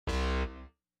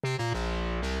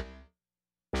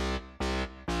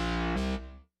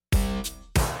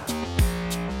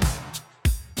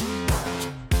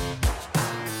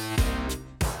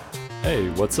Hey,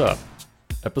 what's up?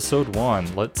 Episode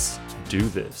 1, let's do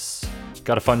this.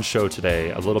 Got a fun show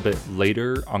today. A little bit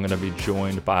later, I'm going to be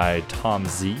joined by Tom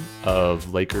Z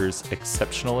of Lakers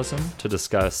Exceptionalism to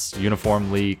discuss uniform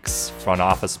leaks, front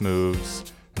office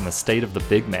moves, and the state of the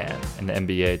big man in the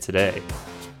NBA today.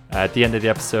 At the end of the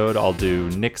episode, I'll do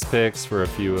Knicks picks for a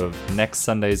few of next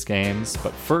Sunday's games,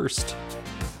 but first,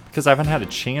 because I haven't had a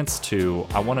chance to,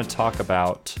 I want to talk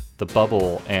about the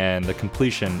bubble and the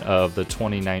completion of the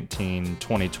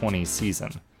 2019-2020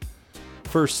 season.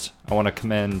 First, I want to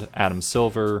commend Adam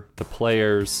Silver, the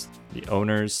players, the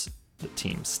owners, the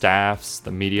team staffs,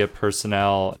 the media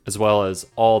personnel, as well as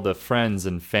all the friends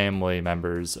and family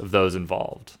members of those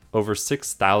involved. Over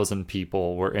 6,000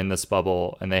 people were in this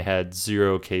bubble and they had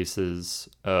 0 cases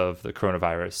of the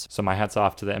coronavirus. So my hat's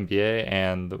off to the NBA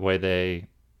and the way they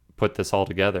put this all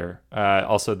together.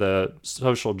 Also, the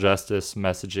social justice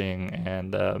messaging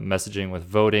and messaging with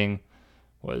voting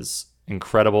was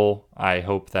incredible. I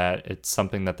hope that it's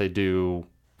something that they do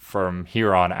from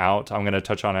here on out. I'm going to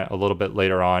touch on it a little bit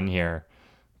later on here,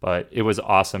 but it was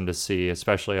awesome to see,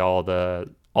 especially all the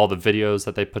videos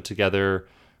that they put together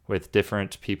with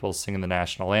different people singing the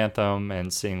national anthem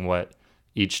and seeing what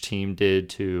each team did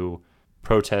to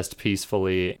protest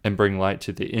peacefully and bring light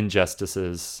to the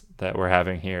injustices that we're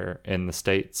having here in the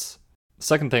States. The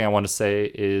second thing I want to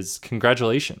say is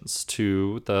congratulations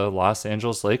to the Los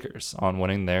Angeles Lakers on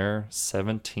winning their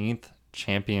 17th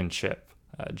championship.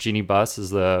 Jeannie Buss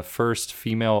is the first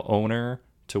female owner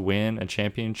to win a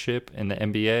championship in the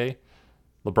NBA.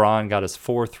 LeBron got his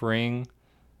 4th ring.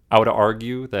 I would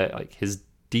argue that his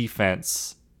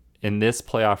defense in this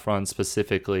playoff run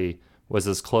specifically was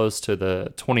as close to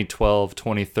the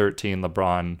 2012-2013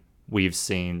 LeBron we've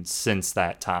seen since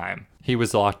that time. He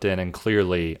was locked in and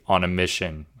clearly on a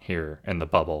mission here in the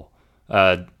bubble.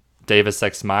 Davis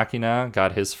Ex Machina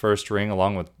got his first ring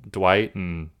along with Dwight,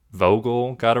 and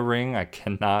Vogel got a ring. I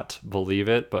cannot believe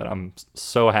it, but I'm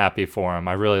so happy for him.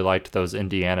 I really liked those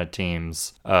Indiana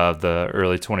teams of the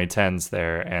early 2010s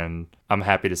there, and I'm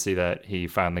happy to see that he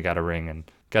finally got a ring and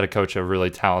got to coach a really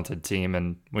talented team,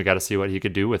 and we got to see what he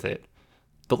could do with it.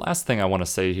 The last thing I want to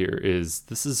say here is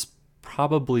this is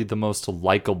probably the most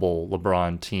likable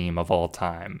LeBron team of all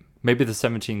time. Maybe the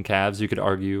 17 Cavs, you could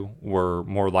argue, were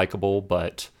more likable,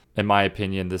 but in my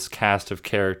opinion, this cast of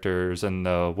characters and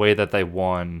the way that they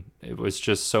won, it was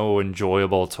just so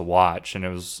enjoyable to watch. And it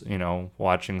was,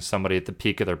 watching somebody at the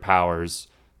peak of their powers.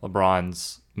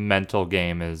 LeBron's mental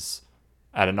game is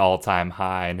at an all-time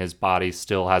high, and his body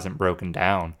still hasn't broken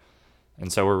down.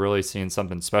 And so we're really seeing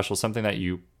something special, something that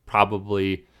you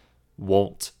probably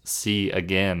won't see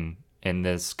again in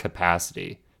this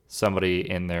capacity. Somebody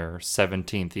in their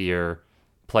 17th year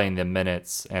playing the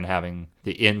minutes and having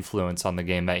the influence on the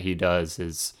game that he does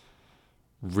is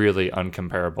really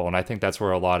uncomparable. And I think that's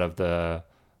where a lot of the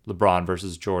LeBron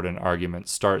versus Jordan argument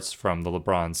starts from the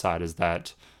LeBron side, is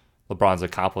that LeBron's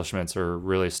accomplishments are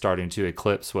really starting to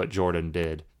eclipse what Jordan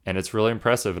did. And it's really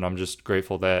impressive, and I'm just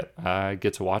grateful that I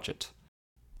get to watch it.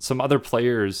 Some other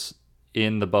players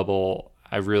in the bubble,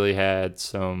 I really had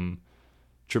some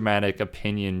dramatic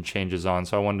opinion changes on,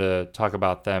 so I wanted to talk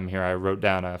about them here. I wrote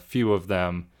down a few of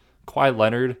them. Kawhi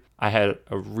Leonard, I had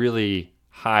a really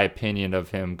high opinion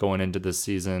of him going into this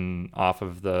season off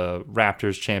of the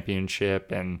Raptors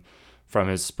championship and from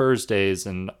his Spurs days,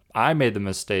 and I made the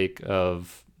mistake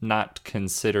of not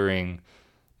considering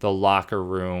the locker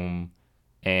room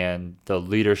and the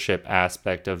leadership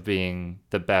aspect of being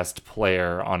the best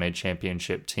player on a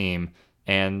championship team.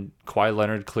 And Kawhi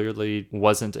Leonard clearly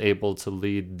wasn't able to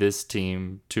lead this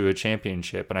team to a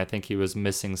championship. And I think he was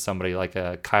missing somebody like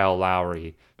a Kyle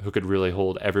Lowry who could really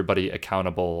hold everybody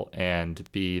accountable and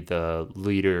be the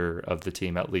leader of the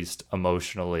team, at least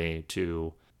emotionally,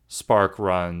 to spark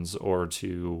runs or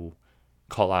to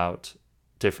call out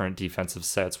different defensive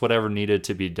sets. Whatever needed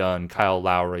to be done, Kyle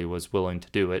Lowry was willing to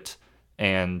do it.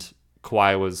 And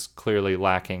Kawhi was clearly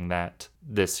lacking that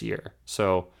this year.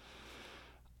 So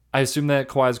I assume that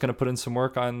Kawhi is going to put in some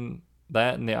work on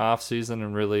that in the offseason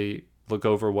and really look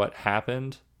over what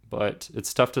happened. But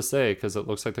it's tough to say because it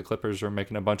looks like the Clippers are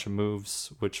making a bunch of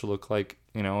moves which look like,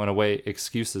 in a way,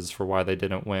 excuses for why they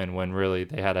didn't win, when really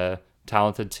they had a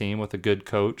talented team with a good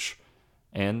coach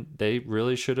and they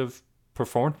really should have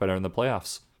performed better in the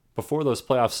playoffs. Before those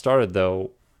playoffs started,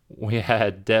 though, we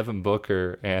had Devin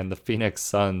Booker and the Phoenix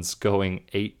Suns going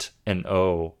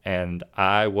 8-0, and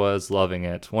I was loving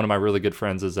it. One of my really good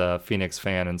friends is a Phoenix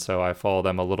fan, and so I follow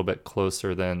them a little bit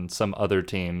closer than some other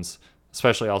teams,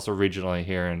 especially also regionally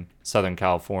here in Southern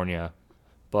California.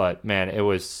 But man, it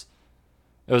was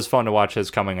it was fun to watch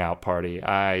his coming out party.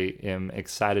 I am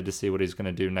excited to see what he's going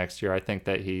to do next year. I think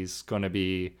that he's going to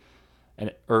be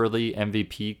an early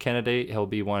MVP candidate. He'll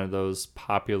be one of those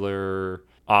popular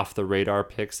off the radar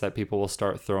picks that people will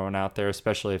start throwing out there,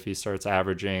 especially if he starts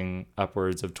averaging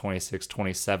upwards of 26,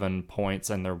 27 points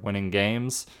and they're winning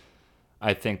games.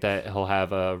 I think that he'll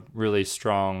have a really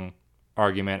strong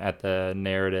argument at the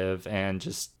narrative, and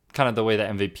just kind of the way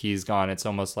that MVP's gone, it's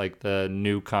almost like the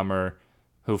newcomer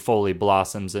who fully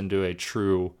blossoms into a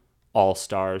true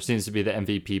all-star seems to be the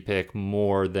MVP pick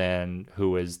more than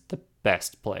who is the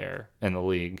best player in the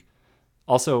league.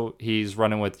 Also, he's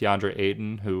running with DeAndre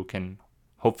Ayton, who can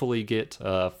hopefully get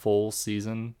a full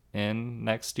season in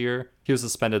next year. He was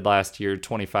suspended last year,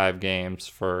 25 games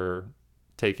for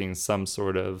taking some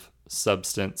sort of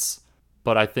substance.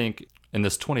 But I think in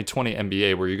this 2020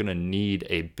 NBA, where you're going to need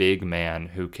a big man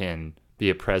who can be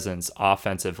a presence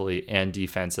offensively and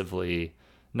defensively,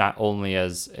 not only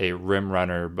as a rim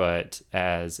runner, but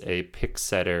as a pick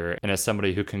setter and as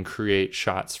somebody who can create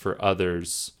shots for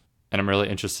others. And I'm really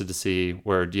interested to see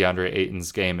where DeAndre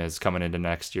Ayton's game is coming into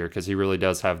next year, because he really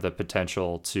does have the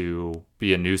potential to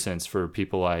be a nuisance for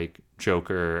people like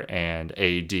Joker and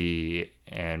AD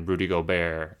and Rudy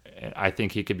Gobert. And I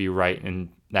think he could be right in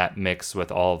that mix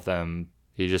with all of them.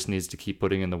 He just needs to keep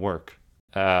putting in the work.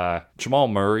 Jamal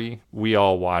Murray, we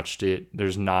all watched it.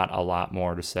 There's not a lot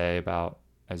more to say about,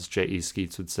 as J.E.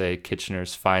 Skeets would say,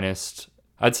 Kitchener's finest.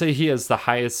 I'd say he has the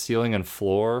highest ceiling and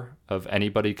floor of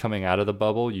anybody coming out of the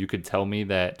bubble. You could tell me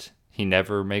that he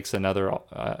never makes an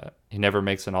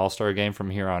all-star game from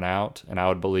here on out, and I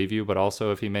would believe you. But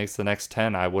also, if he makes the next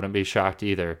 10, I wouldn't be shocked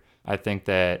either. I think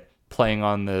that playing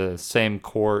on the same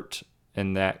court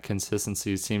and that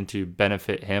consistency seemed to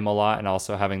benefit him a lot, and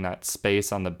also having that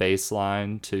space on the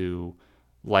baseline to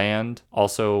land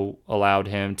also allowed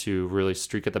him to really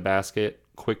streak at the basket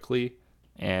quickly,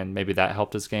 and maybe that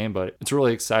helped his game. But it's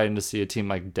really exciting to see a team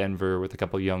like Denver with a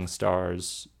couple young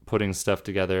stars putting stuff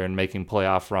together and making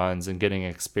playoff runs and getting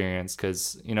experience,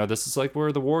 because, you know, this is like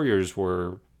where the Warriors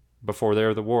were before they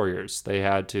were the Warriors. They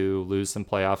had to lose some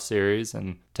playoff series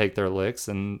and take their licks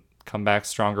and come back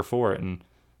stronger for it. And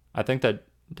I think that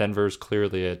Denver's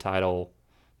clearly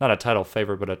not a title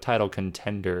favorite, but a title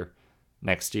contender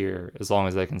next year, as long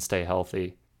as they can stay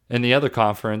healthy. In the other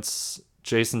conference,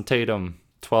 Jason Tatum,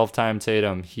 12-time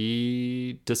Tatum,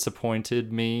 he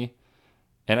disappointed me,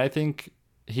 and I think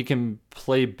he can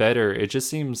play better. It just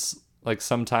seems like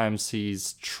sometimes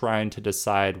he's trying to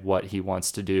decide what he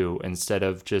wants to do instead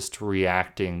of just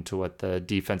reacting to what the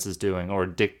defense is doing or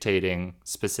dictating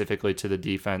specifically to the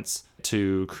defense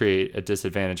to create a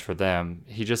disadvantage for them.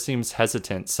 He just seems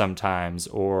hesitant sometimes,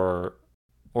 or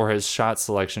his shot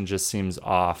selection just seems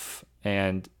off.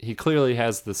 And he clearly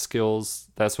has the skills.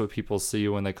 That's what people see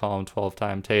when they call him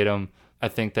 12-time Tatum. I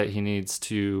think that he needs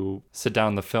to sit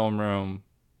down in the film room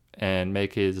and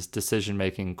make his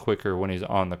decision-making quicker when he's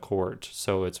on the court,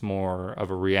 so it's more of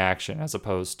a reaction as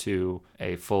opposed to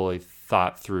a fully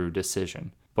thought-through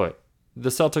decision. But the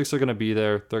Celtics are going to be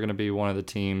there. They're going to be one of the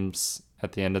teams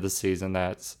at the end of the season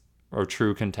that's a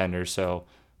true contender, so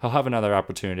he'll have another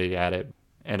opportunity at it.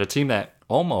 And a team that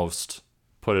almost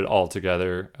put it all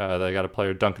together, they got a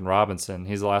player, Duncan Robinson.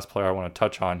 He's the last player I want to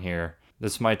touch on here.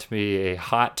 This might be a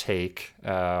hot take,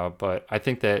 but I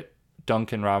think that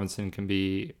Duncan Robinson can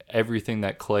be everything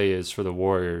that Klay is for the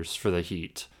Warriors for the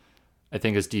Heat. I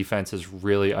think his defense is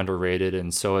really underrated,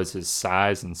 and so is his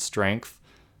size and strength.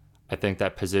 I think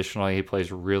that positionally he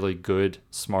plays really good,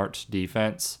 smart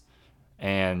defense.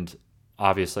 And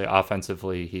obviously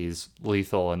offensively he's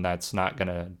lethal, and that's not going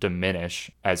to diminish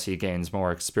as he gains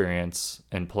more experience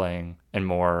in playing in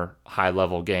more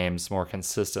high-level games more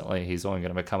consistently. He's only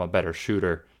going to become a better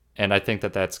shooter. And I think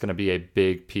that that's going to be a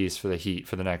big piece for the Heat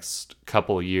for the next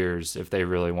couple years if they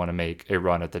really want to make a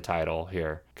run at the title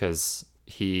here, because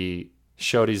he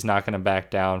showed he's not going to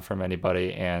back down from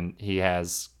anybody, and he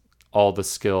has all the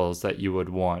skills that you would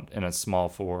want in a small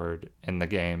forward in the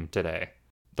game today.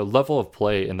 The level of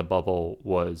play in the bubble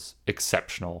was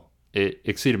exceptional. It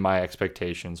exceeded my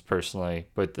expectations personally,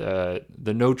 but the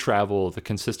no travel, the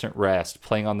consistent rest,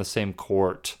 playing on the same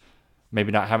court,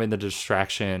 maybe not having the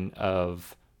distraction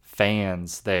of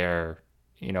fans there,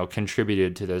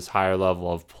 contributed to this higher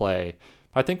level of play.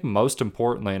 I think most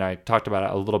importantly, and I talked about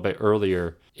it a little bit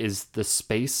earlier, is the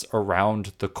space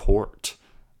around the court.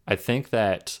 I think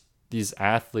that these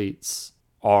athletes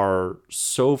are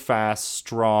so fast,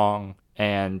 strong,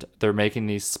 and they're making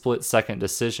these split-second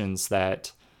decisions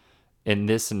that in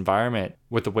this environment,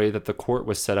 with the way that the court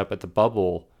was set up at the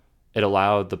bubble, it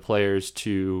allowed the players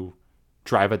to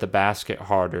drive at the basket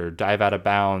harder, dive out of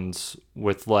bounds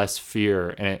with less fear,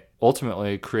 and it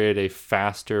ultimately created a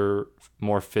faster,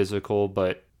 more physical,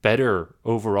 but better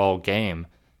overall game.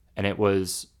 And it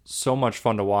was so much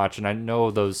fun to watch, and I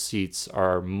know those seats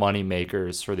are money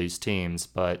makers for these teams,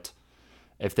 but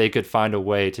if they could find a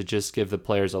way to just give the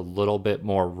players a little bit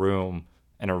more room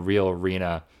in a real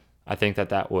arena, I think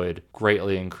that would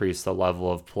greatly increase the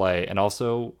level of play and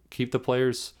also keep the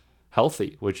players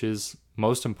healthy, which is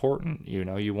most important.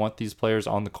 You want these players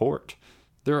on the court.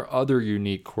 There are other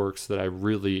unique quirks that I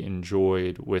really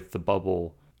enjoyed with the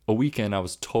bubble. A weekend I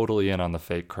was totally in on the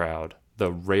fake crowd.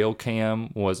 The rail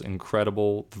cam was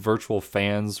incredible. The virtual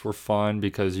fans were fun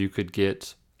because you could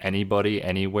get anybody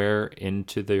anywhere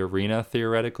into the arena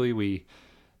theoretically. We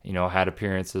had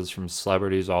appearances from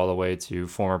celebrities all the way to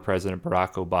former President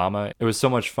Barack Obama. It was so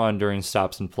much fun during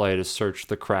stops and play to search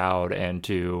the crowd and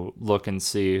to look and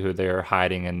see who they're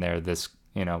hiding in there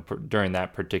during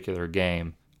that particular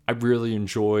game. I really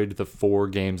enjoyed the 4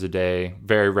 games a day,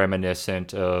 very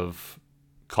reminiscent of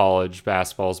college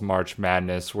basketball's March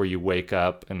Madness, where you wake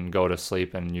up and go to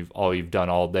sleep and all you've done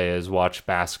all day is watch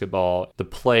basketball. The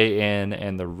play-in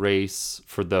and the race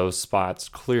for those spots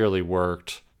clearly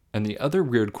worked. And the other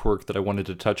weird quirk that I wanted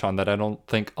to touch on that I don't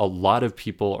think a lot of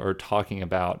people are talking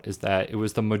about is that it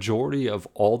was the majority of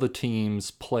all the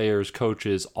teams, players,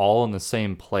 coaches, all in the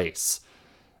same place.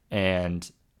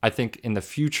 And I think in the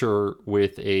future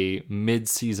with a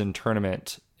mid-season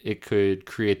tournament, it could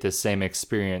create the same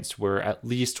experience where at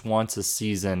least once a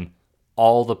season,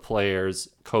 all the players,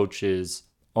 coaches,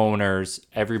 owners,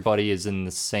 everybody is in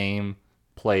the same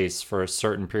place for a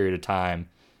certain period of time.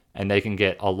 And they can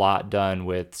get a lot done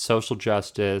with social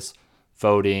justice,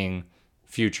 voting,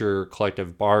 future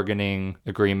collective bargaining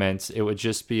agreements. It would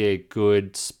just be a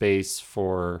good space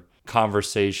for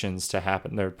conversations to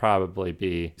happen. There'd probably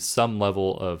be some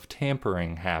level of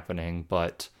tampering happening,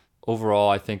 but overall,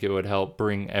 I think it would help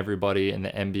bring everybody in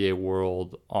the NBA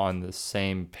world on the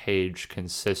same page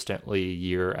consistently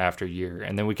year after year.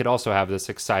 And then we could also have this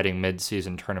exciting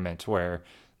mid-season tournament where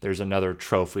there's another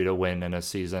trophy to win in a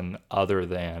season other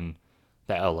than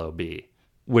the LOB,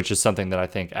 which is something that I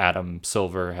think Adam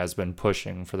Silver has been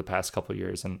pushing for the past couple of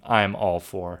years, and I'm all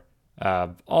for.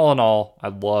 All in all, I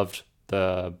loved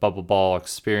the bubble ball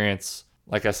experience.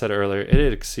 Like I said earlier, it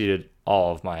had exceeded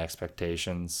all of my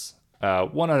expectations.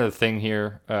 One other thing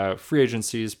here, free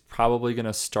agency is probably going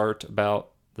to start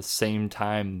about the same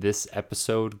time this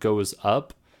episode goes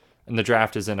up. And the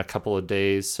draft is in a couple of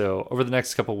days. So over the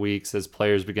next couple of weeks, as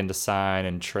players begin to sign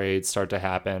and trades start to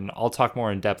happen, I'll talk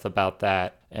more in depth about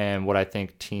that and what I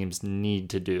think teams need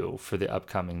to do for the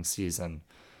upcoming season.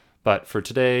 But for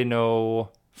today,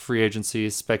 no free agency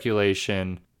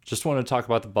speculation. Just want to talk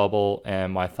about the bubble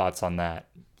and my thoughts on that.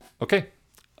 Okay,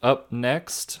 up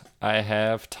next, I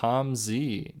have Tom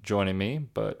Z joining me.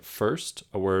 But first,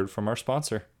 a word from our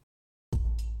sponsor.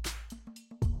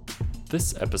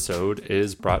 This episode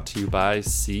is brought to you by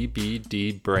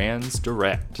CBD Brands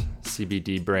Direct.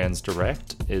 CBD Brands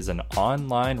Direct is an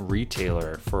online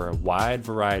retailer for a wide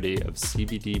variety of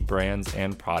CBD brands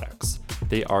and products.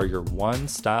 They are your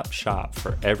one-stop shop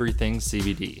for everything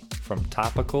CBD. From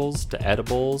topicals to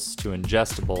edibles to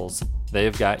ingestibles,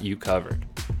 they've got you covered.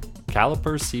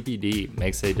 Caliper CBD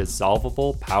makes a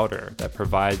dissolvable powder that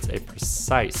provides a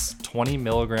precise 20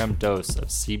 milligram dose of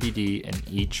CBD in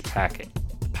each packet.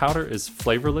 Powder is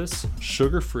flavorless,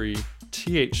 sugar-free,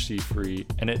 THC-free,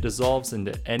 and it dissolves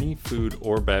into any food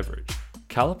or beverage.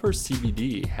 Caliper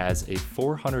CBD has a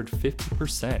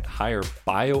 450% higher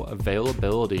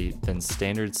bioavailability than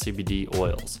standard CBD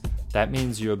oils. That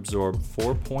means you absorb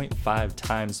 4.5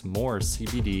 times more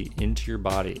CBD into your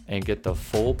body and get the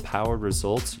full power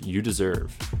results you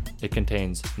deserve. It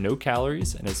contains no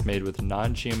calories and is made with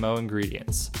non-GMO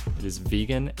ingredients. It is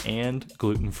vegan and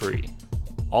gluten-free.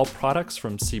 All products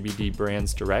from CBD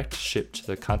Brands Direct ship to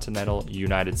the continental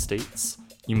United States.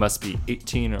 You must be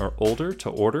 18 or older to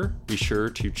order. Be sure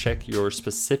to check your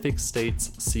specific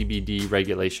state's CBD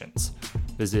regulations.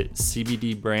 Visit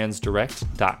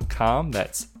cbdbrandsdirect.com.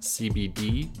 That's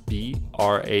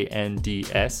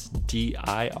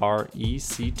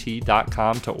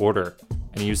cbdbrandsdirect.com to order.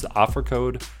 And use the offer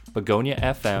code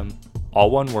BEGONIAFM,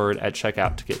 all one word, at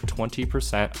checkout to get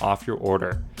 20% off your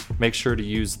order. Make sure to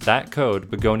use that code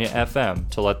BEGONIAFM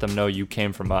to let them know you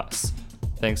came from us.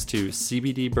 Thanks to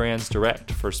CBD Brands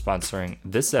Direct for sponsoring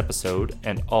this episode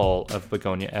and all of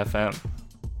Begonia FM.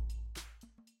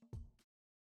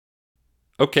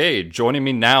 Okay, joining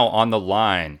me now on the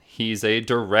line, he's a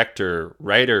director,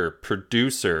 writer,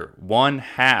 producer, one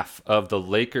half of the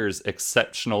Lakers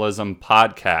Exceptionalism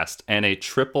podcast, and a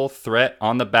triple threat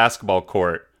on the basketball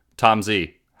court. Tom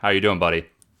Z. How you doing, buddy?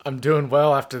 I'm doing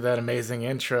well after that amazing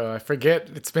intro. I forget,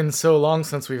 it's been so long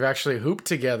since we've actually hooped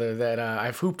together that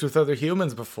I've hooped with other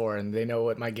humans before, and they know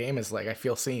what my game is like. I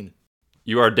feel seen.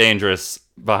 You are dangerous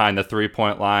behind the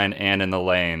three-point line and in the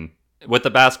lane. With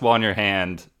the basketball in your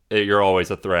hand, you're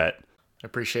always a threat. I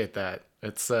appreciate that.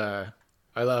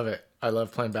 I love it. I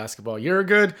love playing basketball. You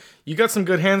got some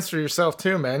good hands for yourself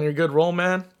too, man. You're a good roll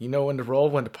man. You know when to roll,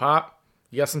 when to pop.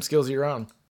 You got some skills of your own.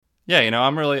 Yeah,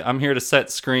 I'm here to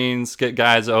set screens, get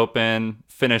guys open,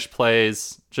 finish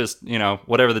plays, just,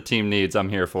 whatever the team needs, I'm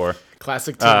here for.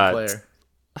 Classic team player.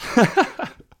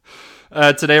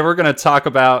 Today we're going to talk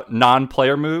about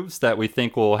non-player moves that we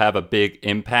think will have a big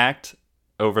impact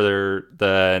over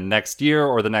the next year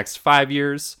or the next 5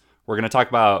 years. We're going to talk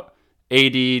about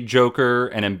AD, Joker,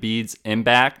 and Embiid's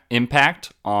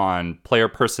impact on player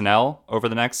personnel over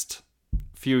the next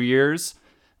few years.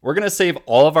 We're going to save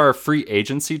all of our free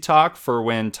agency talk for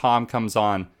when Tom comes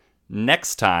on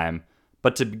next time.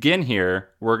 But to begin here,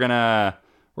 we're going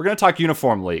to talk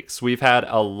uniform leaks. We've had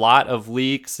a lot of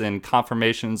leaks and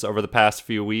confirmations over the past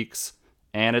few weeks,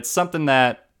 and it's something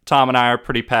that Tom and I are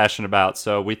pretty passionate about,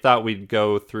 so we thought we'd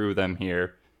go through them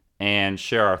here and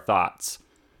share our thoughts.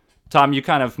 Tom, you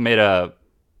kind of made a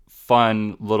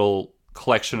fun little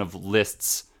collection of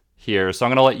lists here, so I'm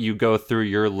going to let you go through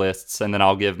your lists, and then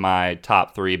I'll give my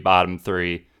top three, bottom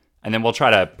three, and then we'll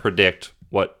try to predict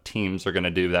what teams are going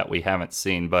to do that we haven't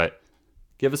seen, but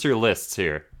give us your lists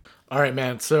here. All right,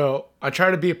 man. So I try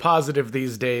to be positive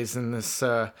these days in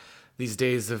these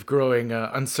days of growing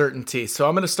uncertainty. So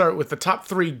I'm going to start with the top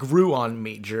three grew on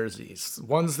me jerseys,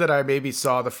 ones that I maybe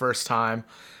saw the first time,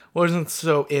 wasn't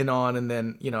so in on, and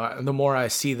then, the more I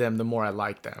see them, the more I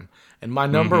like them. And my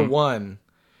number one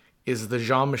is the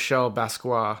Jean-Michel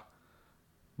Basquiat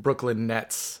Brooklyn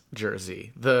Nets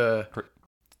jersey.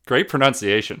 Great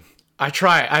pronunciation. I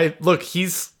try. Look,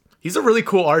 he's a really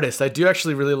cool artist. I do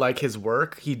actually really like his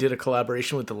work. He did a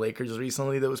collaboration with the Lakers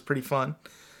recently that was pretty fun.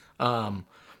 I'm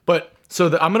going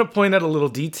to point out a little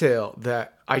detail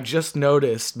that I just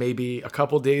noticed maybe a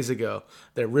couple days ago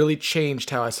that really changed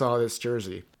how I saw this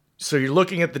jersey. So you're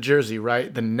looking at the jersey,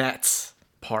 right? The Nets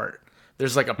part.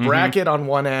 There's like a bracket on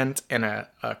one end and a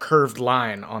curved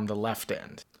line on the left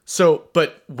end. So,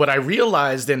 but what I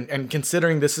realized, and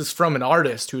considering this is from an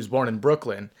artist who was born in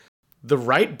Brooklyn, the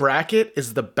right bracket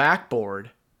is the backboard,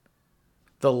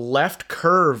 the left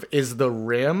curve is the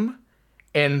rim,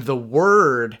 and the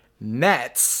word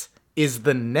Nets is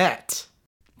the net.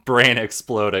 Brain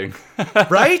exploding.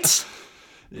 Right?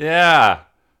 Yeah.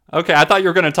 Okay, I thought you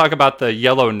were going to talk about the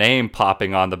yellow name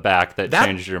popping on the back that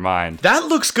changed your mind. That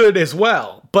looks good as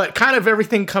well, but kind of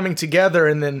everything coming together,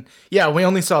 and then, we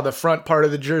only saw the front part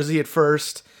of the jersey at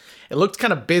first. It looked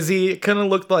kind of busy. It kind of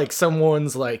looked like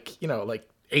someone's, like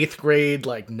 8th grade,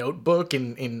 notebook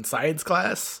in science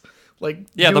class.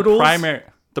 Doodles.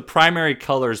 The primary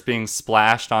colors being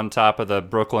splashed on top of the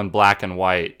Brooklyn black and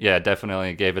white,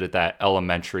 definitely gave it that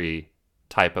elementary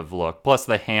type of look. Plus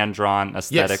the hand-drawn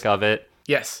aesthetic of it.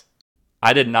 Yes.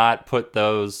 I did not put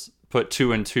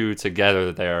two and two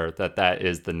together there, that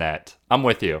is the net. I'm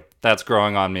with you. That's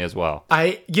growing on me as well.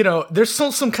 There's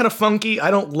still some kind of funky.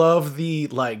 I don't love the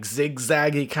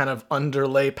zigzaggy kind of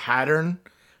underlay pattern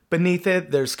beneath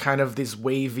it. There's kind of this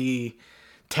wavy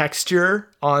texture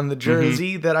on the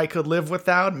jersey that I could live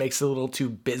without. Makes it a little too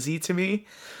busy to me.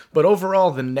 But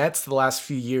overall, the Nets the last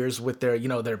few years with their,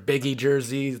 their Biggie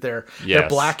jerseys, their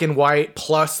black and white,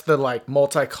 plus the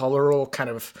multicoloral kind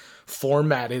of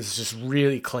format is just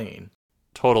really clean.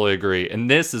 Totally agree.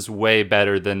 And this is way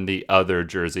better than the other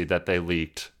jersey that they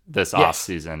leaked this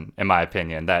offseason, in my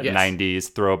opinion. That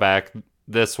 90s throwback,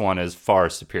 this one is far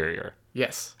superior.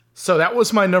 Yes. So that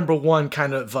was my number one,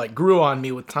 kind of grew on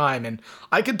me with time, and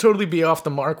I could totally be off the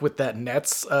mark with that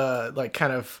Nets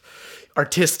kind of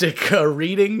artistic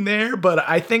reading there, but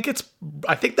I think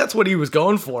that's what he was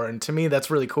going for, and to me that's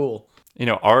really cool.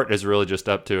 Art is really just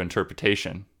up to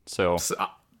interpretation. So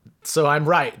I'm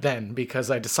right then, because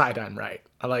I decide I'm right.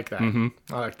 I like that.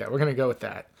 I like that. We're gonna go with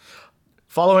that.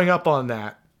 Following up on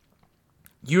that,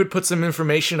 you had put some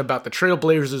information about the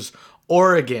Trailblazers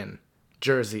Oregon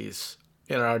jerseys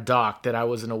in our doc that I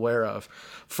wasn't aware of.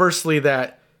 Firstly,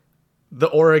 that the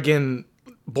Oregon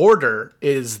border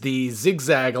is the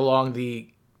zigzag along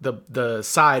the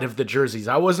side of the jerseys.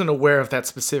 I wasn't aware of that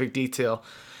specific detail.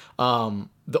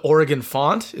 The Oregon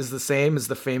font is the same as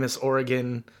the famous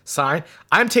Oregon sign.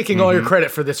 I'm taking all your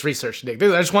credit for this research, Nick.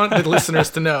 I just want the listeners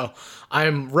to know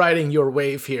I'm riding your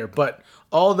wave here. But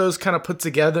all those kind of put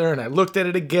together, and I looked at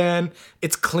it again.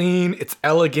 It's clean. It's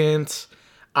elegant.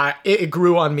 It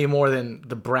grew on me more than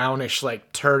the brownish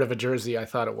turd of a jersey I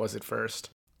thought it was at first.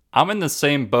 I'm in the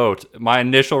same boat. My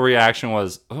initial reaction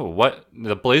was, oh, what?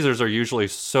 The Blazers are usually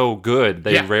so good.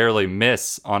 They rarely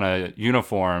miss on a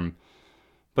uniform.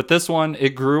 But this one, it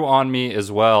grew on me as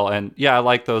well. And yeah, I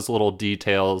like those little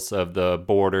details of the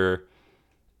border.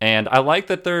 And I like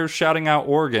that they're shouting out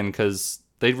Oregon because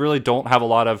they really don't have a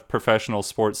lot of professional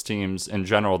sports teams in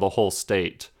general, the whole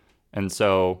state. And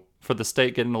so for the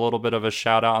state getting a little bit of a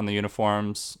shout out on the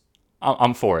uniforms,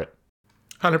 I'm for it.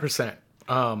 100%.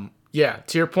 Yeah,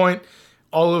 to your point,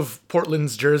 all of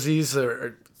Portland's jerseys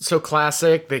are so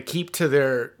classic. They keep to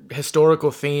their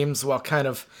historical themes while kind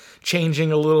of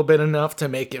changing a little bit enough to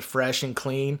make it fresh and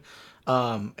clean.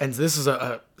 And this is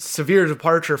a severe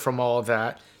departure from all of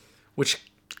that, which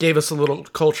gave us a little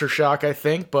culture shock, I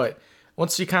think. But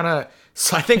once you kind of,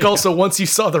 so I think also once you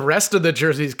saw the rest of the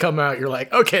jerseys come out, you're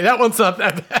like, okay, that one's not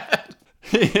that bad.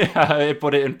 Yeah, it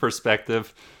put it in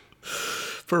perspective.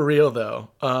 For real, though.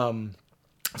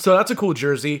 So that's a cool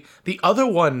jersey. The other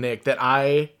one, Nick, that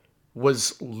I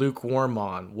was lukewarm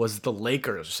on was the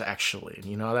Lakers, actually.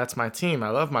 You know, that's my team.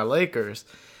 I love my Lakers.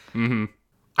 Mm-hmm.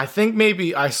 I think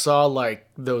maybe I saw, like,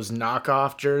 those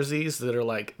knockoff jerseys that are,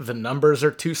 like, the numbers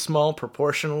are too small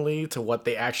proportionally to what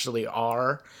they actually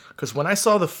are. Because when I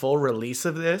saw the full release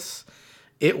of this,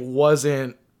 it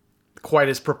wasn't quite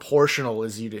as proportional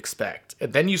as you'd expect.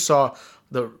 And then you saw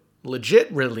the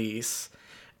legit release,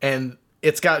 and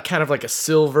it's got kind of like a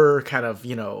silver kind of,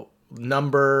 you know,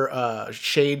 number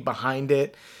shade behind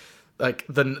it. Like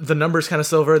the number's kind of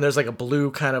silver, and there's like a blue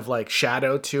kind of like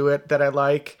shadow to it that I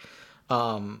like.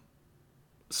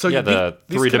 So yeah, the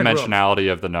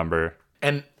three-dimensionality of the number.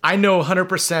 And I know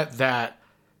 100% that,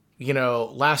 you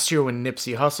know, last year when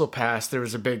Nipsey Hussle passed, there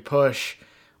was a big push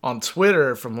on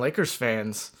Twitter from Lakers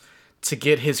fans to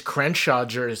get his Crenshaw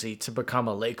jersey to become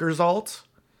a Lakers alt.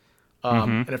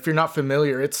 And if you're not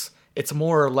familiar, it's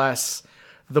more or less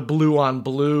the blue on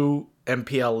blue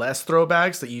MPLS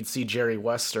throwbacks that you'd see Jerry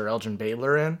West or Elgin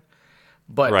Baylor in.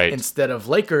 But instead of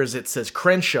Lakers, it says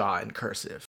Crenshaw in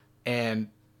cursive. And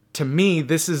to me,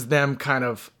 this is them kind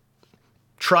of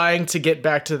trying to get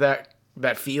back to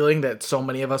that feeling that so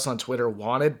many of us on Twitter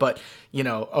wanted, but, you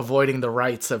know, avoiding the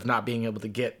rights of not being able to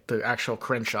get the actual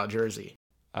Crenshaw jersey.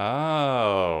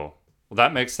 Oh, well,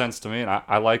 that makes sense to me. And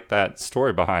I like that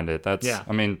story behind it.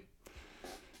 I mean,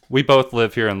 we both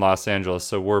live here in Los Angeles,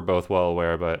 so we're both well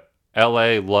aware, but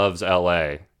LA loves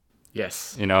LA.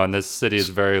 Yes. You know, and this city is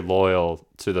very loyal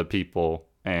to the people,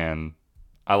 and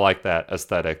I like that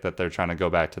aesthetic that they're trying to go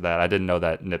back to that. I didn't know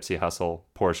that Nipsey Hussle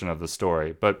portion of the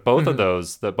story, but both of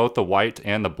those, both the white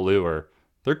and the blue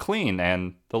they're clean,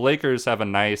 and the Lakers have a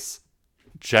nice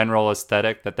general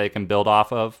aesthetic that they can build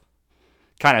off of,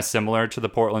 kind of similar to the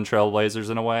Portland Trail Blazers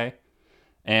in a way.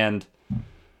 And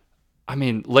I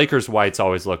mean, Lakers whites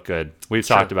always look good. We've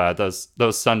talked about it.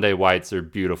 Those Sunday whites are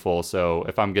beautiful. So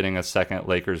if I'm getting a second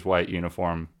Lakers white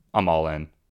uniform, I'm all in.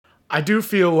 I do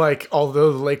feel like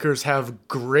although the Lakers have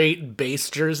great base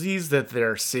jerseys, that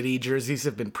their city jerseys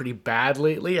have been pretty bad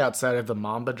lately outside of the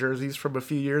Mamba jerseys from a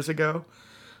few years ago.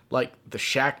 Like the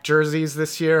Shaq jerseys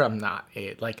this year, I'm not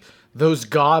it. Like those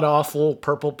god-awful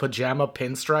purple pajama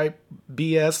pinstripe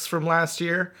BS from last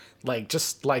year, like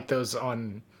just like those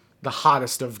on the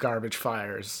hottest of garbage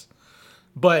fires.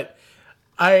 But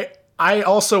I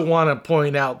also want to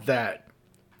point out that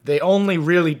they only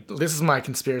really, this is my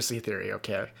conspiracy theory,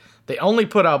 okay? They only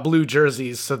put out blue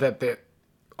jerseys so that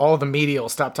all the media will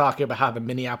stop talking about how the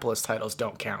Minneapolis titles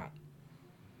don't count.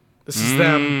 This is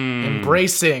them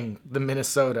embracing the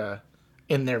Minnesota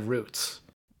in their roots.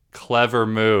 Clever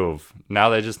move. Now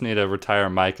they just need to retire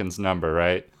Mikan's number,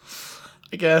 right?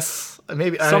 I guess.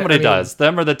 Maybe somebody does.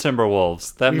 Them or the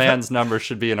Timberwolves. That man's number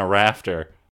should be in a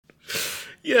rafter.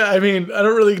 Yeah, I mean, I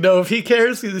don't really know if he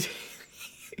cares. He's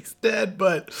dead,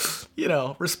 but, you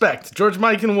know, respect. George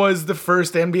Mikan was the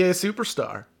first NBA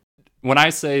superstar. When I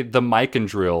say the Mikan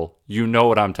drill, you know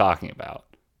what I'm talking about.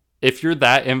 If you're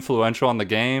that influential on the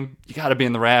game, you got to be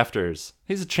in the rafters.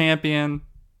 He's a champion,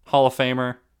 Hall of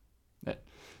Famer.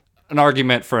 An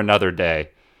argument for another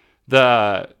day.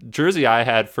 The jersey I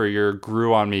had for your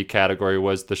grew on me category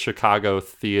was the Chicago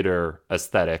theater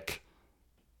aesthetic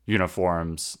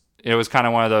uniforms. It was kind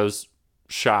of one of those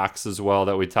shocks as well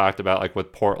that we talked about, like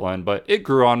with Portland, but it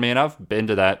grew on me, and I've been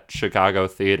to that Chicago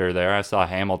theater there. I saw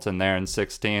Hamilton there in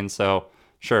 2016, so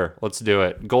sure, let's do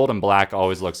it. Gold and black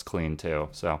always looks clean too.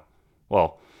 So,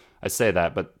 well, I say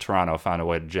that, but Toronto found a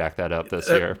way to jack that up this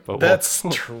year. But that's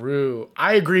true.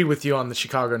 I agree with you on the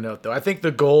Chicago note, though. I think the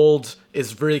gold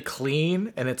is very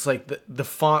clean, and it's like the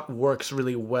font works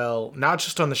really well, not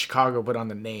just on the Chicago, but on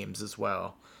the names as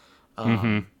well.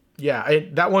 Yeah,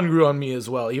 that one grew on me as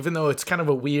well, even though it's kind of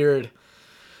a weird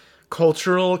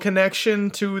cultural connection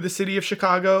to the city of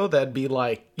Chicago. That'd be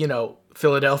like,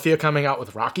 Philadelphia coming out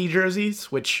with Rocky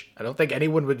jerseys, which I don't think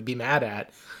anyone would be mad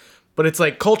at. But it's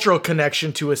like cultural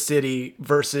connection to a city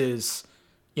versus,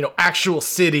 actual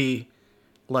city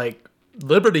like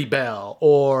Liberty Bell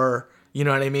or, you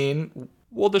know what I mean?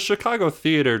 Well, the Chicago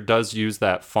Theater does use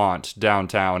that font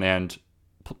downtown, and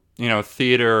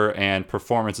theater and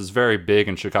performance is very big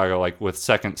in Chicago, like with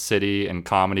Second City and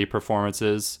comedy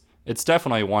performances. It's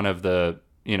definitely one of the,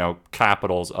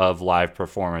 capitals of live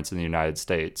performance in the United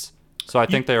States. So I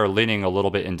think they are leaning a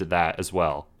little bit into that as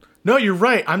well. No, you're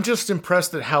right. I'm just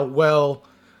impressed at how well,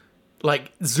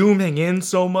 like, zooming in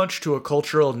so much to a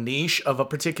cultural niche of a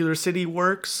particular city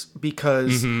works,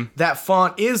 because that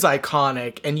font is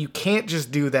iconic, and you can't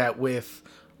just do that with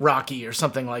Rocky or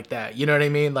something like that. You know what I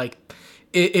mean? Like,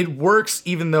 it works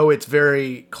even though it's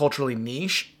very culturally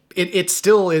niche. It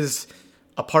still is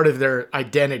a part of their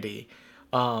identity,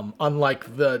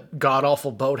 unlike the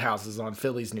god-awful boathouses on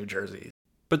Philly's New Jersey.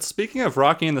 But speaking of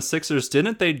Rocky and the Sixers,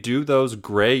 didn't they do those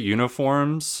gray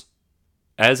uniforms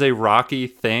as a Rocky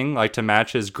thing, like to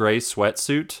match his gray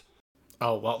sweatsuit?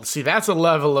 Oh, well, see, that's a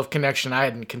level of connection I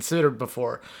hadn't considered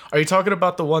before. Are you talking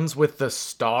about the ones with the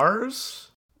stars?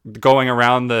 Going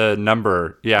around the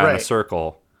number, yeah, Right. in a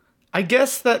circle. I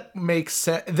guess that makes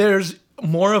sense. There's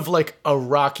more of like a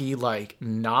Rocky like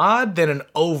nod than an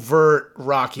overt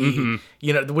Rocky,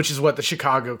 which is what the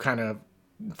Chicago kind of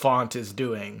font is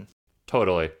doing.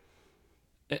 Totally.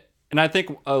 And I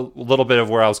think a little bit of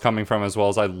where I was coming from as well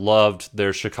is I loved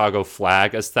their Chicago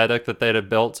flag aesthetic that they had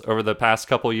built over the past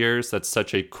couple years. That's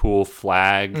such a cool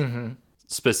flag,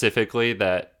 specifically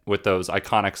that with those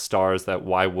iconic stars, that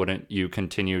why wouldn't you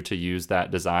continue to use that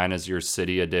design as your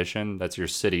city edition? That's your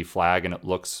city flag, and it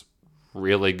looks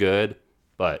really good.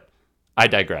 But I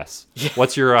digress. Yeah.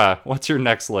 What's your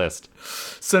next list?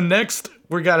 So next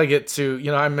we got to get to,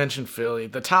 I mentioned Philly.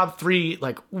 The top 3,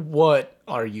 like, what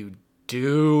are you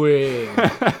doing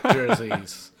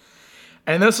jerseys?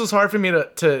 And this was hard for me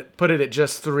to put it at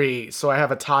just 3, so I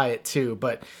have a tie at 2.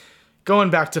 But going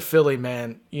back to Philly,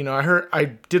 man,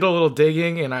 I did a little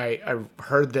digging, and I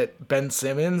heard that Ben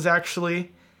Simmons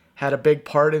actually had a big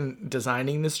part in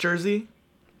designing this jersey.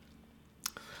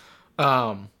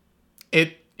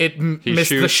 It missed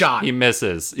the shot. He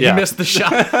misses. Yeah. He missed the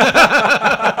shot.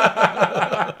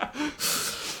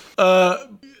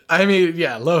 I mean,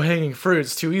 yeah, low-hanging fruit.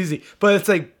 It's too easy. But it's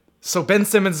like, so Ben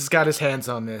Simmons has got his hands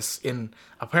on this, and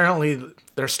apparently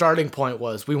their starting point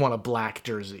was, we want a black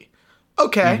jersey.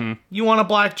 Okay, you want a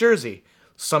black jersey.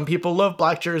 Some people love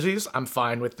black jerseys. I'm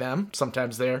fine with them.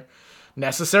 Sometimes they're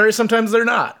necessary, sometimes they're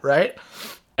not, right?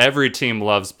 Every team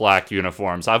loves black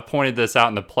uniforms. I've pointed this out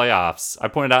in the playoffs. I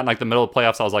pointed out in like the middle of the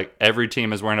playoffs, I was like, every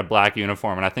team is wearing a black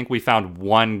uniform. And I think we found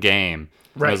one game.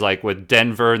 Right. It was like with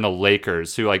Denver and the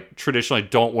Lakers, who like traditionally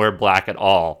don't wear black at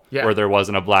all, where there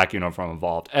wasn't a black uniform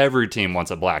involved. Every team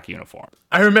wants a black uniform.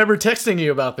 I remember texting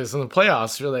you about this in the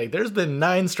playoffs. You're like, there's been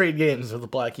 9 straight games with a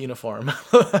black uniform.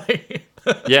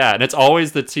 Yeah, and it's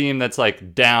always the team that's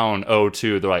like down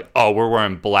 0-2. They're like, oh, we're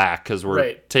wearing black because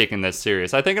we're taking this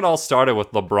serious. I think it all started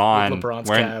with LeBron. With LeBron's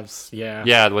Cavs, yeah.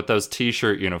 Yeah, with those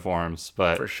T-shirt uniforms.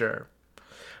 But for sure.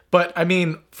 But, I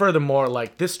mean, furthermore,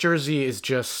 like, this jersey is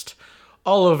just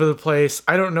all over the place.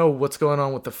 I don't know what's going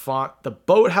on with the font. The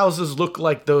boathouses look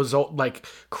like those old, like,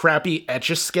 crappy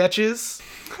Etch-a-Sketches.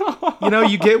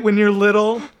 You get when you're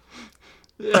little.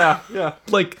 Yeah.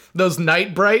 Like those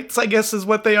Night Brights, I guess is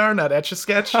what they are, not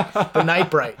Etch-a-Sketch. The Night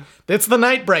Bright. It's the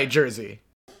Night Bright jersey.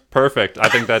 Perfect. I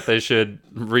think that they should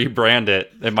rebrand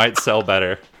it. It might sell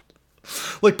better.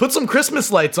 Like, put some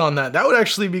Christmas lights on that. That would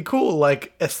actually be cool,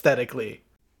 like, aesthetically.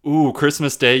 Ooh,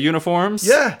 Christmas Day uniforms?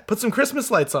 Yeah, put some Christmas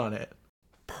lights on it.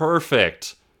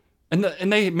 Perfect. And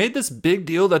they made this big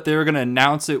deal that they were going to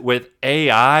announce it with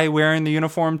AI wearing the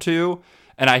uniform too.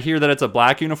 And I hear that it's a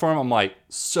black uniform. I'm like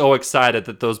so excited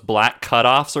that those black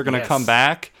cutoffs are going to come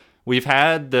back. We've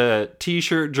had the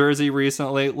T-shirt jersey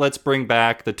recently. Let's bring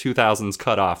back the 2000s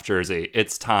cutoff jersey.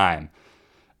 It's time.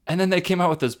 And then they came out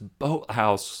with this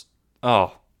boathouse.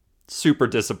 Oh, super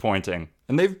disappointing.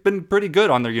 And they've been pretty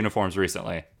good on their uniforms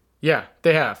recently. Yeah,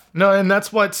 they have. No, and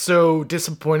that's what's so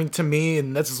disappointing to me,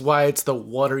 and this is why it's the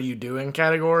what are you doing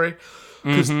category.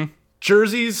 Because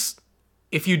jerseys,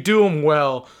 if you do them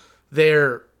well,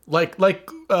 they're like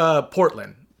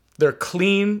Portland. They're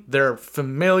clean, they're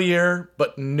familiar,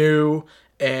 but new,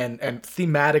 and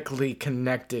thematically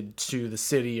connected to the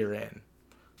city you're in.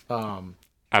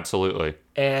 Absolutely.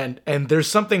 And there's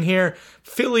something here.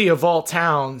 Philly, of all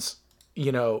towns,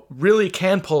 really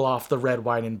can pull off the red,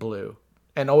 white, and blue.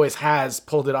 And always has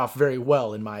pulled it off very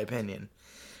well, in my opinion.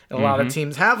 And a lot of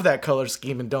teams have that color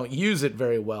scheme and don't use it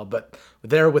very well. But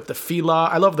there with the Fila,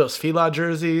 I love those Fila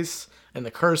jerseys and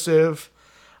the cursive.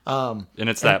 And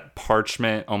it's that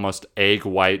parchment, almost egg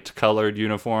white colored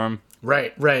uniform.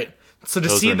 Right. So to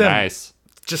Those see are them nice.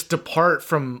 just depart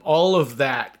from all of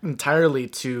that entirely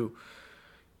to,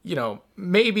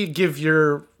 maybe give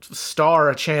your star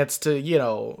a chance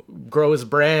to, grow his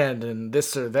brand and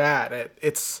this or that.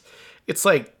 It's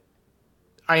like,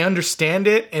 I understand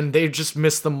it, and they just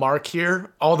missed the mark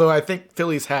here. Although I think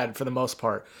Philly's had, for the most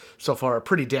part, so far, a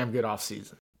pretty damn good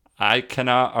offseason. I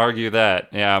cannot argue that.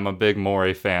 Yeah, I'm a big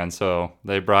Morey fan, so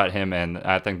they brought him in.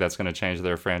 I think that's going to change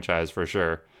their franchise for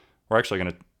sure. We're actually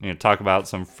going to talk about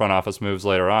some front office moves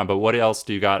later on, but what else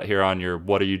do you got here on your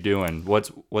what are you doing?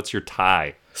 What's your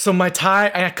tie? So my tie,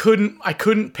 I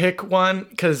couldn't pick one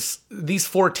because these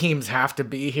 4 teams have to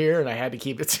be here, and I had to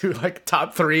keep it to like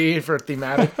top 3 for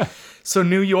thematic. So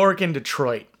New York and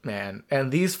Detroit, man,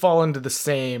 and these fall into the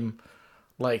same,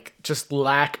 like, just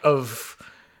lack of,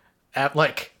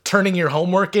 like, turning your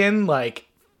homework in, like,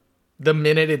 the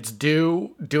minute it's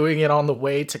due, doing it on the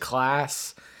way to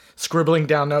class, scribbling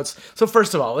down notes. So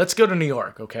first of all, let's go to New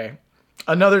York, okay?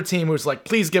 Another team who's like,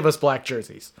 please give us black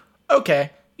jerseys.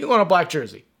 Okay, you want a black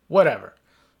jersey, whatever.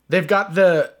 They've got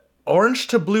the orange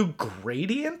to blue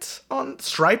gradient on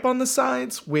stripe on the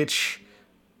sides, which,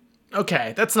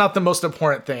 okay, that's not the most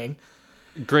important thing.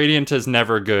 Gradient is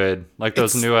never good. Like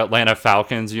those new Atlanta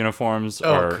Falcons uniforms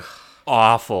are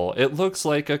awful. It looks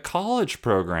like a college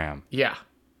program. Yeah,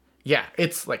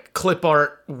 it's like clip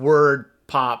art, word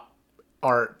pop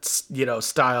art,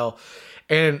 style.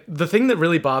 And the thing that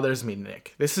really bothers me,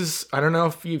 Nick, this is, I don't know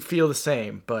if you feel the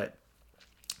same, but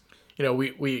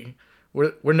we're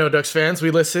No Ducks fans.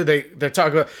 We listen. They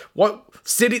talk about what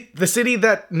city, the city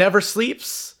that never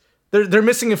sleeps. They're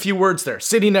missing a few words there.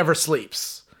 City never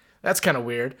sleeps. That's kind of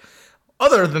weird.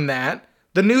 Other than that,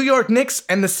 the New York Knicks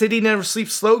and the City Never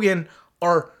Sleeps slogan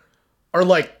are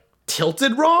like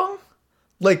tilted wrong.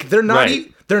 Like they're not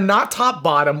they're not top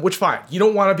bottom, which fine. You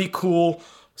don't want to be cool,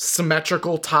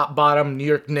 symmetrical top bottom New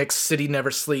York Knicks City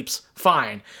Never Sleeps,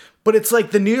 fine. But it's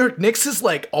like the New York Knicks is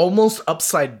like almost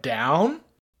upside down.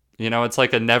 It's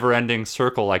like a never-ending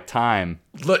circle, like time.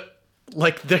 Look,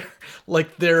 like they're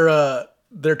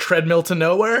treadmill to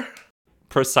nowhere.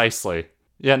 Precisely.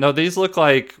 Yeah, no, these look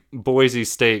like Boise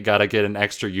State got to get an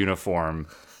extra uniform.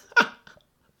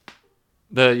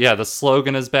 The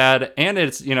slogan is bad, and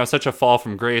it's, such a fall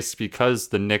from grace because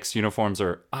the Knicks uniforms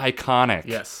are iconic.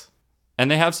 Yes. And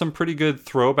they have some pretty good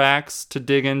throwbacks to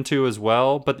dig into as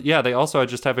well. But yeah, they also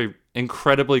just have an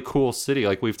incredibly cool city.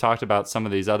 Like we've talked about, some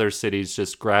of these other cities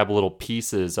just grab little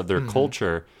pieces of their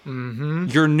culture. Mm-hmm.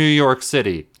 You're New York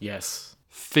City. Yes.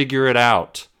 Figure it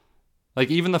out.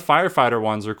 Like even the firefighter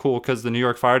ones are cool because the New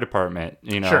York Fire Department,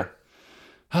 Sure.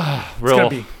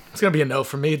 It's gonna be a no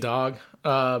for me, dog.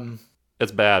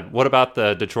 It's bad. What about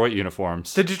the Detroit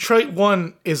uniforms? The Detroit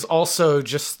one is also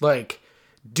just like,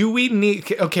 do we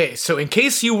need... Okay, so in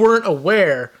case you weren't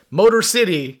aware, Motor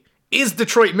City is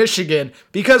Detroit, Michigan,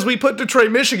 because we put Detroit,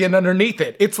 Michigan underneath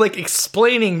it. It's like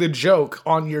explaining the joke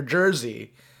on your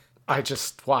jersey.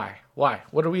 Why?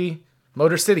 What are we...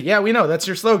 Motor City. Yeah, we know. That's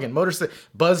your slogan. Motor City.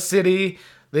 Buzz City.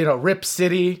 Rip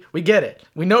City. We get it.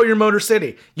 We know you're Motor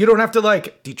City. You don't have to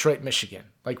like Detroit, Michigan.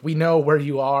 Like, we know where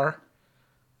you are.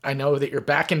 I know that you're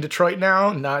back in Detroit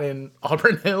now, not in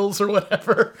Auburn Hills or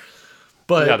whatever.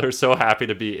 But yeah, they're so happy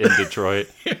to be in Detroit.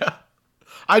 Yeah.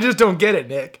 I just don't get it,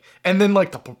 Nick. And then,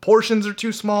 like, the proportions are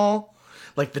too small.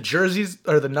 Like, the jerseys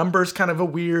or the numbers kind of a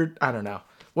weird... I don't know.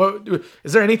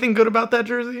 Is there anything good about that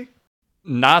jersey?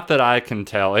 Not that I can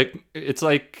tell. It's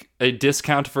like a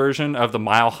discount version of the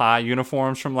Mile High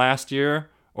uniforms from last year,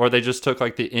 or they just took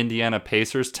like the Indiana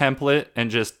Pacers template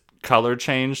and just color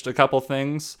changed a couple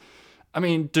things. I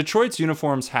mean, Detroit's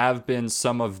uniforms have been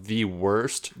some of the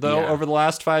worst, though, over the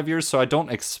last 5 years, so I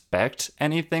don't expect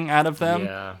anything out of them.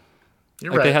 Yeah.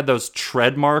 You're like right. They had those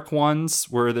treadmark ones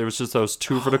where there was just those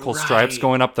two vertical stripes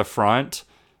going up the front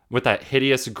with that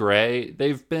hideous gray.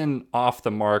 They've been off the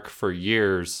mark for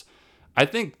years. I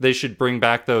think they should bring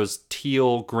back those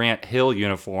teal Grant Hill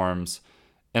uniforms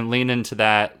and lean into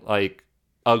that like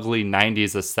ugly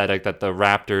 90s aesthetic that the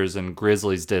Raptors and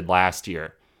Grizzlies did last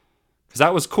year. Because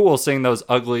that was cool seeing those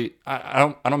ugly...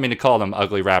 I don't mean to call them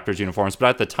ugly Raptors uniforms, but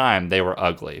at the time they were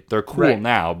ugly. They're cool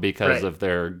now because of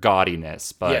their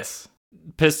gaudiness. But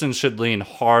Pistons should lean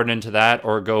hard into that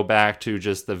or go back to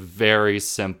just the very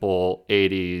simple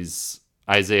 80s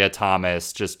Isaiah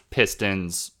Thomas, just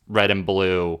Pistons, red and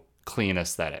blue, clean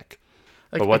aesthetic.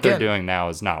 But what they're doing now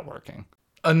is not working.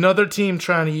 another team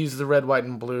trying to use the red, white,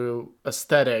 and blue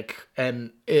aesthetic,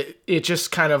 and it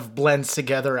just kind of blends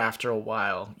together after a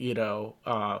while, you know.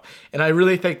 And I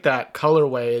really think that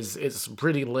colorway is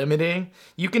pretty limiting.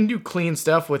 You can do clean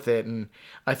stuff with it, and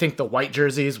I think the white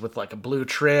jerseys with like a blue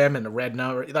trim and a red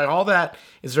number, like all that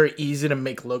is very easy to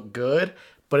make look good.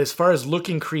 But as far as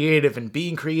looking creative and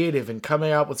being creative and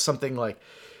coming out with something like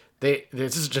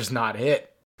this is just not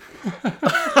it.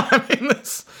 I mean,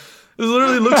 this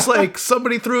literally looks like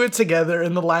somebody threw it together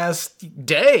in the last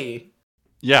day.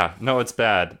 Yeah, no, it's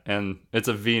bad. And it's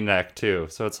a V-neck, too.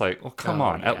 So it's like, well, come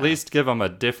on. Yeah. At least give them a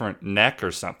different neck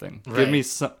or something. Right.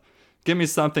 Give me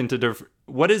something to...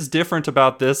 What is different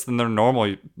about this than their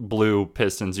normal blue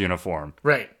Pistons uniform?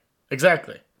 Right.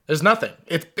 Exactly. There's nothing.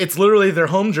 It's literally their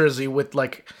home jersey with,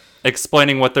 like...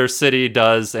 explaining what their city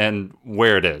does and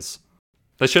where it is.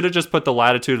 They should have just put the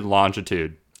latitude and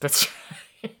longitude. That's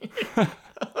right.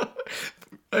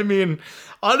 I mean,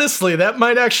 honestly, that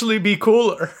might actually be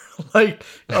cooler. Like,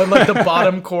 on like the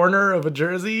bottom corner of a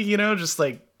jersey, you know, just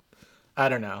like, I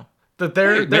don't know. That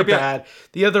they're bad.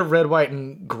 The other red, white,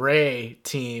 and gray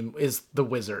team is the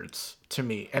Wizards to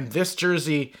me. And this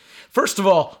jersey, first of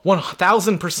all,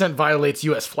 1000% violates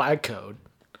U.S. flag code.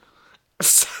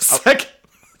 Second,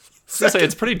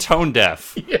 it's pretty tone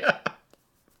deaf. Yeah.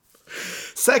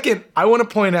 Second, I want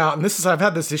to point out, and I've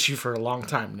had this issue for a long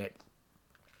time, Nick.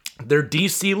 Their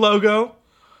DC logo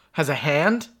has a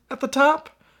hand at the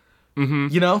top,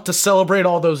 you know, to celebrate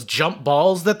all those jump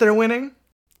balls that they're winning.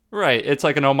 Right. It's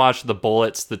like an homage to the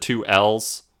Bullets. The two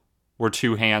L's were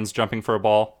two hands jumping for a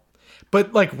ball.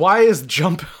 But, like, why is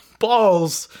jump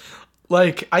balls...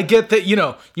 Like, I get that, you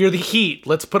know, you're the Heat.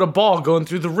 Let's put a ball going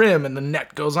through the rim and the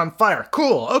net goes on fire.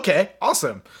 Cool. Okay.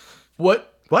 Awesome. What?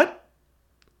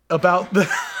 About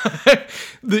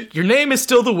your name is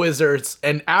still the Wizards,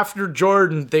 and after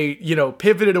Jordan, they, you know,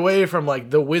 pivoted away from like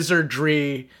the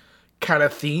wizardry kind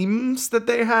of themes that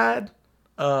they had.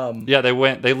 Yeah,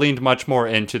 they leaned much more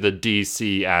into the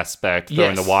DC aspect,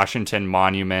 throwing the Washington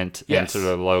Monument into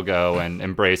the logo and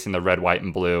embracing the red, white,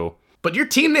 and blue. But your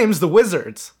team name's the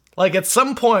Wizards. Like, at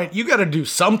some point, you got to do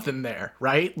something there,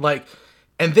 right? Like,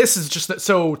 and this is just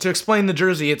so to explain the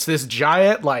jersey. It's this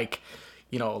giant, like,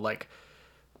 you know, like,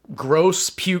 gross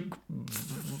puke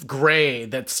gray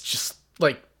that's just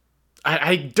like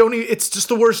I don't even, it's just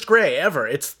the worst gray ever.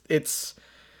 It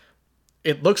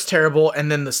looks terrible,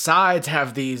 and then the sides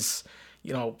have these,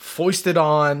 you know, foisted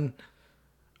on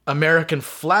American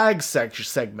flag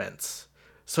segments.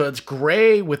 So it's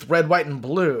gray with red, white, and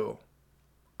blue.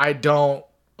 I don't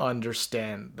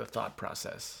understand the thought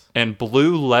process. And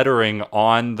blue lettering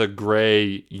on the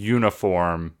gray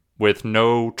uniform with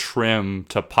no trim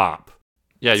to pop.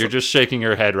 Yeah, you're just shaking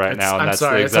your head right now, and that's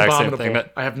the exact same thing.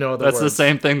 I have no other words. That's the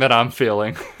same thing that I'm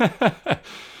feeling.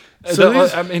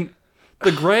 I mean,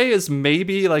 the gray is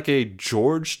maybe like a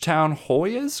Georgetown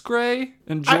Hoyas gray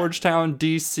and Georgetown,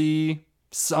 DC,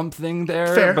 something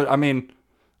there. Fair. But, I mean,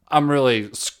 I'm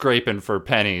really scraping for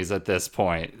pennies at this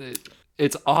point.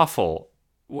 It's awful.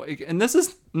 And this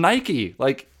is Nike.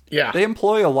 Like, they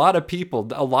employ a lot of people.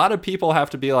 A lot of people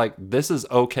have to be like, this is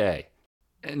okay.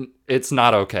 And it's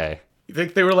not okay. You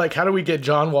think they were like, how do we get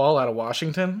John Wall out of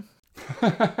Washington?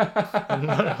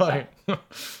 Like,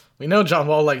 we know John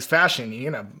Wall likes fashion.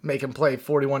 You're going to make him play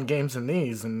 41 games in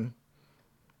these, and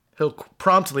he'll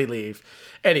promptly leave.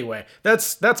 Anyway,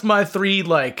 that's my three,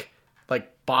 like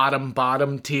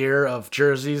bottom tier of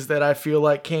jerseys that I feel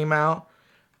like came out.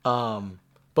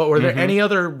 But were there any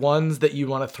other ones that you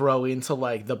want to throw into,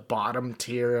 like, the bottom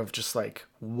tier of just, like,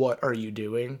 what are you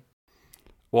doing?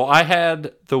 Well, I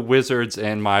had the Wizards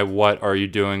in my what are you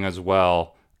doing as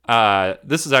well.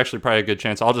 This is actually probably a good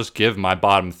chance. I'll just give my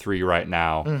bottom three right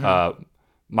now.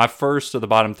 My first of the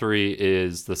bottom three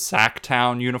is the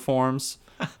Sacktown uniforms.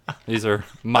 These are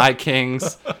my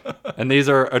Kings, and these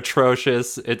are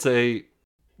atrocious. It's a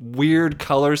weird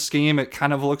color scheme. It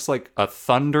kind of looks like a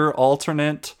Thunder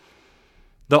alternate.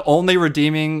 The only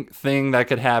redeeming thing that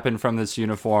could happen from this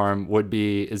uniform would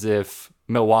be as if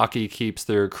Milwaukee keeps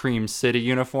their Cream City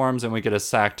uniforms and we get a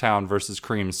Sacktown versus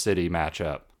Cream City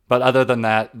matchup. But other than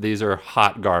that, these are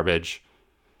hot garbage.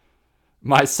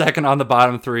 My second on the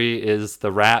bottom three is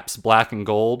the Raps black and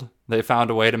gold. They found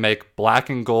a way to make black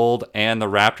and gold and the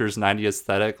Raptors 90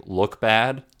 aesthetic look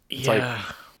bad. It's like,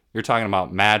 you're talking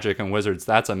about Magic and Wizards.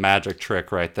 That's a magic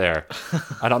trick right there.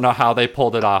 I don't know how they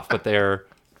pulled it off, but they're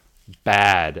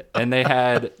bad. And they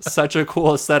had such a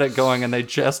cool aesthetic going, and they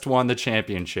just won the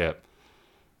championship.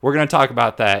 We're going to talk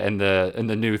about that in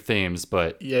the new themes,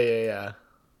 but yeah.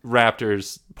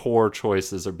 Raptors, poor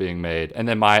choices are being made. And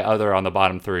then my other on the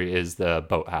bottom three is the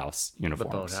Boathouse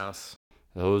uniforms. The Boathouse.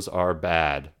 Those are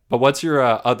bad. But what's your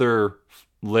other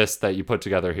list that you put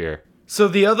together here? So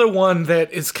the other one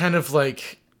that is kind of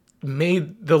like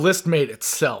the list made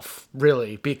itself,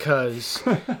 really, because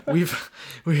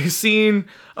we've seen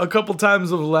a couple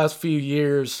times over the last few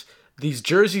years these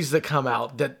jerseys that come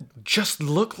out that just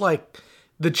look like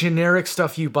the generic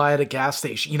stuff you buy at a gas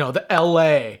station. You know, the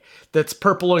LA that's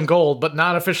purple and gold but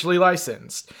not officially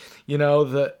licensed. You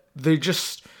know, they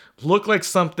just look like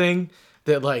something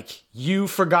that, like, you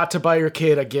forgot to buy your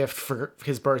kid a gift for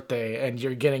his birthday and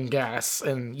you're getting gas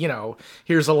and, you know,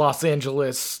 here's a Los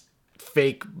Angeles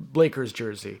fake Lakers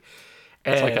jersey.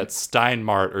 It's like at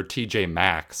Steinmart or TJ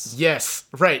Maxx. Yes,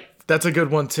 right. That's a good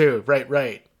one too.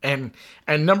 Right. And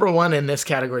number one in this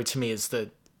category to me is the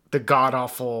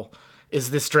god-awful, is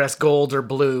this dress gold or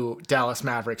blue Dallas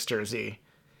Mavericks jersey.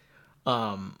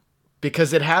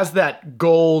 Because it has that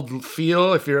gold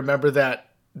feel, if you remember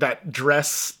that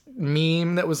dress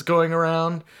meme that was going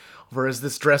around, or is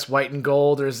this dress white and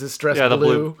gold, or is this dress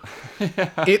blue?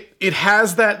 Yeah. It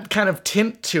has that kind of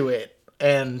tint to it,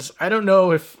 and I don't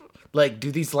know if, like,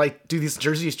 do these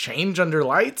jerseys change under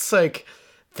lights? Like,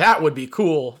 that would be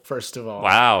cool, first of all.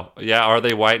 Wow. Yeah, are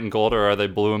they white and gold or are they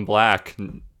blue and black?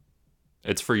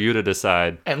 It's for you to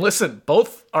decide. And listen,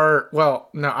 both are, well,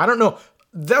 no, I don't know.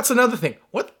 That's another thing.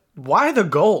 Why the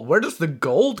gold? Where does the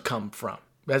gold come from?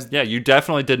 Yeah, you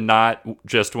definitely did not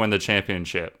just win the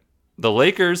championship. The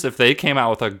Lakers, if they came out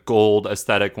with a gold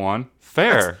aesthetic one,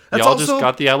 fair. Y'all also just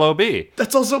got the LOB.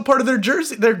 That's also part of their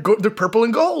jersey. They're purple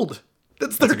and gold.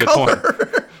 That's their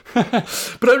color.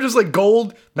 But I'm just like,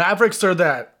 gold Mavericks are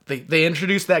that. They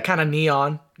introduced that kind of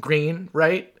neon green,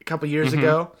 right? A couple years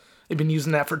ago. They've been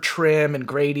using that for trim and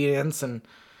gradients, and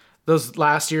those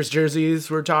last year's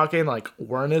jerseys we're talking, like,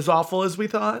 weren't as awful as we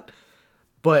thought.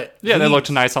 But yeah, they looked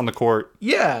nice on the court.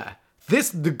 Yeah.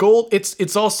 The gold,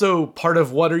 it's also part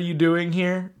of what are you doing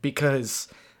here? Because,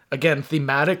 again,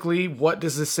 thematically, what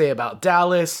does this say about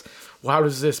Dallas? How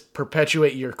does this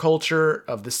perpetuate your culture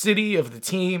of the city, of the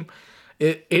team?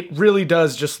 It really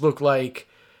does just look like,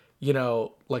 you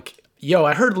know, like, yo,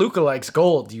 I heard Luka likes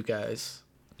gold, you guys.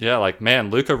 Yeah, like,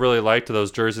 man, Luka really liked those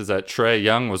jerseys that Trae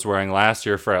Young was wearing last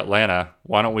year for Atlanta.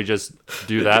 Why don't we just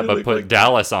do that, but put like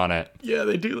Dallas on it? Yeah,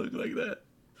 they do look like that.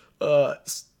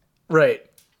 Right.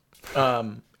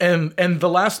 And the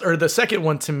last, or the second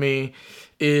one to me,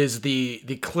 is the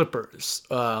Clippers.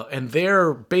 And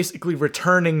they're basically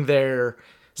returning their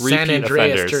San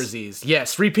Andreas jerseys.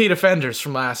 Yes, repeat offenders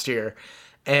from last year.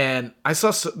 And I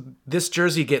saw this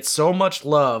jersey get so much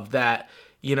love that,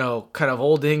 you know, kind of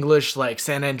old English, like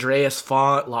San Andreas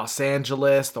font, Los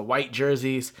Angeles, the white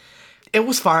jerseys. It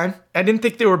was fine. I didn't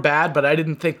think they were bad, but I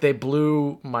didn't think they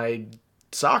blew my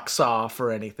socks off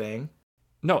or anything.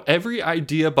 No, every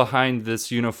idea behind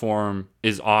this uniform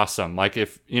is awesome. Like,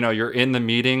 if, you know, you're in the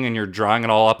meeting and you're drawing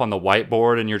it all up on the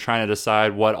whiteboard and you're trying to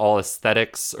decide what all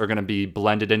aesthetics are going to be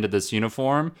blended into this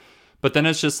uniform, but then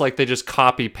it's just like they just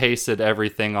copy pasted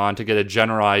everything on to get a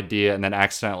general idea and then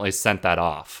accidentally sent that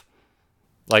off.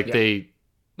 Like,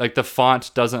 the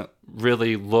font doesn't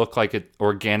really look like it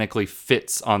organically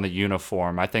fits on the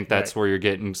uniform. I think that's where you're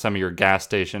getting some of your gas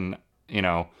station, you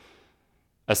know,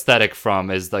 aesthetic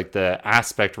from, is like the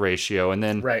aspect ratio, and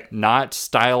then not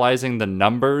stylizing the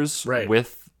numbers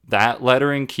with that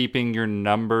lettering, keeping your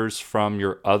numbers from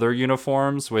your other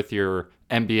uniforms with your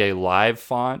NBA Live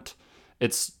font.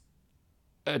 It's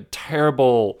a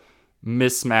terrible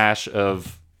mismatch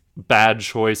of bad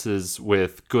choices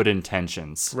with good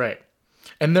intentions. Right.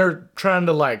 And they're trying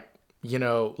to, like, you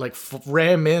know, like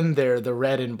ram in there the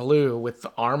red and blue with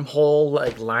the armhole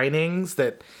like linings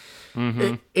that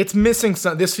it's missing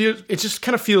some. It just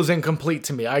kind of feels incomplete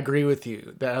to me. I agree with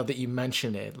you that you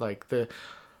mention it. Like, the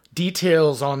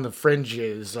details on the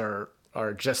fringes are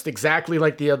just exactly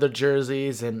like the other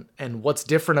jerseys, and what's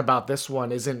different about this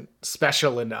one isn't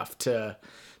special enough to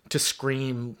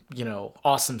scream, you know,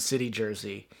 awesome city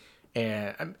jersey.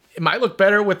 And it might look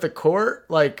better with the court,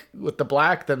 like with the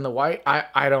black, than the white.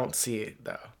 I don't see it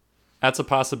though. That's a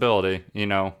possibility. You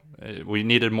know, we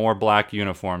needed more black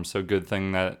uniforms, so good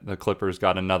thing that the Clippers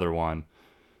got another one.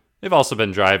 They've also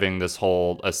been driving this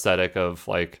whole aesthetic of,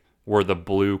 like, we're the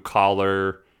blue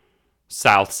collar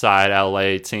South Side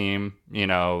LA team. You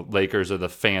know, Lakers are the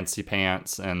fancy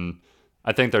pants, and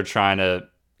I think they're trying to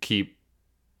keep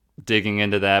digging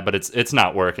into that, but it's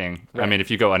not working. Right. I mean, if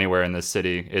you go anywhere in this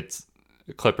city, it's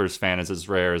Clippers fan is as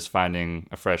rare as finding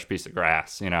a fresh piece of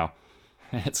grass, you know.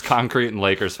 It's concrete and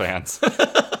Lakers fans.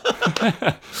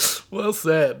 Well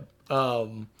said.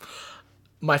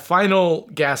 My final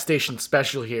gas station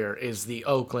special here is the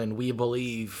Oakland We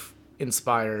Believe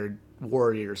inspired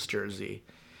Warriors jersey.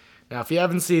 Now, if you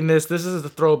haven't seen this, this is a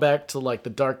throwback to like the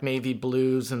dark navy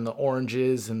blues and the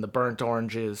oranges and the burnt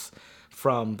oranges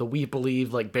from the We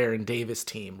Believe like Baron Davis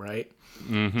team, right?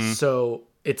 Mm-hmm. So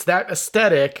it's that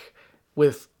aesthetic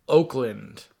with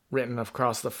Oakland written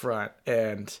across the front.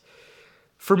 And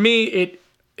for me,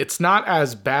 it's not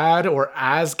as bad or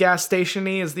as gas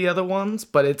station-y as the other ones,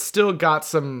 but it's still got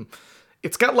some...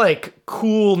 It's got like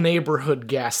cool neighborhood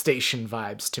gas station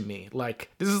vibes to me. Like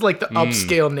this is like the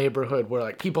upscale neighborhood where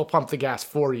like people pump the gas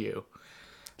for you.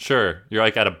 Sure. You're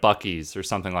like at a Buc-ee's or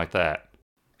something like that.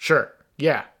 Sure.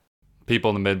 Yeah.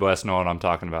 People in the Midwest know what I'm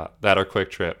talking about. That or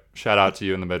Quick Trip. Shout out to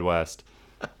you in the Midwest.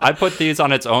 I put these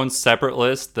on its own separate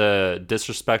list, the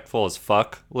disrespectful as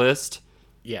fuck list.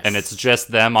 Yes. And it's just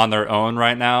them on their own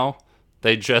right now.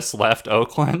 They just left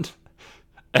Oakland.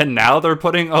 And now they're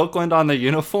putting Oakland on the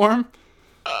uniform?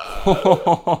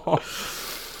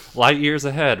 Light years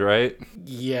ahead, right?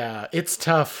 Yeah, it's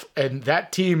tough. And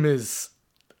that team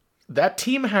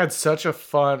had such a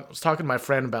fun... I was talking to my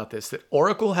friend about this, that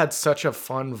Oracle had such a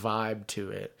fun vibe to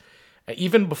it.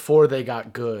 Even before they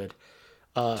got good.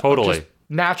 Totally. Just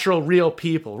natural, real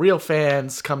people, real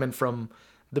fans coming from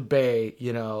the Bay,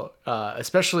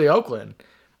 especially Oakland,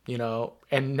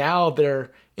 and now they're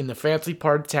in the fancy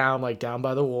part of town, like down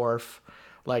by the wharf.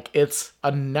 Like, it's a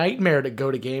nightmare to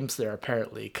go to games there,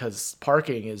 apparently, because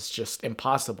parking is just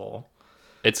impossible.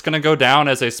 It's going to go down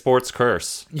as a sports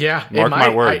curse. Yeah. Mark my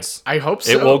words. I hope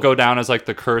so. It will go down as like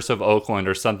the curse of Oakland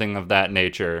or something of that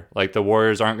nature. Like, the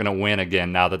Warriors aren't going to win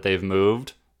again now that they've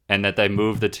moved, and that they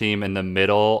moved the team in the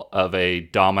middle of a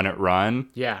dominant run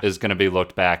is going to be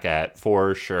looked back at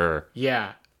for sure.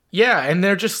 Yeah. Yeah, and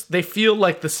they feel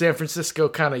like the San Francisco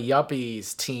kind of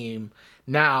yuppies team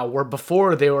now, where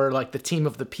before they were like the team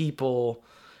of the people,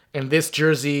 and this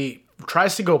jersey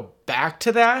tries to go back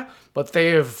to that, but they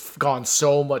have gone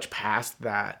so much past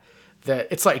that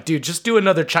it's like, dude, just do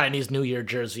another Chinese New Year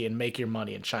jersey and make your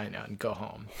money in China and go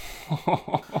home.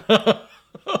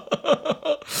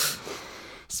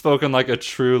 Spoken like a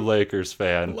true Lakers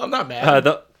fan. Well, I'm not mad.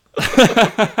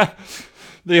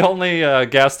 The only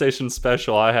gas station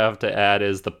special I have to add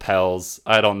is the Pels.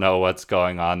 I don't know what's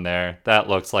going on there. That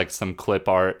looks like some clip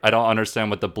art. I don't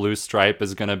understand what the blue stripe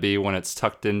is going to be when it's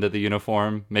tucked into the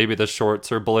uniform. Maybe the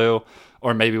shorts are blue,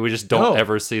 or maybe we just don't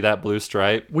ever see that blue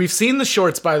stripe. We've seen the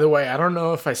shorts, by the way. I don't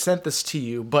know if I sent this to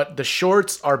you, but the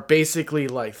shorts are basically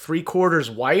like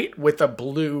 3/4 white with a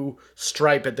blue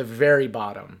stripe at the very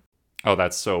bottom. Oh,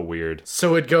 that's so weird.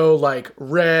 So it'd go like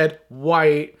red,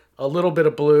 white, a little bit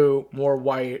of blue, more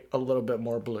white, a little bit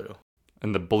more blue.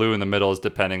 And the blue in the middle is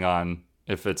depending on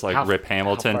if it's like Rip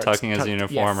Hamilton tucking his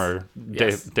uniform or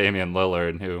Damian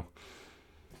Lillard, who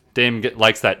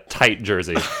likes that tight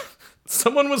jersey.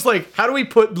 Someone was like, how do we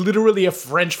put literally a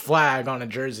French flag on a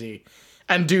jersey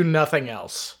and do nothing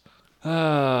else?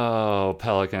 Oh,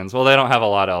 Pelicans. Well, they don't have a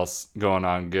lot else going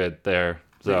on good there.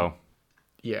 So,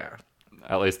 yeah.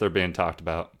 At least they're being talked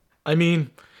about. I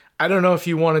mean, I don't know if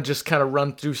you want to just kind of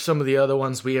run through some of the other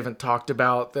ones we haven't talked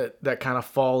about that kind of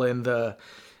fall in the,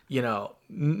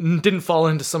 didn't fall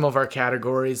into some of our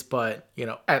categories, but,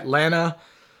 Atlanta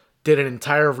did an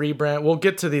entire rebrand. We'll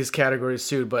get to these categories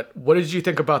soon, but what did you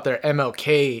think about their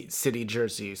MLK City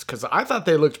jerseys? Because I thought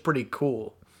they looked pretty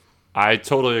cool. I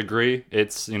totally agree.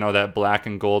 It's, that black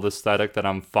and gold aesthetic that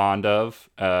I'm fond of.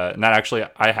 And that actually,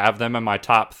 I have them in my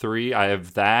top 3. I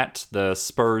have the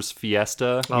Spurs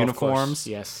Fiesta uniforms.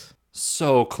 Yes.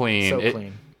 So clean. So it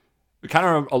clean. kind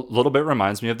of a little bit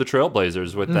reminds me of the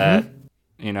Trailblazers with that,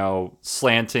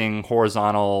 slanting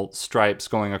horizontal stripes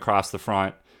going across the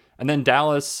front. And then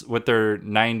Dallas with their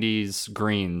 90s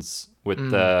greens with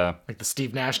like the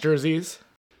Steve Nash jerseys.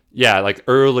 Yeah, like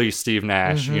early Steve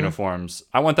Nash uniforms.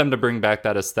 I want them to bring back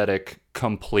that aesthetic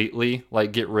completely,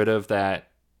 like get rid of that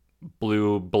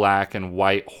blue, black, and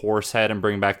white horse head and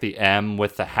bring back the M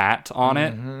with the hat on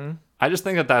it. I just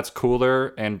think that that's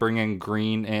cooler, and bringing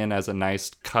green in as a nice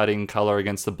cutting color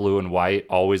against the blue and white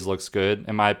always looks good,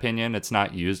 in my opinion. It's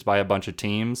not used by a bunch of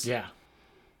teams. Yeah.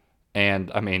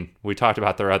 And, I mean, we talked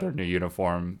about their other new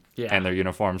uniform and their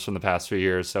uniforms from the past few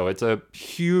years, so it's a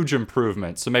huge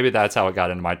improvement. So maybe that's how it got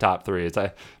into my top 3.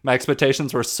 My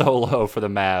expectations were so low for the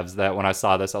Mavs that when I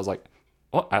saw this, I was like,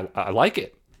 well, I like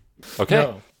it. Okay.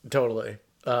 No, totally.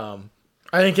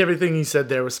 I think everything you said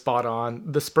there was spot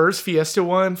on. The Spurs Fiesta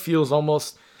one feels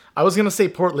almost... I was going to say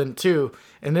Portland, too,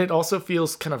 and it also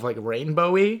feels kind of like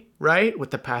rainbowy, right?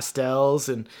 With the pastels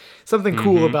and something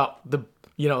cool about the...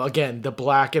 again, the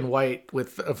black and white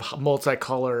with a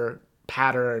multicolor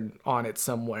pattern on it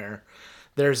somewhere.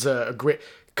 There's a great...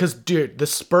 Because, dude, the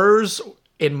Spurs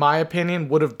in my opinion,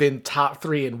 would have been top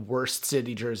 3 in worst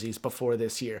city jerseys before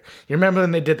this year. You remember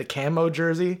when they did the camo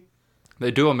jersey?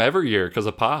 They do them every year because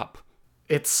of Pop.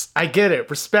 I get it,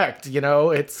 respect, you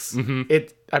know,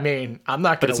 I mean, I'm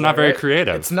not going to. But it's not very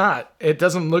creative. It's not. It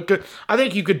doesn't look good. I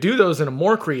think you could do those in a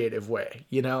more creative way,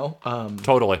 you know?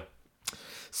 Totally.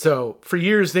 So for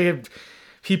years,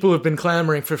 people have been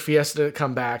clamoring for Fiesta to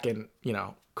come back, and, you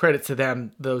know, credit to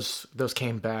them, those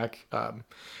came back.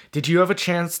 Did you have a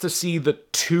chance to see the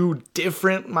 2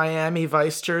 different Miami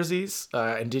Vice jerseys?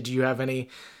 And did you have any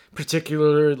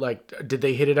particular, like, did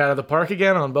they hit it out of the park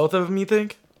again on both of them, you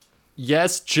think?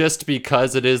 Yes, just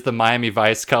because it is the Miami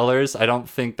Vice colors. I don't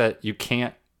think that you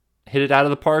can't hit it out of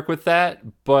the park with that,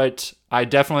 but I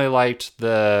definitely liked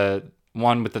the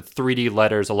one with the 3D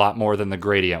letters a lot more than the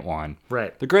Gradient one.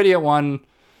 Right. The Gradient one,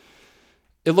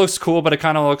 it looks cool, but it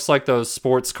kind of looks like those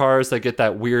sports cars that get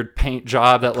that weird paint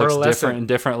job that looks different in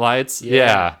different lights.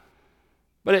 Yeah.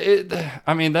 But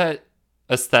I mean, that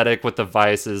aesthetic with the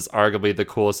Vice is arguably the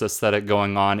coolest aesthetic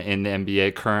going on in the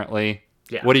NBA currently.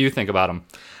 Yeah. What do you think about them?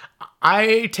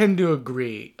 I tend to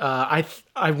agree. I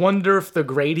wonder if the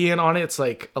gradient on it's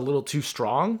like a little too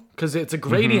strong, because it's a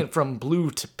gradient from blue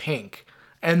to pink,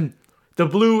 and the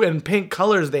blue and pink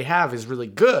colors they have is really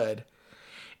good.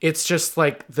 It's just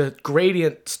like the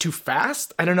gradient's too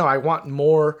fast. I don't know. I want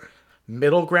more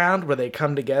middle ground where they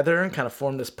come together and kind of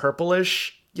form this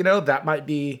purplish. You know, that might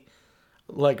be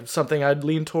like something I'd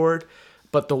lean toward.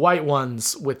 But the white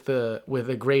ones with the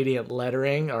gradient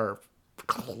lettering are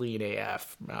clean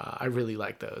AF. I really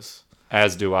like those.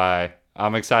 As do I.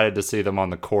 I'm excited to see them on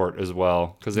the court as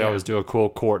well, because they always do a cool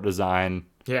court design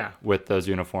with those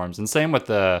uniforms. And same with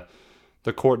the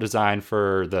court design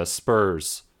for the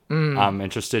Spurs. I'm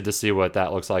interested to see what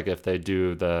that looks like if they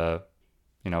do the,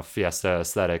 you know, Fiesta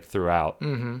aesthetic throughout,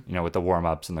 you know, with the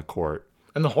warm-ups in the court.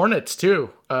 And the Hornets, too,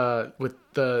 with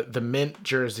the mint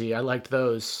jersey. I liked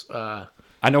those.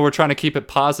 I know we're trying to keep it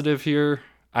positive here.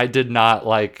 I did not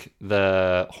like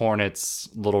the Hornets'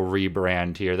 little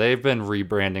rebrand here. They've been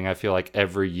rebranding, I feel like,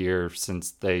 every year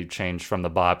since they changed from the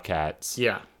Bobcats.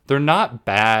 Yeah. They're not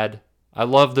bad. I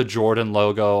love the Jordan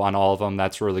logo on all of them.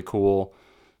 That's really cool.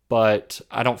 But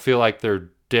I don't feel like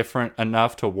they're different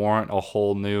enough to warrant a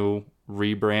whole new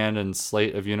rebrand and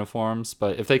slate of uniforms.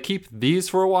 But if they keep these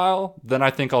for a while, then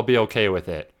I think I'll be okay with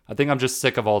it. I think I'm just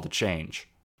sick of all the change.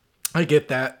 I get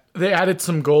that. They added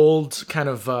some gold kind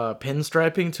of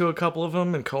pinstriping to a couple of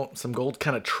them, and some gold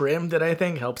kind of trim that I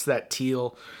think helps that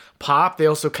teal pop. They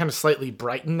also kind of slightly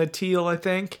brighten the teal, I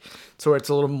think, so it's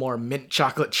a little more mint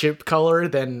chocolate chip color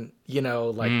than, you know,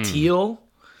 like teal.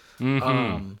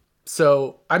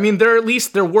 So, I mean,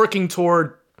 they're working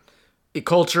toward a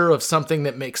culture of something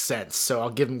that makes sense, so I'll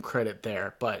give them credit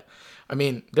there. But, I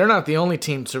mean, they're not the only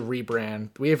team to rebrand.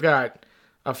 We've got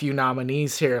a few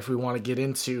nominees here if we want to get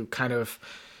into kind of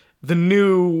the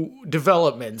new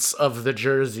developments of the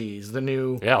jerseys,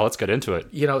 let's get into it.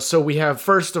 You know, so we have,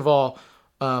 first of all,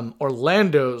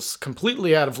 Orlando's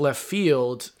completely out of left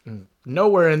field,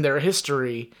 nowhere in their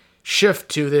history, shift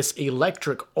to this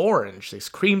electric orange, this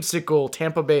creamsicle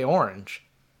Tampa Bay orange.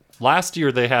 Last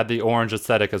year they had the orange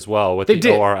aesthetic as well with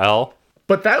the ORL.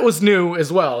 But that was new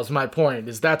as well, is my point,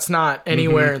 is that's not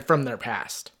anywhere from their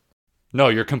past. No,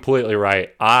 you're completely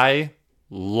right. I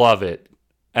love it.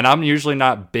 And I'm usually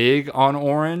not big on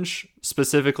orange,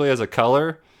 specifically as a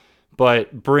color,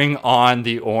 but bring on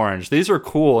the orange. These are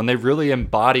cool, and they really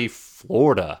embody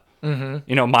Florida. You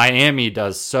know, Miami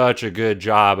does such a good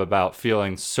job about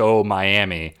feeling so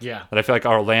Miami. Yeah. That I feel like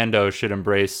Orlando should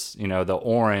embrace, you know, the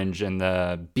orange and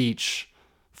the beach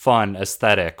fun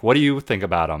aesthetic. What do you think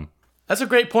about them? That's a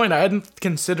great point. I hadn't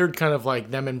considered kind of like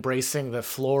them embracing the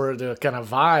Florida kind of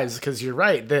vibes, because you're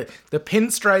right. The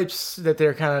pinstripes that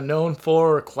they're kind of known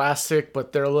for are classic,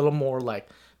 but they're a little more like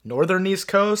northern East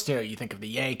Coast. You know, you think of the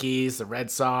Yankees, the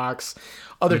Red Sox,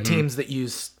 other teams that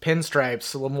use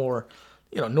pinstripes, a little more,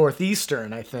 you know,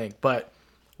 northeastern, I think. But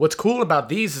what's cool about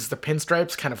these is the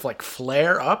pinstripes kind of like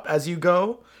flare up as you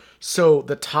go. So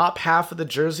the top half of the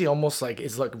jersey almost like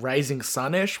is like rising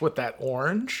sunish with that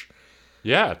orange.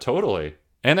 Yeah, totally.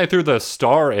 And they threw the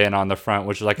star in on the front,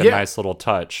 which is like a nice little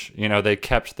touch. You know, they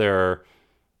kept their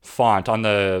font on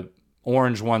the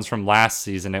orange ones from last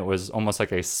season. It was almost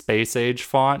like a space age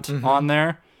font on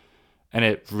there. And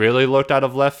it really looked out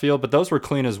of left field, but those were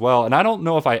clean as well. And I don't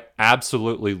know if I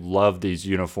absolutely love these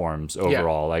uniforms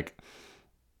overall. Like,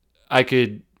 I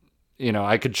could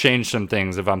change some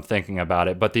things if I'm thinking about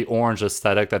it, but the orange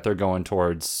aesthetic that they're going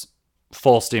towards,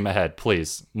 full steam ahead,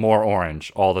 please. More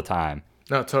orange all the time.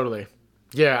 No, totally.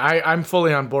 Yeah, I'm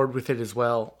fully on board with it as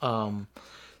well.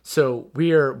 So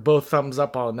we are both thumbs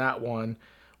up on that one.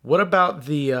 What about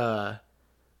the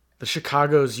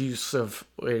Chicago's use of,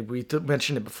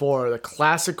 mentioned it before, the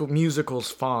classical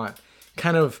musicals font,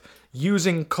 kind of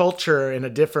using culture in a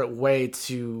different way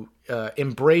to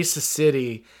embrace a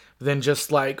city than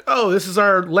just like, oh, this is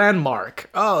our landmark.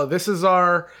 Oh, this is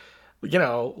our,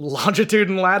 longitude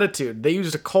and latitude. They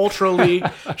used a culturally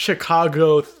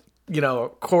Chicago,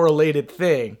 correlated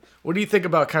thing. What do you think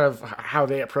about kind of how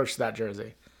they approached that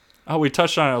jersey? Oh, we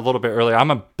touched on it a little bit earlier.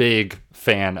 I'm a big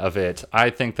fan of it. I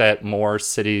think that more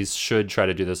cities should try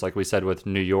to do this, like we said with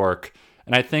New York.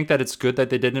 And I think that it's good that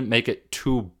they didn't make it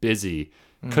too busy,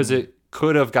 because it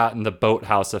could have gotten the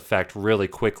boathouse effect really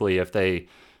quickly if they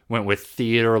went with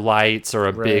theater lights or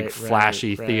a big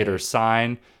flashy theater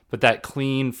sign. But that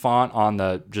clean font on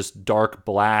the just dark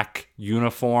black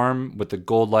uniform with the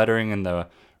gold lettering and the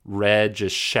red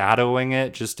just shadowing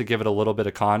it just to give it a little bit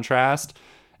of contrast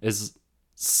is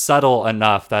subtle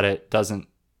enough that it doesn't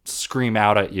scream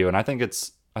out at you. And I think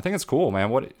it's cool, man.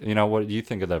 What do you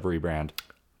think of the rebrand?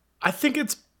 I think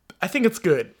it's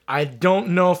good. I don't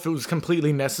know if it was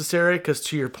completely necessary, because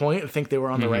to your point, I think they were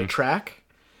on the right track.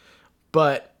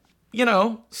 But,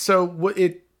 so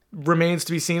it remains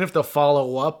to be seen if they'll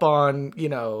follow up on,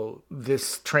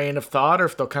 this train of thought, or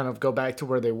if they'll kind of go back to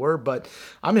where they were. But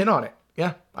I'm in on it.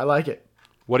 Yeah, I like it.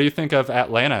 What do you think of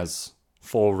Atlanta's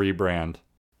full rebrand?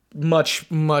 Much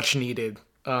needed.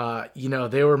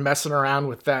 They were messing around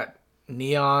with that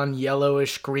neon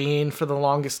yellowish green for the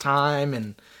longest time,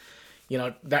 and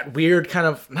that weird kind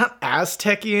of, not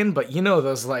Aztecian, but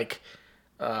those like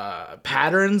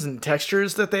patterns and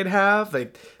textures that they'd have. They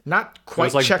not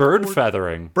quite. It was like bird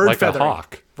feathering, like a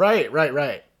hawk. Right.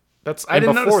 I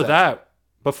didn't notice that.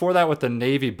 Before that, with the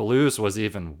navy blues was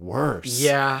even worse.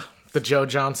 Yeah, the Joe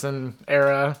Johnson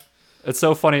era. It's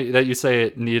so funny that you say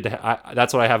it needed to.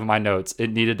 That's what I have in my notes. It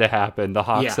needed to happen. The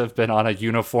Hawks have been on a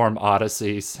uniform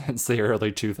odyssey since the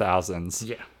early 2000s.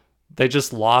 Yeah. They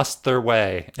just lost their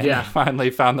way and they finally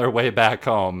found their way back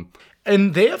home.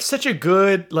 And they have such a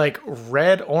good, like,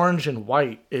 red, orange, and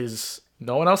white.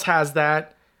 No one else has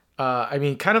that.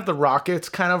 Kind of the Rockets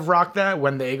kind of rock that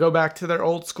when they go back to their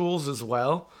old schools as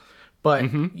well.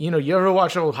 But, you ever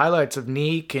watch old highlights of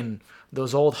Neek and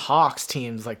those old Hawks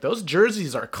teams, like, those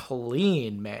jerseys are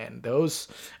clean, man.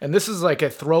 And this is like a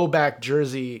throwback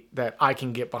jersey that I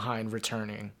can get behind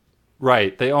returning.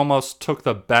 Right. They almost took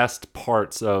the best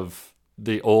parts of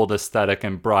the old aesthetic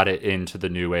and brought it into the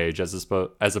new age, as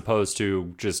opposed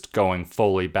to just going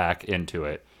fully back into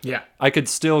it. Yeah. I could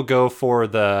still go for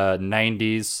the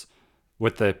 90s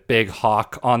with the big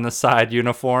hawk on the side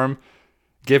uniform.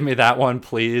 Give me that one,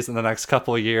 please, in the next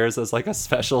couple of years as like a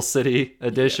special city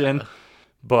edition. Yeah.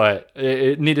 But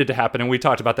it needed to happen. And we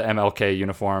talked about the MLK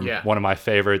uniform, one of my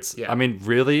favorites. Yeah. I mean,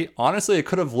 really, honestly, it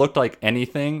could have looked like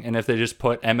anything. And if they just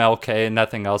put MLK and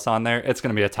nothing else on there, it's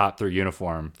going to be a top 3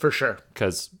 uniform. For sure.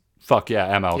 Because fuck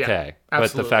yeah, MLK. Yeah,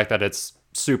 but the fact that it's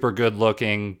super good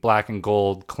looking, black and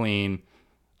gold, clean,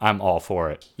 I'm all for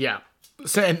it. Yeah.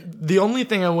 So, and the only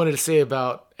thing I wanted to say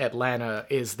about Atlanta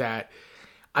is that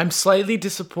I'm slightly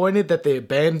disappointed that they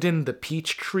abandoned the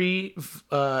Peachtree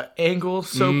angle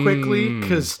so quickly,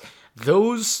 because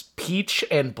those peach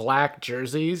and black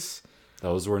jerseys,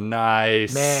 those were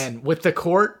nice. Man, with the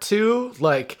court too,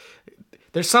 like,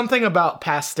 there's something about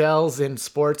pastels in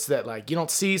sports that, like, you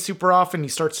don't see super often. You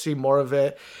start to see more of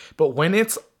it, but when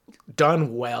it's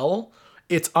done well,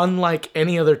 it's unlike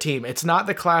any other team. It's not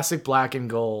the classic black and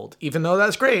gold, even though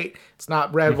that's great. It's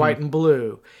not red, white, and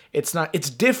blue. It's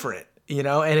different.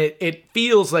 And it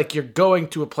feels like you're going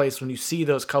to a place when you see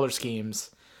those color schemes.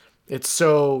 It's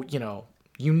so,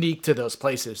 unique to those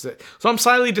places. So I'm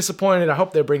slightly disappointed. I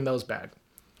hope they bring those back.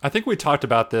 I think we talked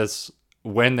about this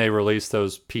when they released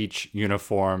those peach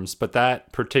uniforms, but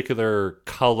that particular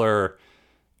color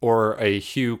or a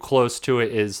hue close to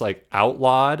it is like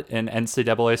outlawed in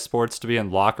NCAA sports to be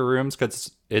in locker rooms,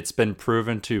 because it's been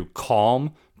proven to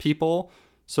calm people.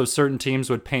 So certain teams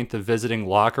would paint the visiting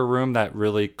locker room that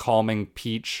really calming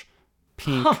peach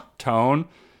pink tone.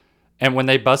 And when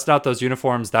they bust out those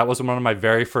uniforms, that was one of my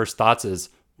very first thoughts is,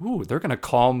 ooh, they're going to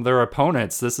calm their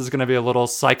opponents. This is going to be a little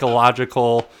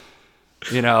psychological,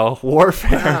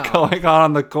 warfare going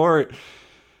on the court.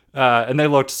 And they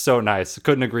looked so nice.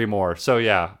 Couldn't agree more. So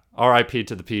yeah, RIP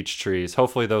to the peach trees.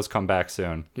 Hopefully those come back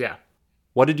soon. Yeah.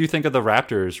 What did you think of the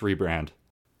Raptors rebrand?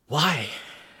 Why?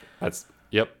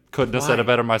 Couldn't have said it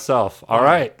better myself. All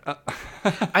right.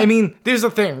 I mean, there's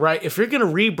the thing, right? If you're going to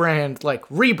rebrand.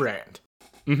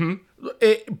 Mm-hmm.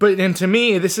 And to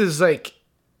me, this is like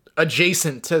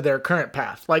adjacent to their current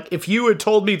path. Like, if you had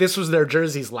told me this was their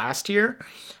jerseys last year,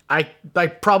 I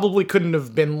probably couldn't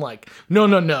have been like,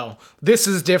 no, this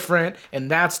is different and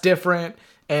that's different.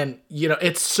 And,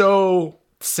 it's so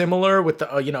similar with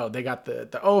the, they got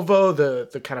the ovo,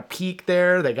 the kind of peak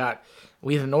there. They got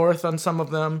We the North on some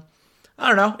of them. I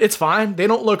don't know. It's fine. They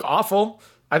don't look awful.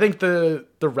 I think the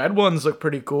red ones look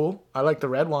pretty cool. I like the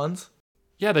red ones.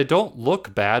 Yeah, they don't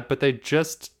look bad, but they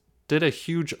just did a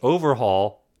huge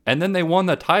overhaul, and then they won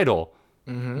the title.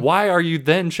 Mm-hmm. Why are you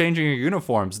then changing your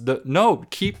uniforms? No,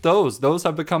 keep those. Those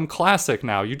have become classic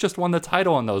now. You just won the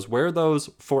title on those. Wear those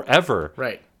forever.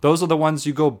 Right. Those are the ones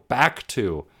you go back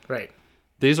to. Right.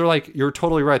 These are like, you're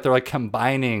totally right. They're like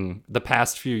combining the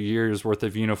past few years worth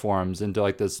of uniforms into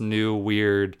like this new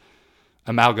weird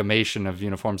amalgamation of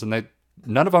uniforms. And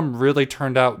none of them really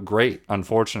turned out great,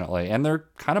 unfortunately. And they're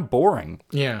kind of boring.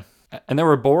 Yeah. And they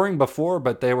were boring before,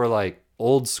 but they were like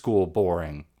old school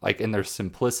boring, like in their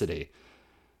simplicity.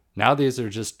 Now these are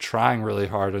just trying really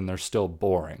hard and they're still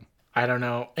boring. I don't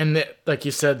know. And like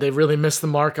you said, they really missed the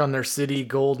mark on their city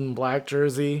gold and black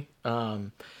jersey.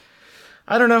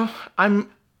 I don't know.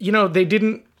 They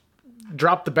didn't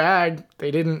drop the bag.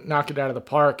 They didn't knock it out of the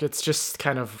park. It's just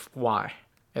kind of why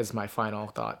is my final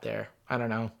thought there. I don't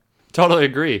know. Totally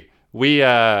agree. We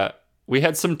had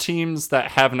some teams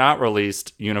that have not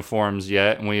released uniforms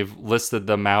yet, and we've listed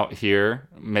them out here.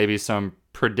 Maybe some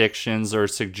predictions or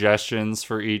suggestions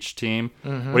for each team.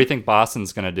 Mm-hmm. What do you think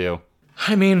Boston's going to do?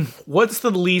 I mean, what's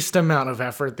the least amount of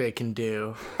effort they can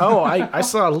do? Oh, I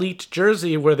saw a leaked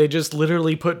jersey where they just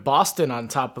literally put Boston on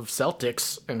top of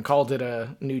Celtics and called it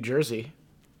a New Jersey.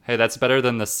 Hey, that's better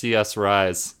than the CS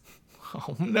Rise.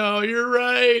 Oh, no, you're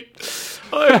right.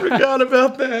 Oh, I forgot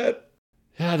about that.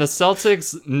 Yeah, the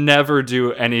Celtics never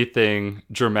do anything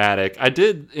dramatic.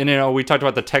 We talked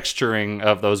about the texturing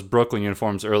of those Brooklyn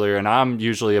uniforms earlier, and I'm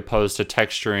usually opposed to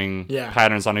texturing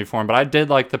patterns on uniform, but I did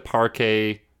like the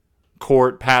parquet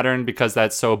court pattern because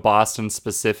that's so Boston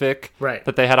specific. Right.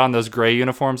 That they had on those gray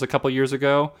uniforms a couple years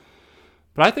ago.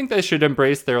 But I think they should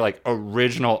embrace their like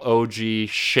original OG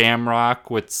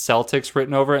shamrock with Celtics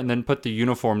written over it and then put the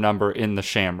uniform number in the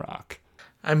shamrock.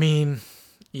 I mean,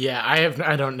 yeah,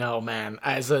 I don't know, man.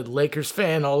 As a Lakers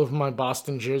fan, all of my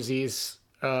Boston jerseys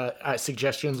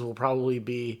suggestions will probably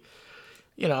be,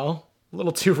 a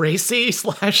little too racy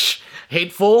 /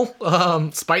 hateful,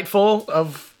 spiteful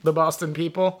of the Boston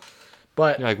people.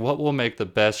 But you're like, what will make the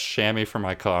best chamois for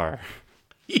my car?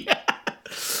 Yeah.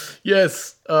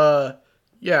 Yes.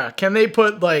 Yeah. Can they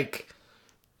put like,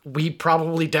 we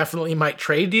probably definitely might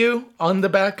trade you on the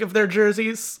back of their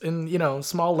jerseys in,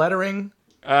 small lettering?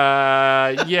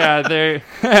 Yeah, they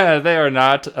are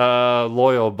not a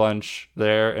loyal bunch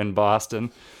there in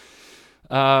Boston.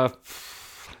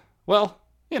 Well,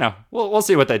 we'll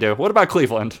see what they do. What about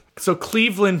Cleveland? So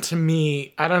Cleveland, to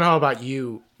me, I don't know about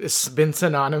you, it's been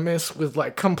synonymous with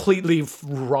like completely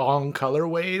wrong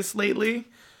colorways lately.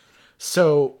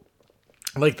 So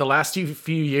like the last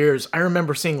few years, I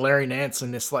remember seeing Larry Nance in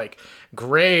this like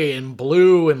gray and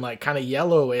blue and like kind of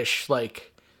yellowish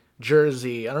like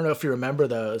jersey. I don't know if you remember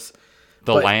those.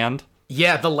 Land?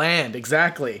 Yeah, the Land,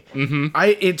 exactly. Mm-hmm.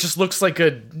 It just looks like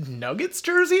a Nuggets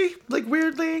jersey, like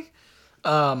weirdly.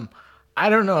 I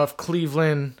don't know if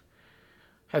Cleveland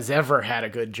has ever had a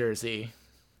good jersey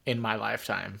in my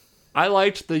lifetime. I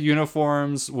liked the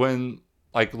uniforms when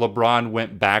like LeBron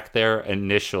went back there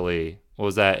initially. What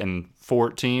was that, in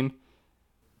 14?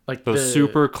 Like those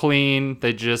super clean,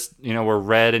 they just, were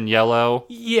red and yellow.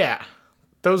 Yeah,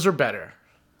 those are better.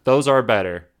 Those are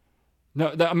better.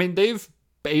 No, they've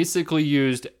basically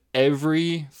used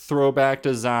every throwback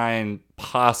design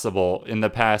possible in the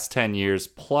past 10 years,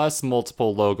 plus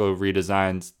multiple logo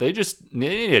redesigns. They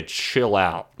need to chill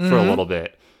out for a little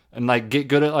bit and like get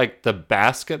good at like the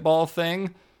basketball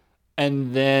thing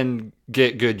and then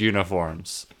get good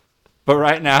uniforms. But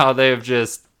right now they've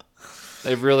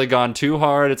really gone too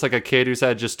hard. It's like a kid who's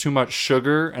had just too much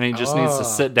sugar and he just needs to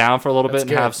sit down for a little bit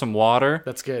and have some water.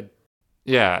 That's good.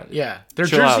 Yeah. Yeah. Their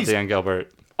chill jerseys out, Dan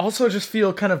Gilbert. Also just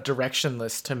feel kind of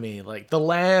directionless to me. Like the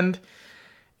Land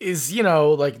is,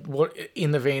 like what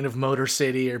in the vein of Motor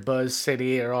City or Buzz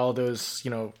City or all those,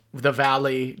 the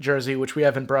Valley jersey, which we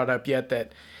haven't brought up yet,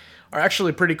 that are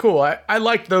actually pretty cool. I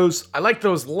like those. I like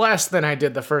those less than I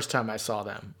did the first time I saw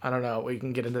them. I don't know. We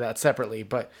can get into that separately,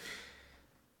 but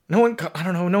no one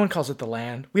calls it the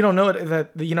Land. We don't know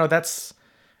it. That's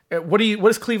what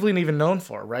is Cleveland even known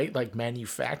for, right? Like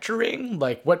manufacturing.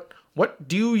 Like what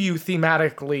do you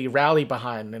thematically rally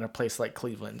behind in a place like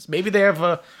Cleveland's? Maybe they have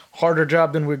a harder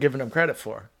job than we're giving them credit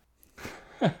for.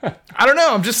 I don't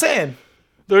know. I'm just saying.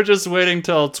 They're just waiting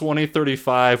till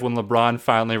 2035 when LeBron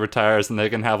finally retires and they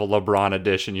can have a LeBron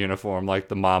edition uniform like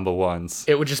the Mamba ones.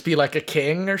 It would just be like a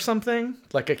king or something,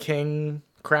 like a king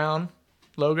crown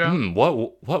logo.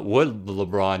 What would the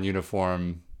LeBron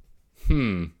uniform?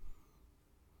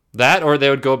 That, or they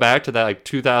would go back to that like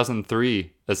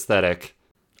 2003 aesthetic.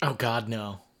 Oh God,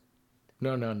 no.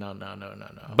 No.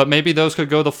 But maybe those could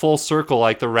go the full circle,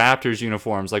 like the Raptors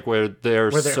uniforms, like where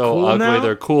they're so cool ugly, now?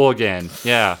 they're cool again.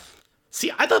 Yeah. See,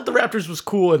 I thought the Raptors was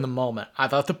cool in the moment. I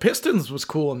thought the Pistons was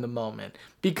cool in the moment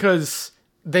because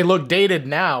they look dated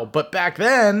now. But back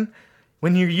then,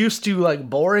 when you're used to like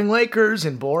boring Lakers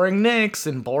and boring Knicks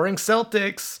and boring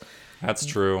Celtics, That's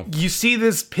true. you see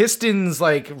this Pistons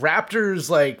like Raptors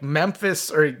like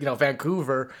Memphis or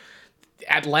Vancouver,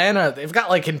 Atlanta. They've got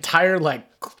like entire like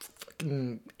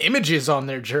fucking images on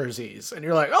their jerseys, and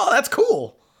you're like, oh, that's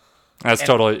cool. That's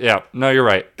totally, yeah. No, you're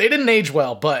right. They didn't age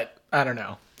well, but I don't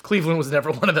know. Cleveland was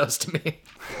never one of those to me.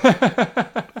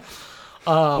 But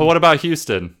what about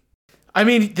Houston? I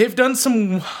mean, they've done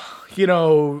some,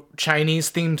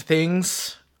 Chinese themed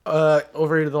things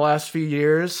over the last few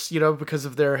years, because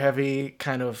of their heavy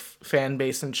kind of fan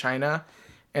base in China.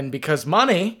 And because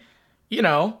money,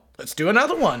 let's do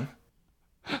another one.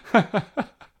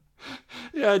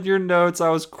 Yeah, in your notes, I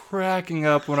was cracking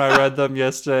up when I read them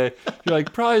yesterday. You're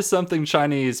like, probably something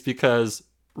Chinese because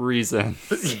reasons.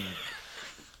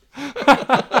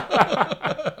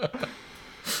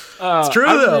 It's true,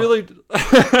 though.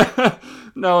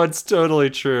 No, it's totally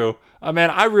true.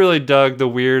 I really dug the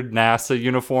weird NASA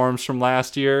uniforms from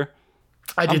last year.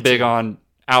 I'm big on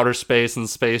outer space and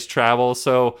space travel,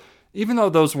 so even though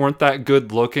those weren't that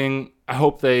good looking, I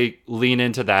hope they lean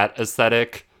into that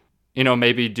aesthetic.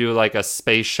 Maybe do like a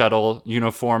space shuttle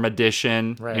uniform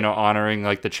edition, right. Honoring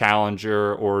like the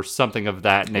Challenger or something of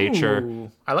that nature.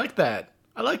 Ooh, I like that.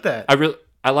 I liked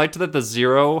that the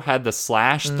 0 had the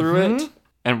slash through it,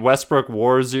 and Westbrook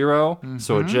wore 0,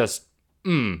 so it just,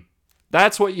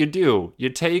 that's what you do. You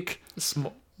take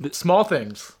small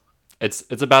things. It's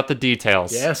about the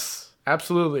details. Yes,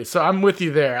 absolutely. So I'm with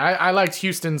you there. I liked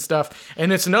Houston stuff,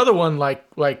 and it's another one like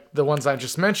the ones I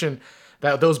just mentioned.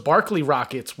 Those Barkley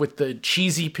rockets with the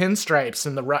cheesy pinstripes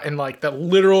and like the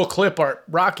literal clip art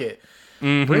rocket.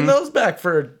 Bring those back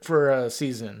for a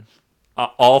season.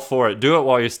 All for it. Do it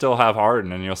while you still have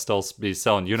Harden, and you'll still be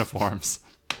selling uniforms.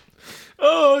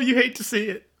 Oh, you hate to see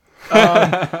it.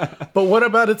 But what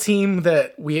about a team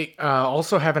that we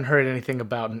also haven't heard anything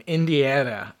about in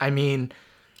Indiana? I mean,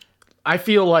 I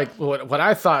feel like what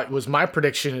I thought was my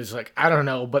prediction is like, I don't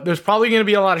know, but there's probably going to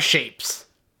be a lot of shapes.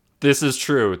 This is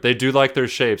true. They do like their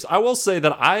shapes. I will say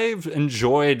that I've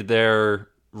enjoyed their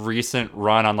recent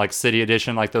run on like City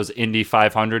Edition, like those Indy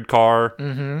 500 car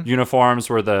uniforms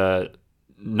where the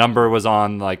number was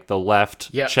on like the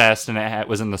left chest and it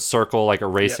was in the circle like a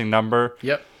racing number.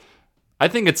 Yep. I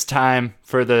think it's time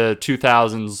for the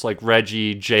 2000s like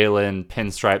Reggie, Jalen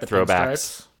pinstripe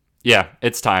throwbacks. Yeah,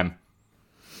 it's time.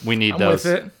 We need those.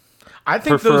 With it. I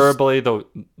think preferably the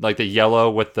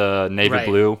yellow with the navy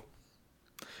blue.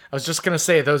 I was just going to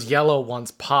say those yellow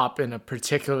ones pop in a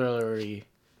particularly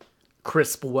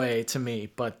crisp way to me,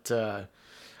 but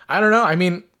I don't know. I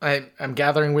mean, I'm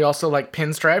gathering we also like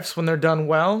pinstripes when they're done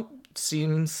well.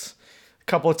 Seems a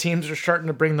couple of teams are starting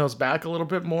to bring those back a little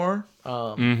bit more.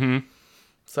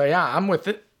 So yeah, I'm with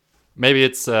it. Maybe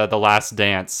it's The Last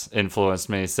Dance influenced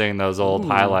me, seeing those old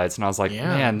highlights, and I was like,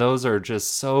 man, those are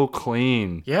just so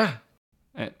clean. Yeah.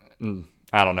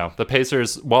 I don't know. The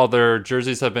Pacers, while their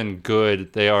jerseys have been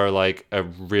good, they are like a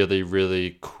really,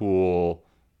 really cool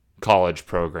college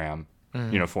program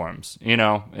uniforms,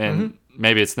 and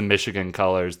maybe it's the Michigan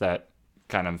colors that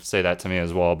kind of say that to me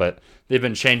as well, but they've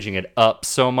been changing it up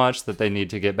so much that they need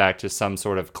to get back to some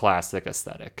sort of classic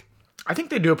aesthetic. I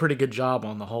think they do a pretty good job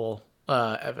on the whole,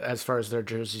 as far as their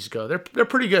jerseys go. They're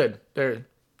pretty good. They're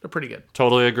pretty good.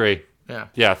 Totally agree.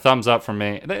 Yeah. Thumbs up from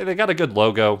me. They got a good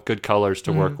logo, good colors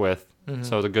to work with.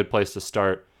 So it's a good place to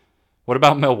start. What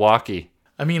about Milwaukee?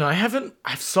 I mean,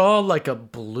 I saw like a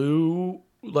blue,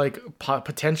 like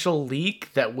potential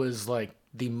leak that was like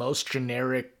the most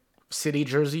generic city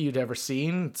jersey you'd ever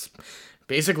seen. It's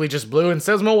basically just blue and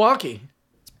says Milwaukee.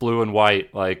 It's blue and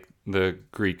white, like the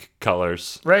Greek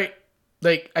colors. Right.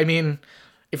 Like, I mean,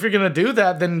 if you're going to do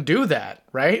that, then do that,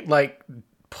 right? Like,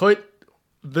 put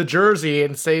the jersey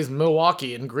and says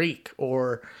Milwaukee in Greek,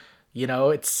 or,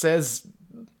 it says...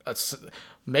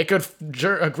 make a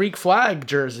Greek flag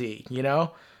jersey,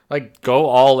 like go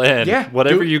all in. Yeah,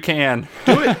 whatever you can.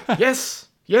 Do it.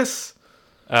 Yes.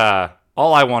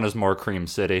 All I want is more Cream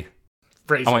City.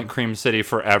 Phrasing. I want Cream City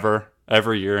forever,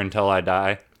 every year until I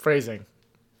die. Phrasing.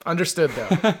 Understood,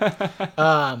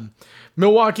 though.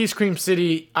 Milwaukee's Cream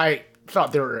City, I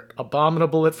thought they were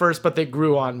abominable at first, but they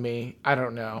grew on me. I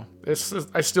don't know.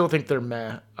 I still think they're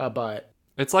meh, but...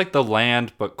 It's like the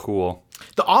land, but cool.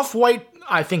 The Off-White,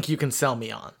 I think you can sell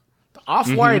me on. The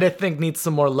Off-White, I think, needs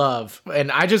some more love.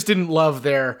 And I just didn't love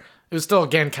their... It was still,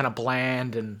 again, kind of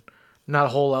bland and not a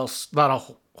whole else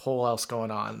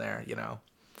going on there, you know?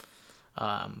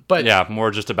 But yeah,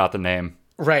 more just about the name.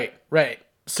 Right.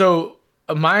 So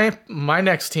my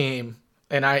next team,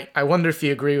 and I wonder if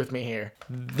you agree with me here.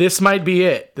 This might be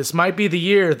it. This might be the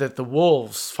year that the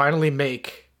Wolves finally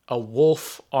make a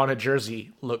wolf on a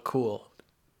jersey look cool.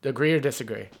 Agree or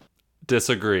disagree?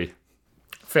 Disagree.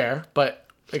 Fair, but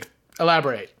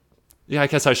elaborate. Yeah, I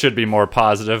guess I should be more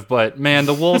positive, but man,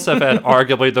 the Wolves have had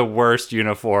arguably the worst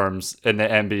uniforms in the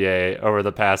NBA over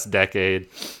the past decade.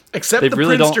 Except the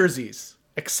Prince jerseys.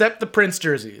 Except the Prince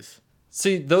jerseys.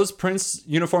 See, those Prince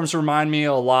uniforms remind me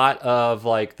a lot of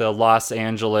like the Los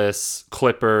Angeles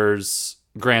Clippers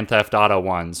Grand Theft Auto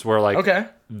ones, where like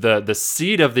the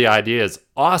seed of the idea is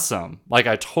awesome. Like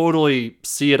I totally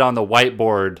see it on the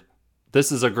whiteboard.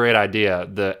 This is a great idea.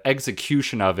 The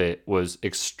execution of it was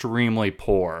extremely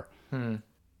poor.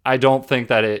 I don't think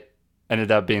that it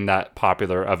ended up being that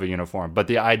popular of a uniform, but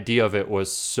the idea of it was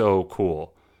so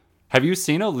cool. Have you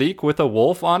seen a leak with a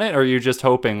wolf on it, or are you just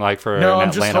hoping like for an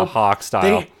Atlanta Hawk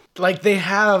style? They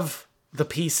have the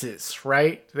pieces,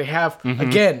 right? They have,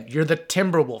 again, you're the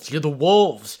Timberwolves, you're the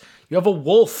Wolves. You have a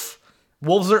wolf.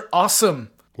 Wolves are awesome.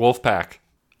 Wolf pack.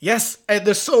 Yes, and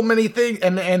there's so many things,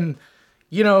 and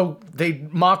you know, they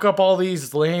mock up all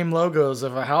these lame logos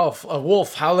of a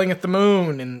wolf howling at the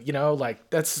moon, and you know, like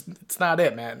it's not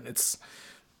it, man.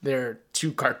 They're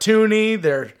too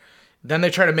cartoony. Then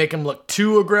they try to make him look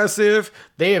too aggressive.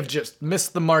 They have just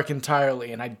missed the mark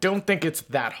entirely, and I don't think it's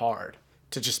that hard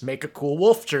to just make a cool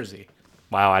wolf jersey.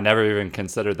 Wow, I never even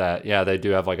considered that. Yeah, they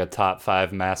do have like a top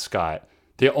 5 mascot.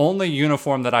 The only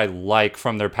uniform that I like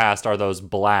from their past are those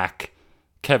black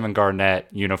Kevin Garnett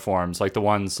uniforms, like the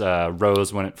ones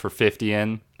Rose went for 50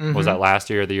 in. Was that last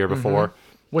year or the year before?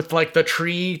 With like the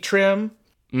tree trim?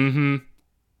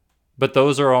 But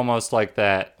those are almost like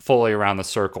that fully around the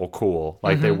circle cool.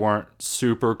 Like they weren't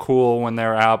super cool when they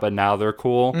were out, but now they're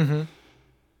cool.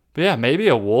 But yeah, maybe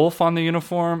a wolf on the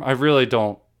uniform. I really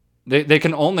don't. They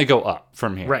can only go up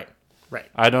from here. Right.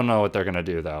 I don't know what they're going to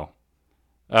do, though.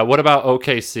 What about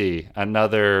OKC?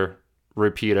 Another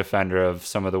repeat offender of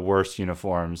some of the worst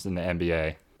uniforms in the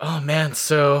NBA. Oh, man.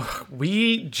 So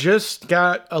we just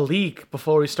got a leak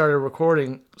before we started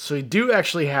recording. So we do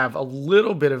actually have a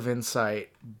little bit of insight.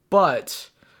 But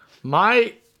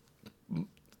my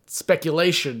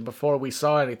speculation before we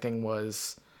saw anything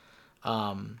was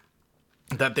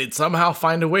that they'd somehow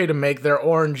find a way to make their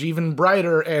orange even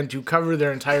brighter and to cover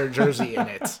their entire jersey in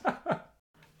it.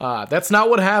 That's not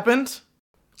what happened.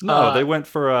 No, they went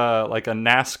for a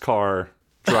NASCAR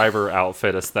driver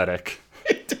outfit aesthetic.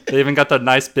 They even got the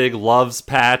nice big Loves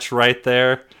patch right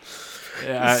there.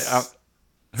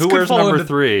 Who wears number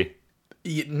 3?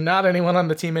 Not anyone on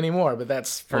the team anymore, but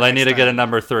that's... Well, they need to get a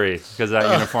number 3, because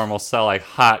that uniform will sell like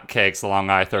hotcakes along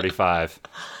I-35.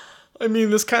 I mean,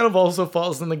 this kind of also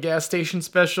falls in the gas station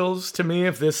specials to me,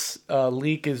 if this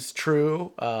leak is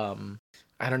true.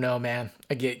 I don't know, man.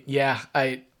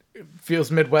 It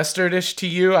feels Midwestern-ish to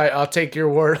you. I'll take your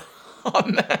word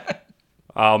on that.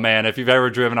 Oh, man, if you've ever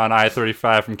driven on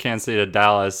I-35 from Kansas City to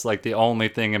Dallas, like the only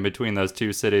thing in between those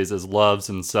two cities is Loves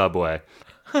and Subway.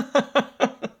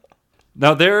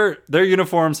 Now, their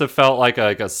uniforms have felt like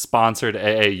a sponsored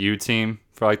AAU team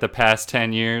for like the past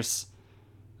 10 years.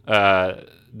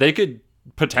 They could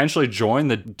potentially join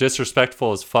the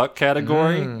disrespectful as fuck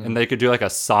category, and they could do like a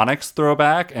Sonics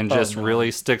throwback and just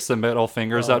really stick some middle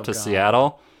fingers up to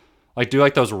Seattle. Like do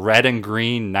like those red and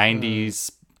green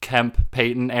 90s Kemp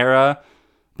Payton era,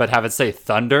 but have it say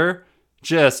Thunder.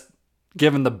 Just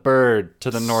giving the bird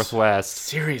to the Northwest.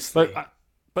 Seriously.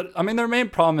 But I mean, their main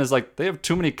problem is like they have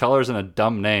too many colors and a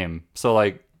dumb name. So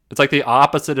like it's like the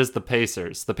opposite is the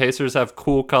Pacers. The Pacers have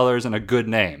cool colors and a good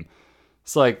name.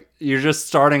 It's like you're just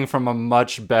starting from a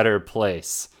much better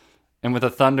place. And with the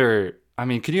Thunder, I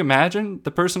mean, can you imagine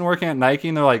the person working at Nike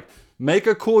and they're like, make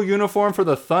a cool uniform for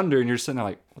the Thunder, and you're sitting there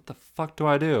like, what the fuck do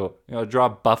I do? Draw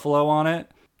buffalo on it?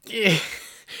 Yeah.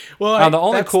 Well, the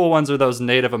only cool ones are those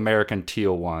Native American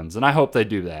teal ones, and I hope they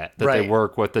do that. That they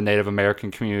work with the Native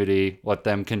American community, let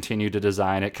them continue to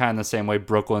design it, kind of the same way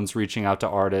Brooklyn's reaching out to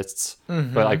artists,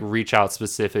 but like reach out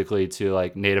specifically to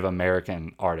like Native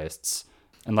American artists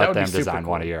and let them design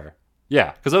one a year.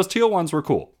 Yeah, because those teal ones were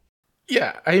cool.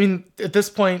 Yeah, I mean, at this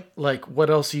point, like, what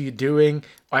else are you doing?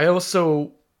 I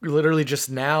also literally just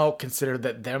now considered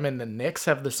that them and the Knicks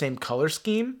have the same color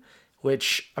scheme,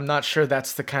 which I'm not sure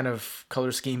that's the kind of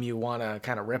color scheme you want to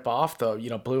kind of rip off, though,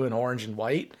 blue and orange and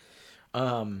white.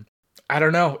 I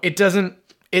don't know. It doesn't,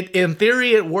 in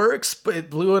theory it works, but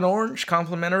blue and orange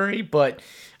complementary, but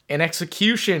in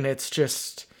execution, it's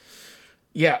just,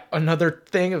 another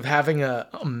thing of having a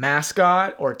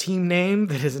mascot or a team name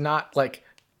that is not like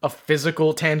a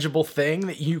physical, tangible thing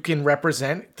that you can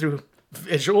represent through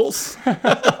visuals.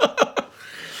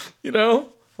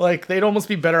 Like they'd almost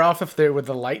be better off if they were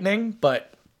the Lightning,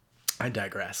 but I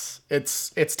digress.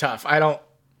 It's tough. I don't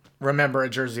remember a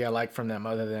jersey I like from them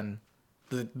other than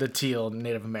the teal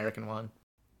Native American one.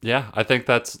 Yeah, I think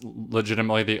that's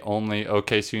legitimately the only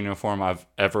OKC uniform I've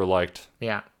ever liked.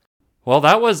 Yeah. Well,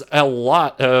 that was a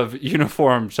lot of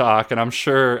uniform talk, and I'm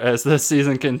sure as the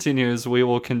season continues, we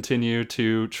will continue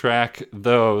to track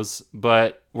those.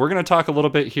 But we're going to talk a little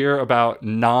bit here about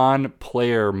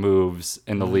non-player moves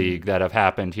in the league that have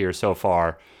happened here so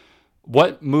far.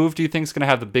 What move do you think is going to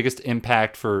have the biggest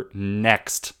impact for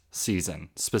next season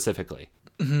specifically?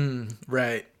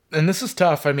 Right. And this is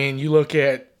tough. I mean, you look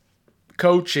at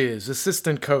coaches,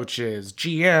 assistant coaches,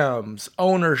 GMs,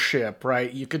 ownership,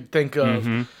 right? You could think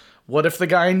of... What if the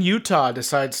guy in Utah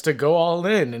decides to go all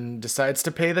in and decides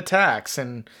to pay the tax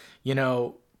and,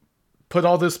 put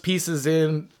all those pieces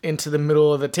into the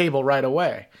middle of the table right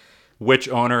away? Which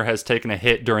owner has taken a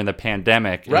hit during the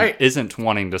pandemic and isn't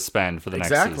wanting to spend for the next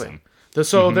season?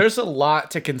 So there's a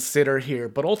lot to consider here,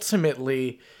 but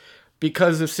ultimately,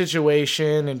 because of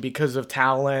situation and because of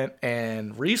talent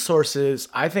and resources,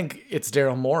 I think it's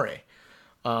Daryl Morey.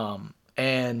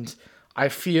 And I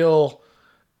feel...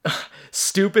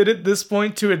 stupid at this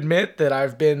point to admit that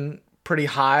I've been pretty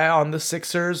high on the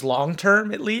Sixers long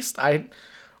term, at least. I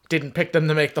didn't pick them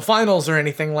to make the finals or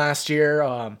anything last year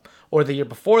or the year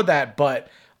before that, but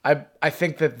I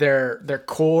think that their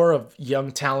core of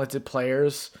young talented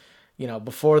players,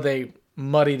 before they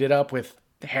muddied it up with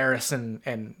Harris and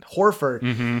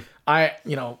Horford, I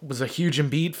was a huge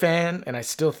Embiid fan, and I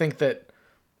still think that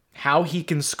how he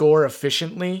can score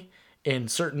efficiently in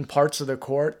certain parts of the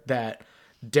court, that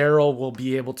Daryl will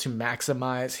be able to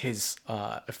maximize his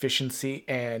efficiency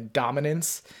and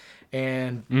dominance.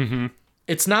 And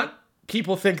it's not,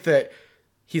 people think that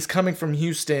he's coming from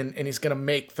Houston and he's going to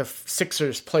make the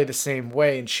Sixers play the same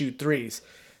way and shoot threes.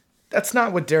 That's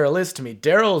not what Daryl is to me.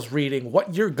 Daryl's reading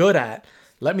what you're good at.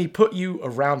 Let me put you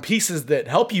around pieces that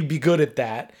help you be good at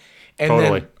that. And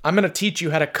then I'm going to teach you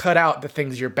how to cut out the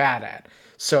things you're bad at.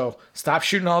 So stop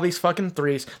shooting all these fucking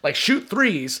threes. Like, shoot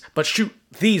threes, but shoot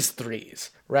these threes,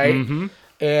 right?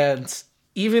 And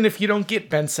even if you don't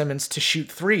get Ben Simmons to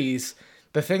shoot threes,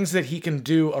 the things that he can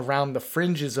do around the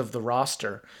fringes of the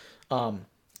roster,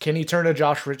 can he turn a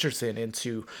Josh Richardson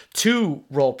into two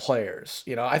role players?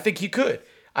 I think he could.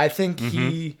 I think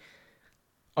he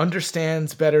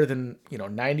understands better than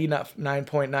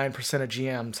 99.9% of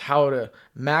GMs how to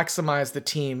maximize the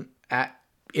team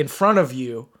in front of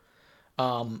you.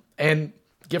 And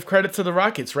give credit to the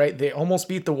Rockets, right? They almost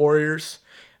beat the Warriors.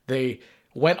 They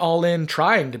went all in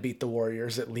trying to beat the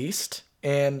Warriors at least,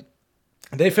 and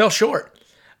they fell short.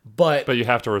 But you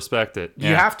have to respect it.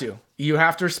 You have to. You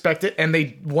have to respect it, and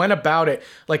they went about it.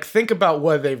 Like, think about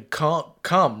where they've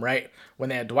come, right? When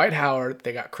they had Dwight Howard,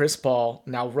 they got Chris Paul,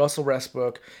 now Russell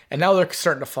Westbrook, and now they're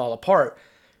starting to fall apart.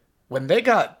 When they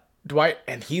got Dwight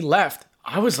and he left,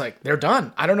 I was like, they're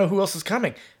done. I don't know who else is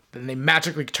coming. Then they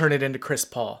magically turn it into Chris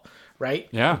Paul, right?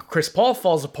 Yeah. When Chris Paul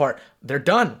falls apart, they're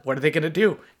done. What are they going to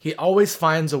do? He always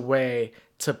finds a way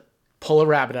to pull a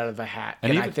rabbit out of the hat.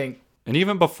 And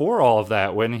even before all of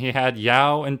that, when he had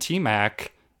Yao and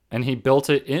T-Mac, and he built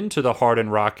it into the Harden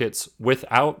Rockets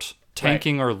without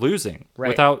tanking or losing,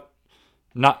 without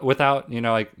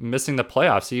missing the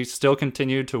playoffs. He still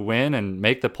continued to win and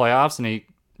make the playoffs, and he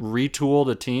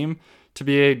retooled a team to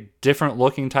be a different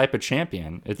looking type of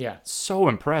champion. It's so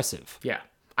impressive. Yeah.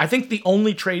 I think the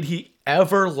only trade he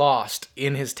ever lost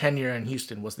in his tenure in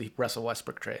Houston was the Russell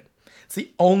Westbrook trade. It's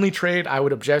the only trade I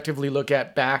would objectively look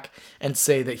at back and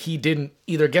say that he didn't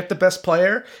either get the best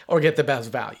player or get the best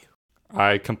value.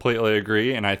 I completely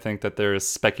agree, and I think that there is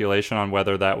speculation on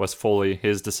whether that was fully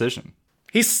his decision.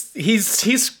 He's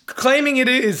claiming it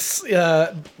is,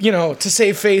 to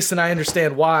save face, and I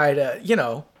understand why.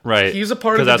 Right. He's a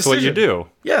part of the decision. Because that's what you do.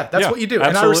 Yeah, that's what you do,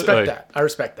 absolutely. And I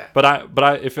respect that.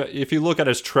 But if you look at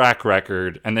his track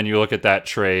record and then you look at that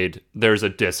trade, there's a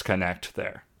disconnect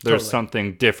there. There's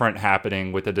something different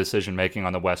happening with the decision making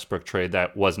on the Westbrook trade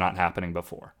that was not happening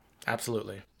before.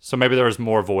 Absolutely. So maybe there was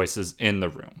more voices in the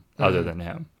room other than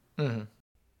him.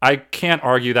 I can't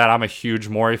argue that. I'm a huge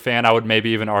Morey fan. I would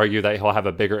maybe even argue that he'll have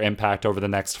a bigger impact over the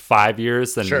next 5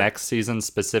 years than next season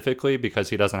specifically, because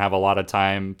he doesn't have a lot of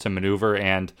time to maneuver,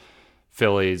 and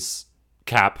Philly's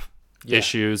cap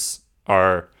issues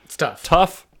are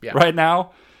tough right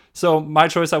now. So my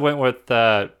choice, I went with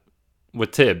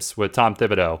Tibbs, with Tom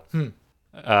Thibodeau.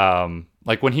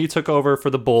 Like when he took over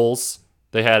for the Bulls,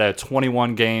 they had a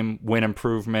 21-game win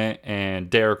improvement,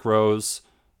 and Derrick Rose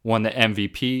won the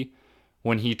MVP.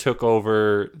 When he took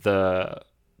over the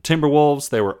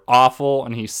Timberwolves, they were awful,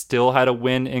 and he still had a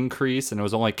win increase, and it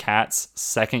was only Cat's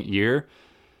second year.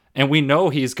 And we know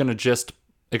he's going to just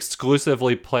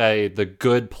exclusively play the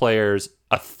good players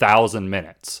 1,000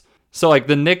 minutes. So, like,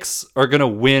 the Knicks are going to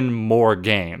win more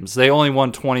games. They only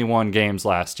won 21 games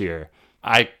last year.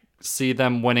 I see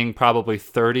them winning probably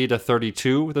 30 to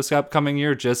 32 this upcoming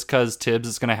year, just because Tibbs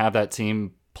is going to have that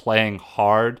team playing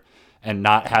hard and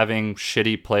not having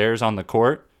shitty players on the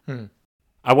court.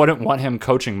 I wouldn't want him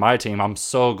coaching my team. I'm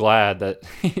so glad that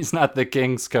he's not the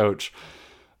Kings coach.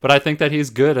 But I think that he's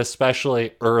good,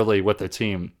 especially early with the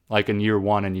team, like in year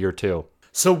 1 and year 2.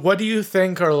 So what do you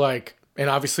think are like, and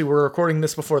obviously we're recording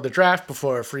this before the draft,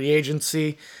 before free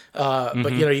agency,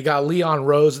 but you got Leon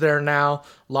Rose there now,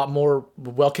 a lot more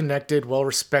well-connected,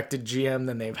 well-respected GM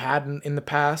than they've had in the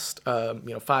past,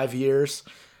 5 years.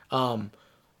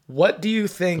 What do you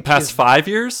think? The past 5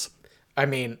 years? I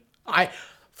mean,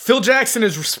 Phil Jackson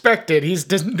is respected. He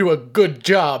doesn't do a good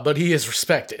job, but he is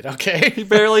respected, okay? He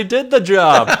barely did the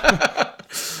job.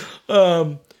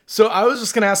 So I was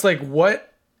just going to ask, like,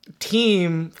 what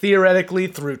team, theoretically,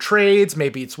 through trades,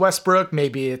 maybe it's Westbrook,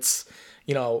 maybe it's,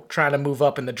 trying to move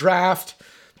up in the draft,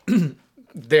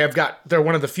 they're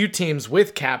one of the few teams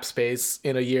with cap space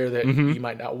in a year that you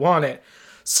might not want it.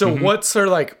 So what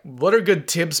are good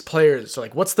Tibbs players?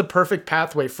 Like, what's the perfect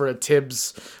pathway for a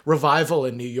Tibbs revival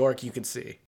in New York you could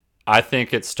see? I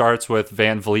think it starts with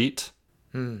Van Vliet.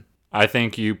 I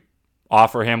think you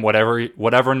offer him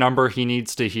whatever number he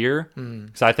needs to hear.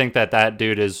 Because I think that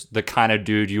dude is the kind of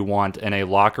dude you want in a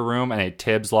locker room, and a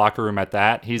Tibbs locker room at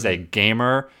that. He's a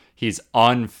gamer. He's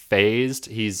unfazed.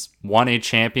 He's won a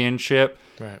championship.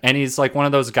 Right. And he's like one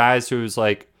of those guys who's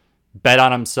like, bet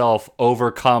on himself,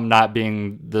 overcome not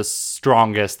being the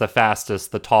strongest, the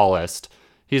fastest, the tallest.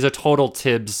 He's a total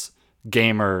Tibbs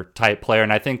gamer type player,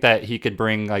 and I think that he could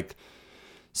bring like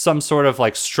some sort of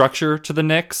like structure to the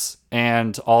Knicks,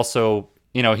 and also,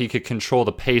 he could control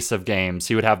the pace of games.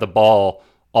 He would have the ball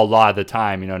a lot of the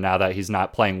time, now that he's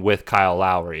not playing with Kyle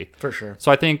Lowry. For sure.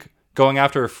 So I think going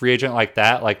after a free agent like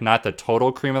that, like not the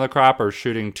total cream of the crop or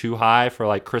shooting too high for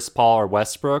like Chris Paul or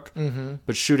Westbrook,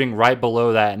 but shooting right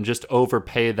below that and just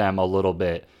overpay them a little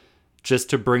bit just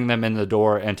to bring them in the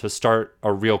door and to start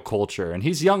a real culture. And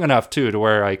he's young enough too to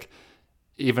where like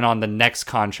even on the next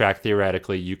contract,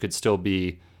 theoretically, you could still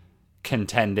be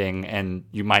contending and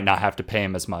you might not have to pay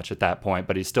him as much at that point,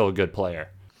 but he's still a good player.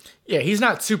 Yeah, he's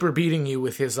not super beating you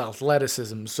with his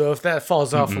athleticism. So if that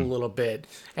falls off a little bit,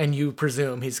 and you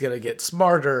presume he's going to get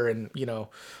smarter and, a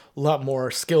lot more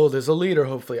skilled as a leader,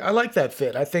 hopefully. I like that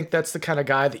fit. I think that's the kind of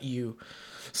guy that you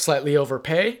slightly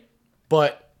overpay,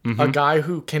 but a guy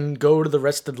who can go to the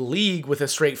rest of the league with a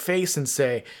straight face and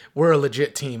say, we're a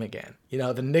legit team again.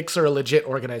 The Knicks are a legit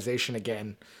organization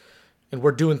again, and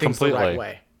we're doing things the right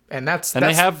way. And that's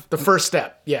they have the first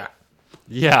step. Yeah.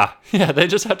 Yeah, they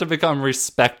just have to become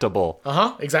respectable.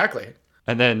 Exactly.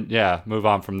 And then, move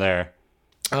on from there.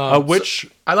 I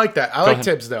like that. I like ahead.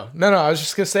 Tibbs, though. No, I was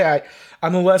just going to say,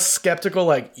 I'm less skeptical.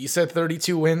 Like, you said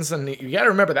 32 wins, and you got to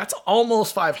remember, that's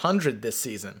almost 500 this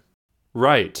season.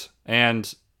 Right.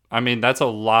 And, I mean, that's a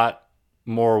lot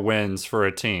more wins for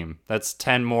a team. That's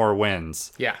 10 more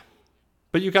wins. Yeah.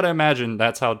 But you got to imagine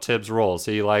that's how Tibbs rolls.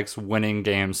 He likes winning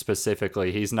games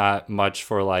specifically. He's not much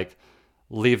for, like,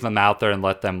 leave them out there and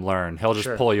let them learn. He'll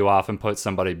just pull you off and put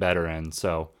somebody better in.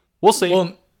 So we'll see.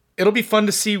 Well, it'll be fun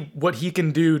to see what he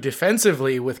can do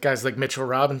defensively with guys like Mitchell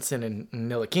Robinson and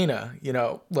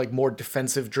Ntilikina, like more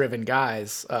defensive driven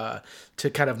guys to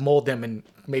kind of mold them and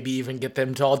maybe even get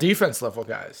them to all defense level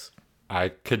guys. I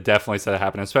could definitely see that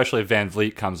happen, especially if Van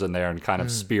Vliet comes in there and kind of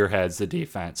spearheads the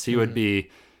defense. He would be,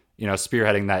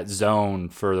 spearheading that zone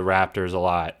for the Raptors a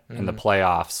lot in the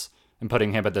playoffs. And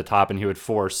putting him at the top, and he would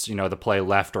force, the play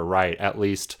left or right, at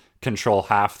least control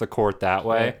half the court that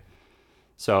way. Right.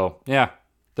 So,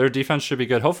 their defense should be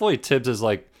good. Hopefully Tibbs is,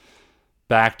 like,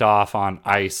 backed off on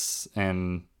ice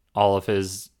and all of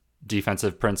his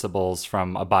defensive principles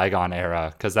from a bygone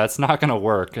era, because that's not going to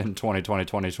work in 2020,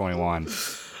 2021.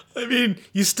 I mean,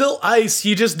 you still ice.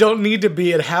 You just don't need to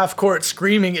be at half court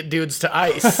screaming at dudes to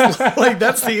ice. Like,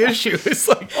 that's the issue. It's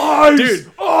like, Ice!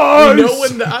 dude, Ice! you know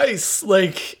when to ice.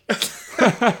 Like,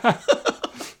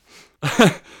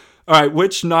 All right,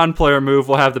 which non-player move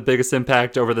will have the biggest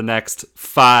impact over the next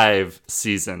 5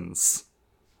 seasons?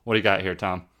 What do you got here,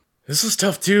 Tom? this was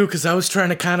tough too, because I was trying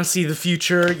to kind of see the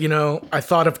future. You know, I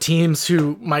thought of teams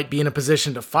who might be in a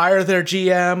position to fire their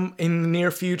GM in the near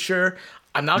future.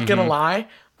 I'm not going to lie.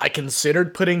 I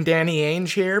considered putting Danny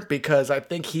Ainge here because I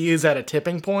think he is at a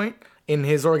tipping point in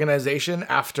his organization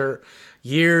after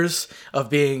years of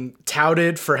being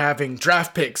touted for having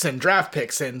draft picks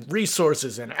and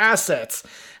resources and assets.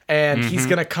 And he's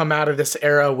going to come out of this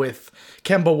era with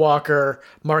Kemba Walker,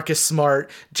 Marcus Smart,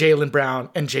 Jaylen Brown,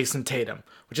 and Jason Tatum,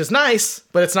 which is nice,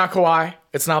 but it's not Kawhi,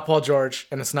 it's not Paul George,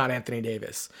 and it's not Anthony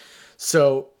Davis.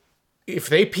 So if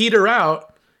they peter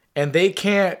out and they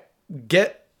can't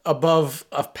get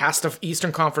past the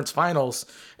Eastern Conference Finals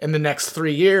in the next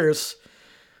 3 years,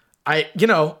 I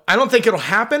don't think it'll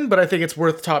happen, but I think it's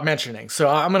worth top mentioning. So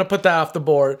I'm going to put that off the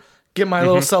board, get my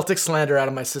little Celtic slander out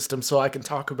of my system so I can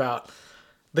talk about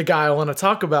the guy I want to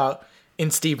talk about in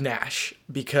Steve Nash,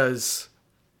 because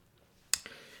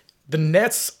the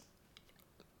Nets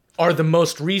are the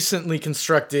most recently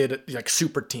constructed like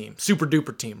super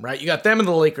duper team, right? You got them and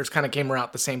the Lakers kind of came around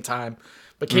at the same time,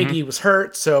 but KD was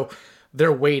hurt, so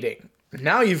they're waiting.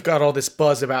 Now you've got all this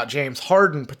buzz about James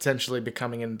Harden potentially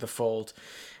becoming into the fold.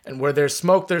 And where there's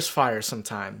smoke, there's fire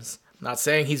sometimes. I'm not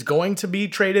saying he's going to be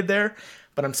traded there,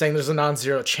 but I'm saying there's a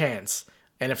non-zero chance.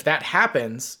 And if that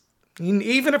happens,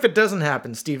 even if it doesn't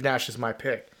happen, Steve Nash is my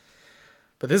pick.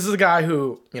 But this is a guy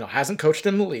who, hasn't coached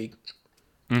in the league.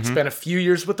 Spent a few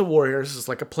years with the Warriors as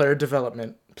like a player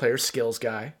development, player skills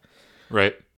guy.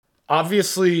 Right.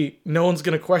 Obviously, no one's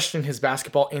going to question his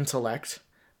basketball intellect.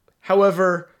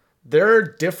 However, there are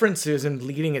differences in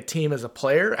leading a team as a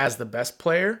player, as the best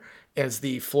player, as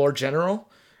the floor general,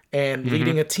 and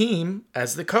leading a team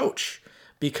as the coach.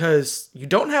 Because you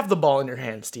don't have the ball in your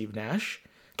hands, Steve Nash.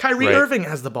 Kyrie Irving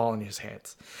has the ball in his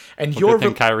hands. And I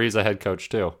think Kyrie's a head coach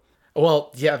too.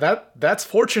 Well, yeah, that's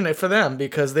fortunate for them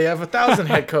because they have 1,000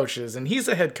 head coaches, and he's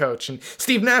a head coach, and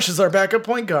Steve Nash is our backup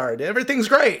point guard. Everything's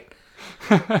great.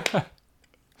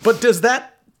 But does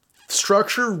that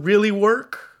structure really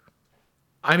work?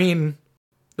 I mean,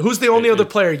 who's the only other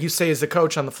player you say is a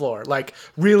coach on the floor? Like,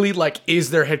 really, like,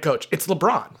 is their head coach? It's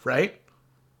LeBron, right?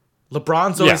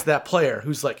 LeBron's always that player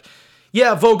who's like,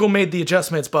 yeah, Vogel made the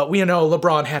adjustments, but we know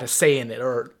LeBron had a say in it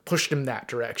or pushed him that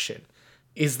direction.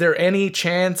 Is there any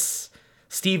chance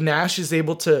Steve Nash is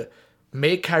able to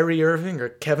make Kyrie Irving or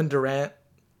Kevin Durant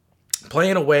play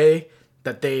in a way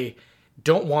that they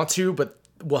don't want to, but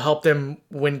will help them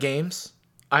win games?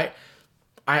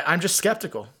 I'm just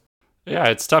skeptical. Yeah,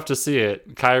 it's tough to see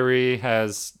it. Kyrie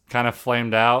has kind of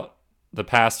flamed out the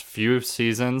past few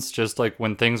seasons, just like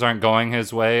when things aren't going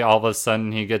his way, all of a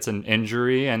sudden he gets an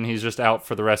injury and he's just out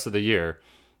for the rest of the year.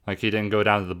 Like he didn't go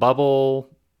down to the bubble.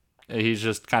 He's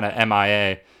just kind of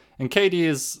MIA. And KD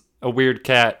is a weird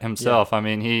cat himself. Yeah. I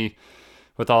mean, he,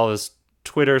 with all his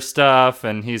Twitter stuff,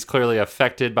 and he's clearly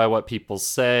affected by what people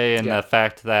say and the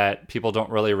fact that people don't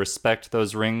really respect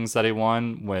those rings that he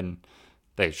won when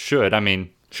they should. I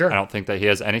mean, sure. I don't think that he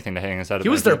has anything to hang his head about. He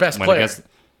was their best player.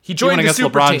 He joined against the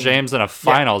super LeBron team. James in a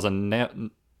finals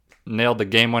and nailed the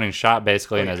game-winning shot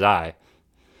basically in his eye.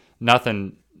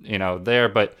 Nothing, there.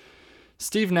 But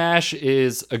Steve Nash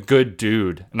is a good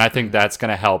dude, and I think that's going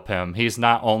to help him. He's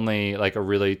not only like a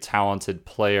really talented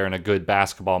player and a good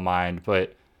basketball mind,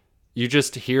 but you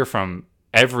just hear from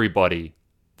everybody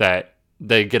that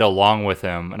they get along with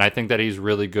him, and I think that he's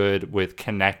really good with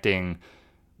connecting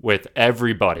with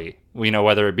everybody.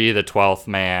 Whether it be the 12th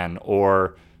man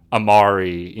or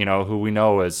Amari, who we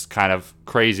know is kind of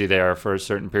crazy there for a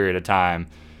certain period of time.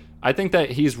 I think that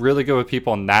he's really good with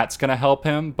people, and that's going to help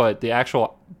him. But the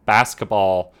actual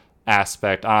basketball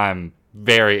aspect, I'm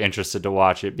very interested to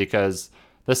watch it, because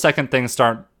the second things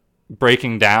start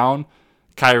breaking down,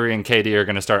 Kyrie and KD are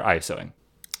going to start ISOing.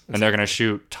 And they're going to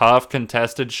shoot tough,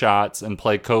 contested shots and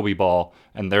play Kobe ball,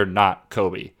 and they're not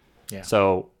Kobe. Yeah.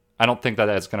 So I don't think that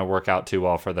that's going to work out too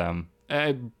well for them.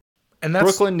 And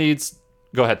Brooklyn needs...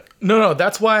 Go ahead. No,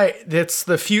 that's why it's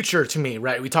the future to me,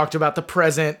 right? We talked about the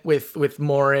present with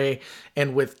Morey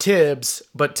and with Tibbs,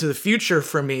 but to the future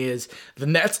for me is the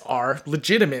Nets are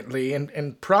legitimately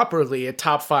and properly a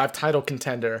top 5 title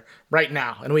contender right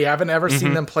now, and we haven't ever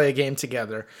seen them play a game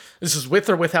together. This is with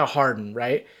or without Harden,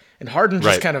 right? And Harden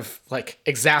just kind of like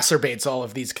exacerbates all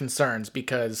of these concerns,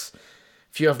 because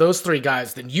if you have those 3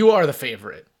 guys, then you are the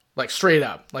favorite, like straight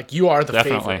up, like you are the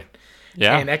favorite.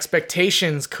 Yeah. And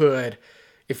expectations could...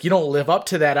 if you don't live up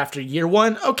to that after year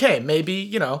one, okay,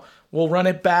 maybe, we'll run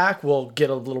it back. We'll get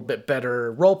a little bit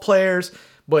better role players.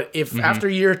 But if after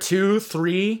year 2,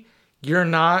 3, you're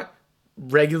not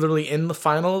regularly in the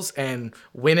finals and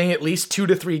winning at least 2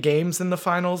 to 3 games in the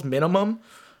finals minimum,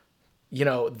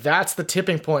 that's the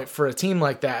tipping point for a team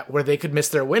like that where they could miss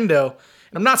their window.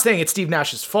 And I'm not saying it's Steve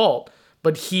Nash's fault,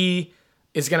 but he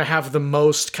is going to have the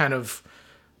most kind of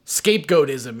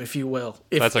scapegoatism, if you will.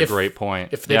 That's a great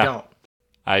point. If they don't.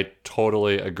 I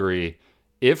totally agree.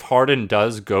 If Harden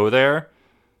does go there,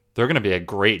 they're going to be a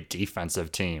great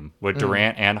defensive team with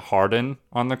Durant and Harden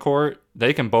on the court.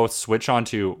 They can both switch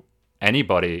onto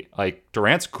anybody. Like,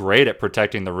 Durant's great at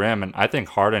protecting the rim, and I think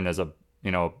Harden is a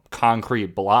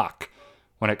concrete block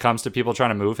when it comes to people trying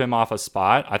to move him off a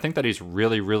spot. I think that he's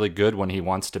really, really good when he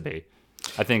wants to be.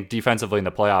 I think defensively in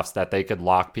the playoffs that they could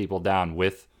lock people down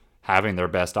with having their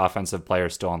best offensive player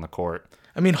still on the court.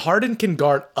 I mean, Harden can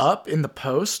guard up in the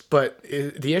post, but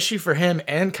the issue for him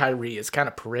and Kyrie is kind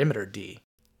of perimeter D.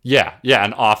 Yeah,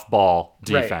 an off-ball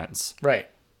defense. Right.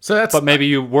 So but maybe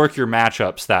you work your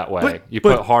matchups that way. You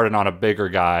put Harden on a bigger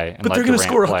guy and let Durant play. But they're going to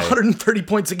score 130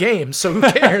 points a game, so who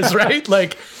cares, right?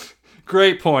 Like,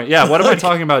 great point. Yeah, what am I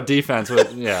talking about defense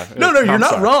with? No, you're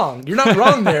not wrong. You're not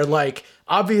wrong there. Like,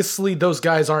 obviously those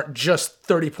guys aren't just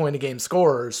 30-point a game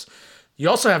scorers. You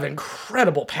also have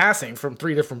incredible passing from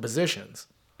 3 different positions.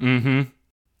 Mm-hmm.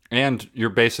 And you're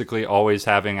basically always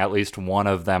having at least one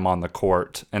of them on the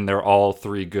court, and they're all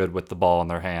 3 good with the ball in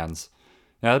their hands.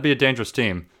 Now, that'd be a dangerous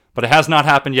team, but it has not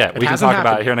happened yet. We can talk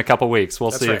about it here in a couple weeks.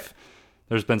 We'll see if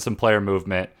there's been some player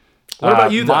movement. What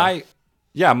about you, though?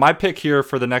 My pick here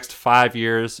for the next 5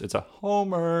 years, it's a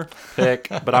homer pick,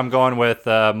 but I'm going with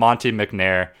Monte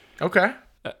McNair. Okay.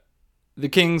 The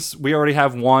Kings, we already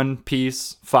have one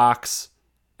piece, Fox,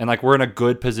 and we're in a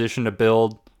good position to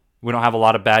build. We don't have a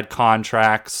lot of bad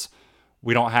contracts.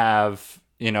 We don't have,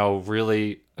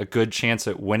 really a good chance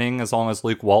at winning as long as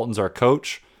Luke Walton's our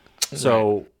coach.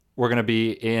 So we're going to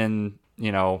be in,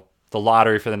 the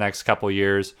lottery for the next couple of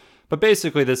years. But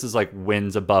basically, this is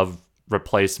wins above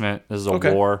replacement. This is a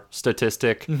WAR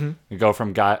statistic. Mm-hmm. You go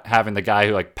from having the guy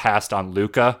who passed on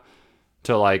Luka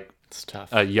to it's tough.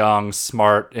 A young,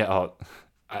 smart. I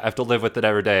have to live with it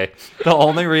every day. The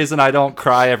only reason I don't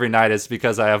cry every night is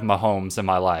because I have Mahomes in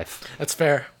my life. That's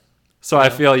fair. So I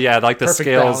feel, the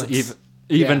scales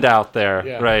evened out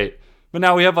there, right? But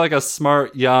now we have a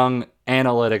smart, young,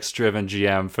 analytics-driven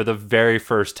GM for the very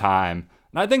first time.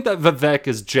 And I think that Vivek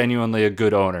is genuinely a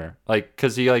good owner,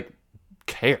 because he,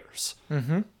 cares.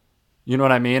 Mm-hmm. You know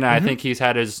what I mean? Mm-hmm. I think he's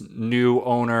had his new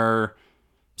owner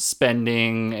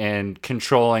spending and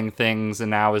controlling things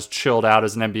and now is chilled out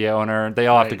as an NBA owner. They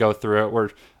all have to go through it. We're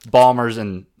Ballmer's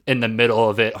in the middle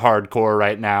of it hardcore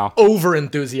right now. Over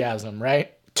enthusiasm,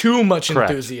 right? Too much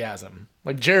enthusiasm.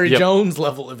 Jerry Jones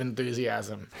level of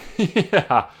enthusiasm.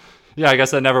 Yeah, I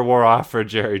guess that never wore off for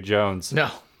Jerry Jones.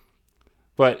 No.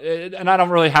 And I don't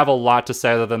really have a lot to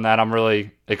say other than that. I'm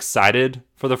really excited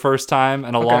for the first time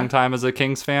in a long time as a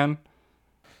Kings fan.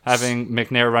 Having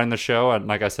McNair running the show, and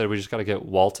like I said, we just got to get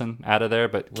Walton out of there,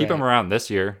 but keep him around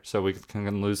this year so we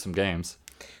can lose some games.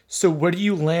 So where do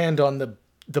you land on the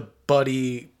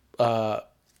Buddy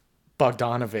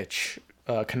Bogdanovich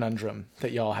conundrum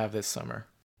that y'all have this summer?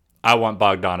 I want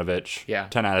Bogdanovich. Yeah.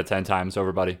 10 out of 10 times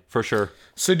over Buddy, for sure.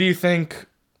 So do you think,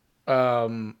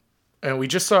 and we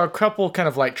just saw a couple kind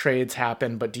of trades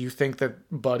happen, but do you think that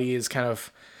Buddy is kind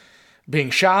of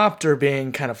being shopped or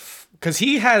being kind of... Because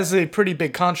he has a pretty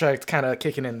big contract kind of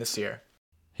kicking in this year.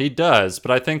 He does,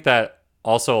 but I think that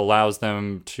also allows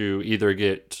them to either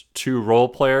get 2 role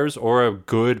players or a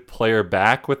good player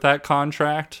back with that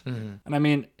contract. Mm-hmm. And I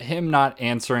mean, him not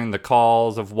answering the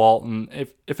calls of Walton,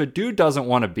 if a dude doesn't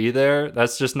want to be there,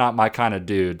 that's just not my kind of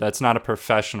dude. That's not a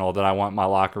professional that I want in my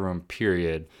locker room,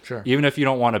 period. Sure. Even if you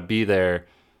don't want to be there,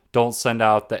 don't send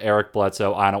out the Eric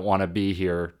Bledsoe, I don't want to be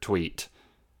here tweet.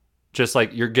 Just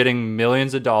you're getting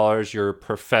millions of dollars, you're a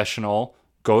professional,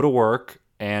 go to work,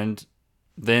 and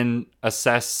then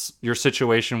assess your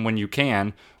situation when you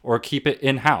can, or keep it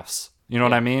in-house. You know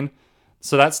what I mean?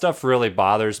 So that stuff really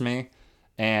bothers me,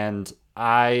 and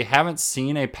I haven't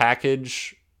seen a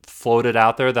package floated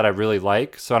out there that I really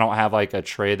like, so I don't have a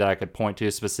trade that I could point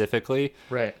to specifically.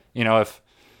 Right. If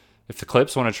the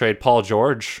Clips want to trade Paul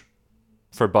George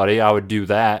for Buddy, I would do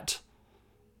that.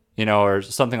 Or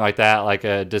something like that, like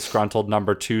a disgruntled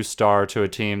number 2 star to a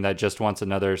team that just wants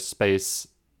another space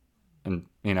and,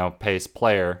 pace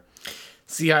player.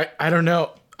 See, I don't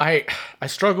know. I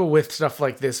struggle with stuff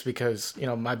like this because,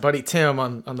 my buddy Tim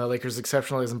on the Lakers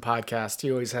Exceptionalism podcast,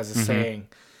 he always has a saying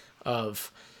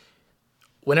of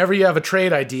whenever you have a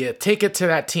trade idea, take it to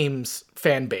that team's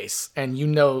fan base and you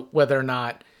know whether or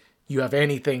not you have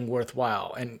anything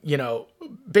worthwhile. And,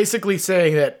 basically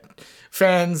saying that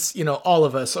fans, all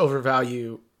of us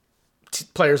overvalue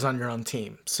players on your own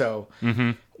team. So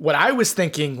what I was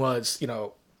thinking was,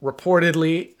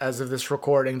 reportedly, as of this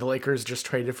recording, the Lakers just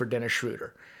traded for Dennis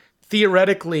Schroeder.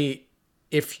 Theoretically,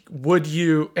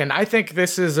 and I think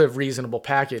this is a reasonable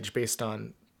package based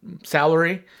on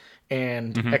salary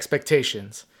and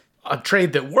expectations. A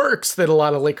trade that works that a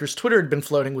lot of Lakers Twitter had been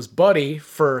floating was Buddy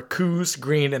for Kuz,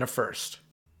 Green, and a first.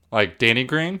 Like Danny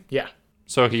Green? Yeah.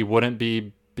 So he wouldn't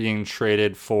be being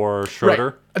traded for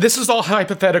Schroeder? Right. This is all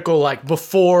hypothetical, like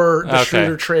before the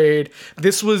Schroeder trade.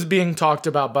 This was being talked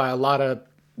about by a lot of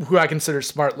who I consider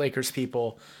smart Lakers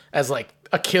people as like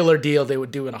a killer deal they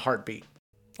would do in a heartbeat.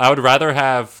 I would rather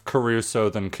have Caruso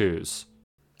than Kuz.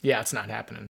 Yeah, it's not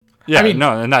happening. Yeah,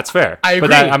 and that's fair. I agree.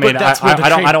 But that's where the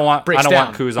trade I don't want breaks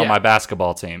down. Kuz on my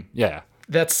basketball team. Yeah,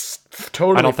 that's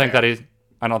totally. I don't think fair.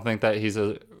 I don't think that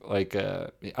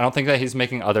he's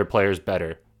making other players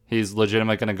better. He's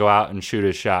legitimately going to go out and shoot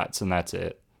his shots, and that's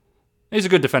it. He's a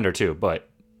good defender too, but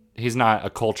he's not a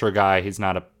culture guy. He's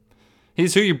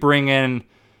who you bring in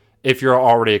if you're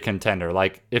already a contender.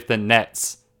 Like if the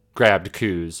Nets grabbed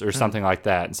Kuz or something like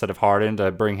that instead of Harden to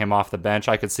bring him off the bench,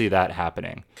 I could see that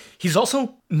happening. He's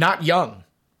also not young.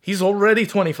 He's already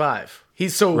 25.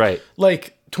 He's so right.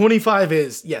 Like 25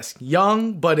 is, yes,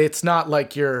 young, but it's not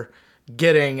like you're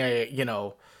getting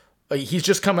he's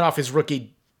just coming off his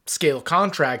rookie scale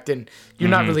contract, and you're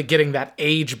not really getting that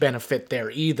age benefit there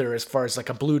either as far as like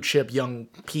a blue chip young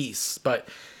piece. But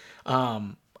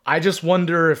I just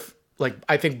wonder if,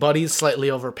 I think Buddy's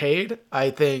slightly overpaid.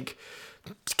 I think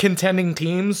contending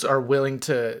teams are willing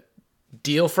to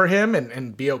deal for him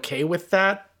and be okay with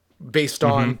that based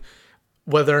on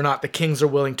whether or not the Kings are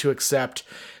willing to accept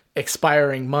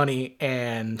expiring money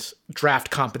and draft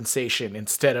compensation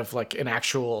instead of like an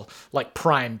actual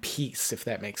prime piece, if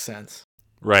that makes sense.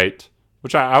 Right.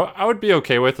 Which I would be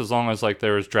okay with as long as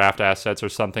there was draft assets or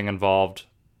something involved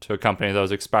to accompany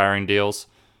those expiring deals.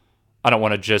 I don't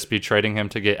want to just be trading him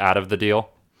to get out of the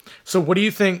deal. So what do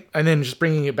you think, and then just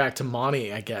bringing it back to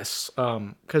Monty, I guess,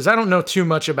 because I don't know too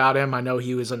much about him. I know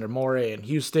he was under Morey in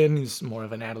Houston. He's more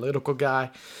of an analytical guy.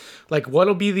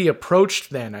 What'll be the approach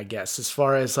then, I guess, as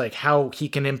far as how he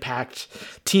can impact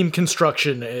team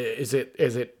construction? Is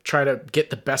it try to get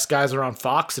the best guys around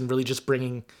Fox and really just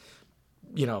bringing,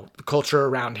 the culture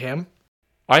around him?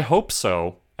 I hope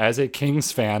so. As a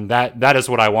Kings fan, that is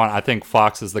what I want. I think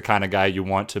Fox is the kind of guy you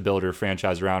want to build your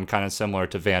franchise around, kind of similar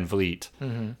to Van Vliet.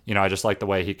 I just like the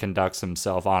way he conducts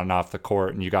himself on and off the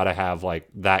court, and you got to have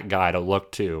that guy to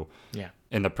look to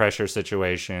in the pressure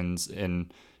situations,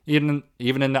 and even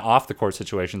in the off the court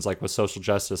situations, like with social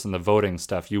justice and the voting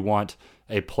stuff. You want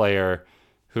a player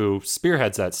who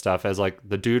spearheads that stuff as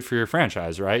the dude for your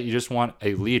franchise, right? You just want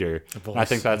a leader. And I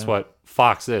think that's what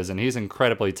Fox is, and he's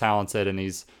incredibly talented, and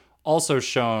he's also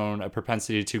shown a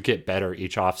propensity to get better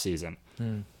each offseason.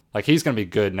 He's going to be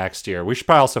good next year. We should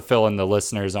probably also fill in the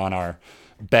listeners on our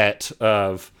bet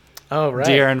of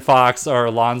De'Aaron Fox or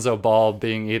Lonzo Ball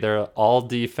being either all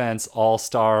defense,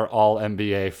 all-star, all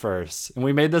NBA first. And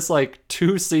we made this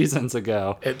 2 seasons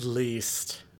ago. At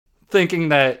least. Thinking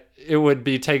that it would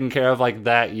be taken care of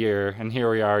that year. And here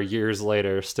we are years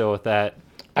later still with that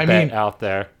bet out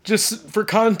there. Just for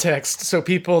context, so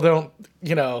people don't,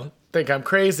 think I'm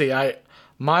crazy.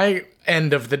 My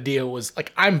end of the deal was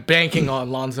I'm banking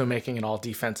on Lonzo making an all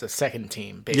defensive second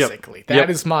team, basically. That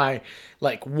is my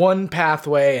one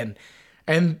pathway,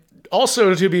 and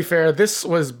also, to be fair, this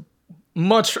was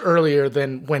much earlier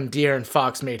than when De'Aaron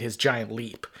Fox made his giant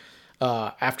leap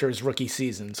after his rookie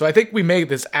season. So I think we made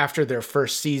this after their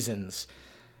first seasons.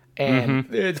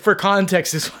 And for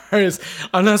context, as far as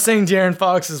I'm not saying De'Aaron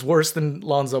Fox is worse than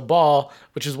Lonzo Ball,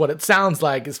 which is what it sounds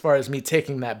like as far as me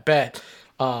taking that bet.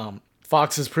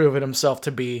 Fox has proven himself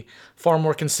to be far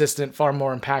more consistent, far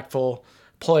more impactful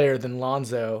player than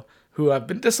Lonzo, who I've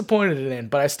been disappointed in,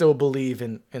 but I still believe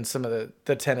in some of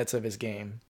the tenets of his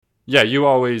game. Yeah, you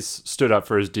always stood up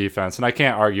for his defense, and I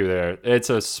can't argue there. It's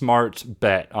a smart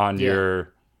bet on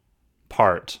your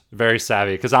part. Very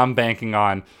savvy, because I'm banking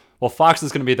on, Fox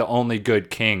is going to be the only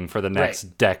good King for the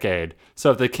next decade.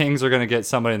 So if the Kings are going to get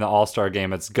somebody in the All-Star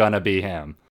game, it's going to be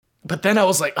him. But then I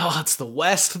was like, it's the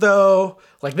West, though.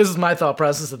 This is my thought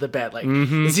process of the bet.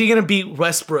 Is he going to beat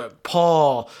Westbrook,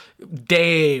 Paul,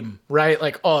 Dame, right?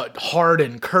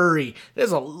 Harden, Curry.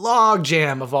 There's a log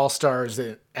jam of All-Stars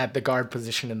at the guard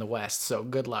position in the West. So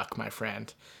good luck, my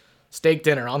friend. Steak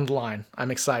dinner on the line. I'm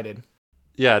excited.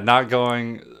 Yeah, not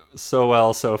going so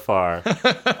well so far.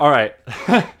 All right.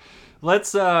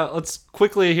 Let's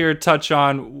quickly here touch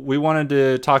on. We wanted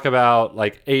to talk about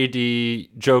like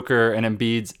AD, Joker, and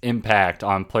Embiid's impact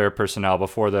on player personnel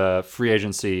before the free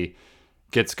agency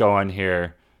gets going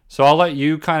here. So I'll let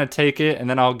you kind of take it, and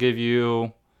then I'll give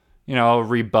you, a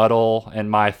rebuttal and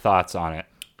my thoughts on it.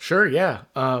 Sure, yeah.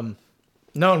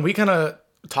 No, and we kind of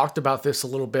talked about this a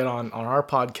little bit on our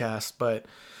podcast, but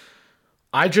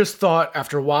I just thought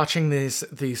after watching these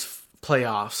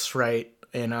playoffs, right,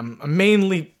 and I'm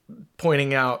mainly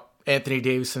pointing out Anthony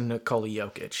Davis and Nikola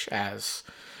Jokic as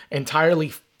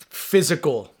entirely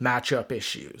physical matchup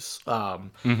issues.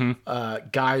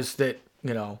 Guys that,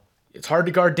 it's hard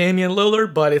to guard Damian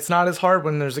Lillard, but it's not as hard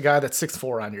when there's a guy that's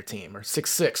 6'4" on your team or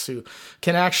 6'6" who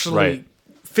can actually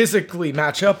physically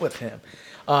match up with him.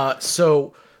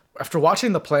 So after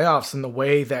watching the playoffs and the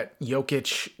way that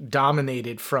Jokic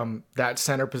dominated from that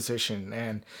center position,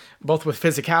 and both with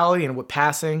physicality and with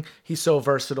passing, he's so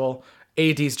versatile.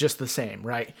 AD's just the same,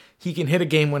 right? He can hit a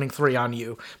game-winning three on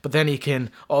you, but then he can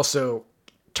also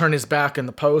turn his back in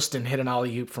the post and hit an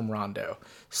alley-oop from Rondo.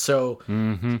 So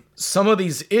some of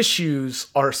these issues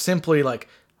are simply like,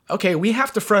 okay, we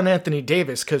have to front Anthony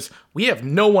Davis because we have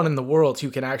no one in the world who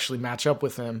can actually match up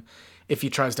with him if he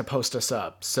tries to post us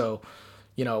up. So,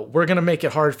 we're going to make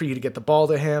it hard for you to get the ball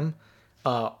to him.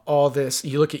 All this,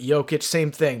 you look at Jokic,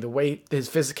 same thing. The way his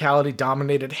physicality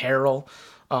dominated Harrell,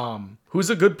 who's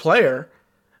a good player,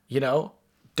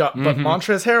 but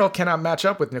Montrezl Harrell cannot match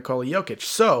up with Nikola Jokic.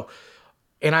 So,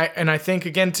 and I think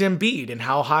again to Embiid and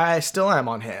how high I still am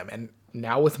on him, and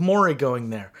now with Morey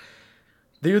going there,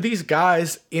 there are these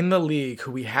guys in the league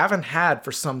who we haven't had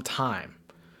for some time.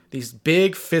 These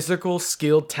big, physical,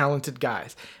 skilled, talented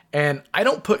guys. And I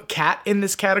don't put Cat in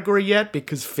this category yet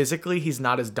because physically he's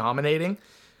not as dominating,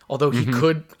 although he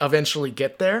could eventually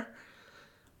get there.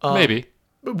 Maybe.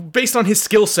 Based on his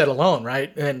skill set alone,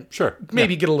 right? And sure,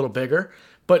 maybe get a little bigger.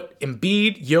 But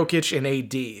Embiid, Jokic, and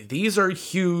AD, these are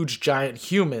huge, giant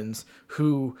humans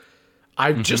who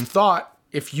I just thought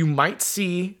if you might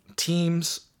see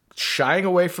teams shying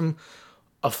away from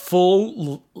a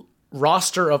full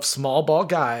roster of small ball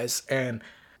guys and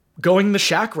going the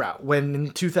Shaq route, when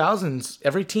in 2000s,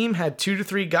 every team had 2 to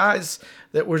 3 guys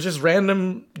that were just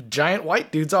random giant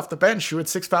white dudes off the bench who had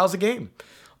 6 fouls a game.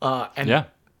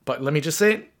 But let me just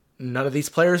say, none of these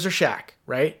players are Shaq,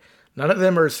 right? None of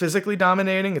them are as physically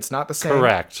dominating. It's not the same.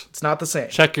 Correct. It's not the same.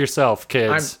 Check yourself,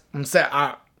 kids. I'm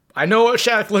sad. I know what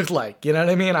Shaq looked like. You know what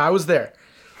I mean? I was there.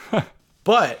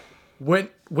 But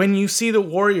when you see the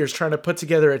Warriors trying to put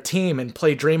together a team and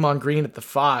play Draymond Green at the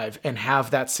 5 and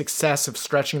have that success of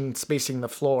stretching and spacing the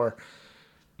floor,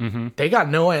 they got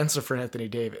no answer for Anthony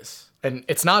Davis. And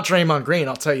it's not Draymond Green,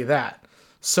 I'll tell you that.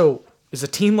 So is a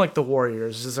team like the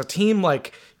Warriors, is a team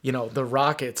like, the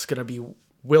Rockets going to be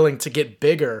willing to get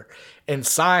bigger and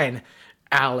sign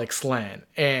Alex Len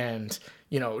and,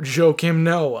 Joakim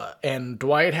Noah and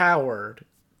Dwight Howard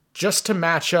just to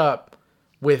match up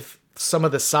with some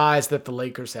of the size that the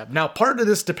Lakers have. Now, part of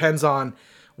this depends on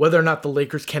whether or not the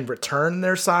Lakers can return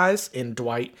their size in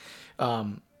Dwight,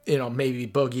 maybe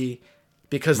Boogie,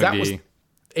 because that was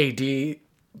AD.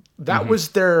 That was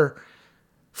their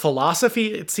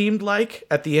philosophy, it seemed like,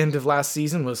 at the end of last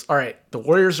season was, all right, the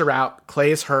Warriors are out, Klay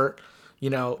is hurt,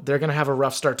 they're going to have a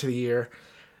rough start to the year.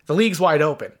 The league's wide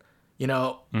open.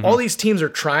 All these teams are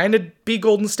trying to be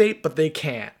Golden State, but they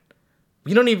can't.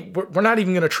 We're not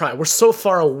even going to try. We're so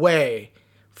far away,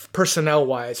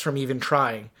 personnel-wise, from even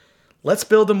trying. Let's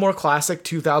build a more classic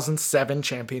 2007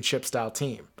 championship-style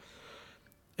team.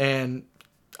 And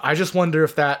I just wonder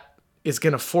if that is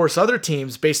going to force other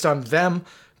teams, based on them,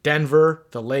 Denver,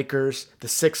 the Lakers, the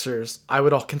Sixers, I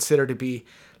would all consider to be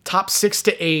top 6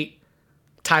 to 8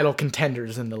 title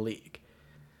contenders in the league.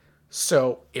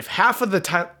 So if half of the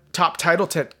top title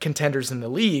contenders in the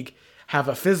league have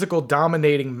a physical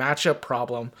dominating matchup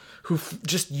problem who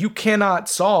you cannot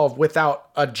solve without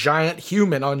a giant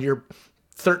human on your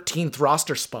 13th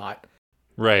roster spot.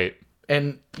 Right.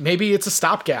 And maybe it's a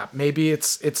stopgap. Maybe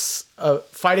it's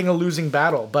fighting a losing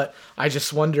battle. But I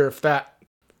just wonder if that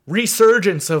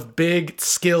resurgence of big,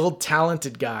 skilled,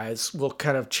 talented guys will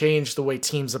kind of change the way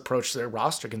teams approach their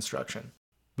roster construction.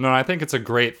 No, I think it's a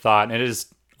great thought. And it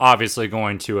is obviously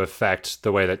going to affect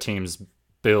the way that teams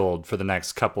build for the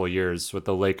next couple of years with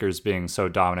the Lakers being so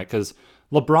dominant, because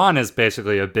LeBron is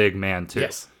basically a big man too.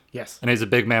 Yes. And he's a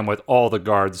big man with all the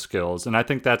guard skills. And I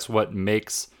think that's what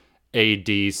makes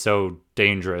AD so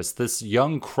dangerous. This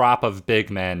young crop of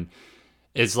big men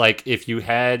is like if you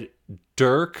had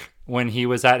Dirk when he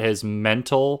was at his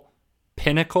mental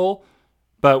pinnacle,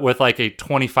 but with like a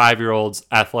 25-year-old's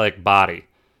athletic body.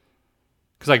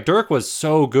 Because like Dirk was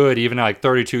so good even at like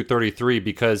 32, 33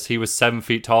 because he was 7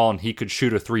 feet tall and he could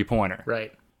shoot a 3-pointer.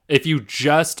 Right. If you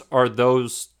just are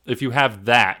if you have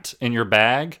that in your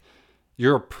bag,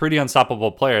 you're a pretty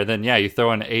unstoppable player. Then yeah, you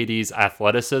throw in AD's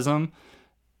athleticism,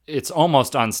 it's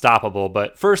almost unstoppable.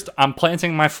 But first, I'm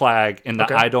planting my flag in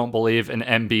the I don't believe in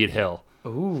Embiid hill.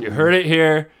 Ooh. You heard it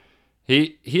here.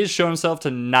 He has shown himself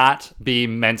to not be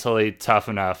mentally tough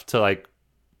enough to like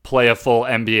play a full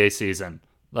NBA season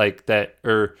like that,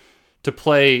 or to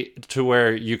play to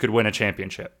where you could win a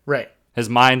championship. Right. His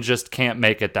mind just can't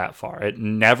make it that far. It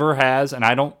never has, and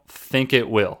I don't think it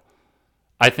will.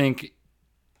 I think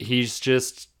he's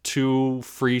just too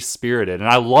free-spirited, and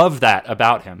I love that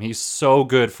about him. He's so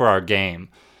good for our game,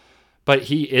 but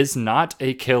he is not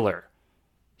a killer.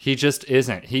 He just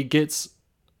isn't. He gets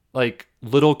like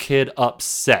little kid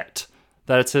upset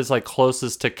that it's his like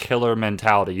closest to killer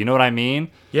mentality. You know what I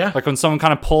mean? Yeah. Like when someone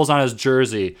kind of pulls on his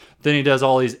jersey, then he does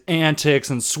all these antics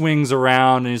and swings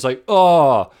around, and he's like,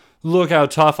 oh, look how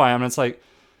tough I am. And it's like,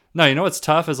 no, you know what's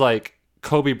tough is like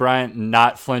Kobe Bryant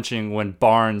not flinching when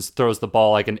Barnes throws the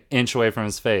ball like an inch away from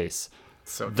his face.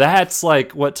 So that's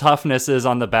like what toughness is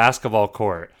on the basketball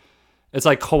court. It's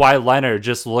like Kawhi Leonard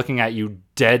just looking at you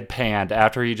deadpanned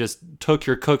after he just took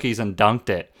your cookies and dunked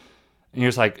it. And you're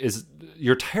just like,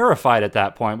 you're terrified at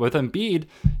that point. With Embiid,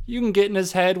 you can get in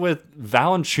his head with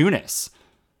Valanciunas.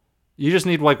 You just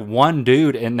need like one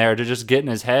dude in there to just get in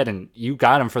his head, and you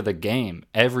got him for the game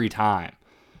every time.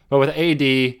 But with AD,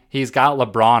 he's got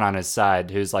LeBron on his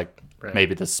side, who's like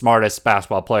maybe the smartest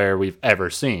basketball player we've ever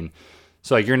seen.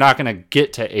 So like, you're not going to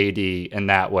get to AD in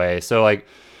that way. So like,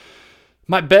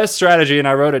 my best strategy, and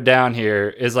I wrote it down here,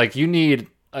 is like you need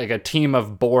like a team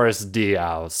of Boris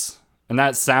Diaws. And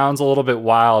that sounds a little bit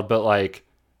wild, but like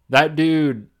that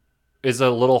dude is a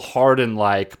little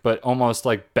Harden-like, but almost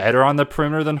like better on the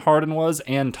perimeter than Harden was,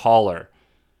 and taller.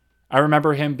 I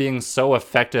remember him being so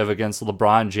effective against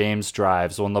LeBron James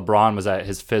drives when LeBron was at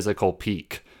his physical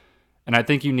peak. And I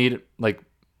think you need like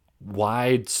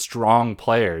wide, strong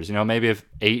players. You know, maybe if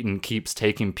Ayton keeps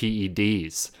taking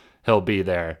PEDs, he'll be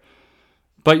there.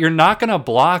 But you're not going to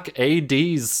block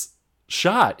AD's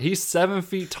shot. He's 7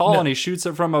 feet tall and he shoots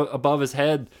it from above his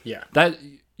head. Yeah. That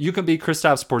you can be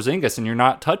Kristaps Porzingis and you're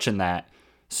not touching that.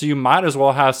 So you might as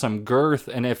well have some girth,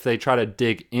 and if they try to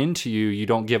dig into you, you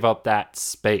don't give up that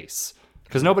space.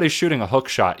 Because nobody's shooting a hook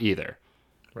shot either.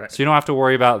 Right. So you don't have to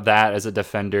worry about that as a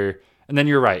defender. And then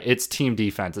you're right, it's team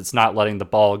defense. It's not letting the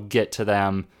ball get to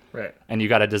them. Right. And you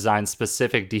got to design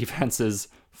specific defenses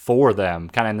for them,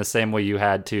 kind of in the same way you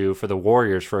had to for the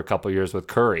Warriors for a couple years with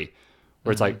Curry,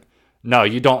 where it's like, no,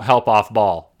 you don't help off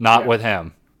ball, not with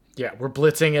him. Yeah, we're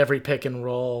blitzing every pick and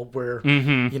roll. We're,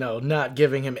 not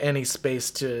giving him any space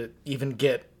to even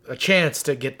get a chance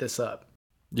to get this up.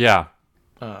 Yeah.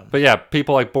 But yeah,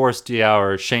 people like Boris Diaw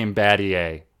or Shane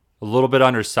Battier, a little bit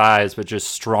undersized, but just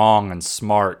strong and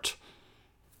smart.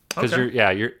 Because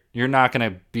you're not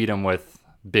going to beat him with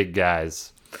big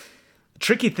guys. The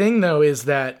tricky thing, though, is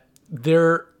that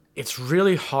it's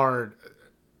really hard.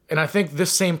 And I think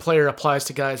this same player applies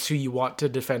to guys who you want to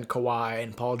defend Kawhi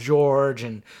and Paul George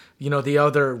and, the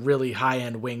other really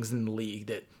high-end wings in the league.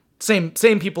 That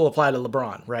same people apply to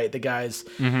LeBron, right? The guys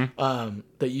that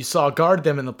you saw guard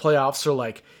them in the playoffs are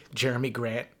like Jeremy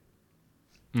Grant.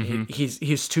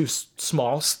 He's too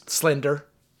small, slender.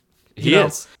 He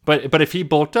is. But if he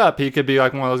bulked up, he could be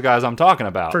like one of those guys I'm talking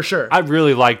about. For sure. I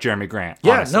really like Jeremy Grant.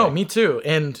 Yeah, honestly. no, me too.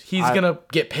 And he's going to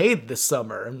get paid this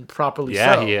summer, and properly so.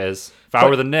 Yeah, he is. If I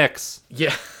were the Knicks,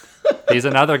 yeah, he's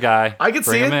another guy. I could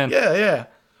see Bring it. him in. Yeah.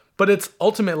 But it's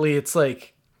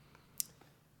like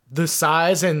the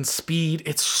size and speed.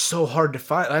 It's so hard to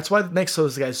find. That's why it makes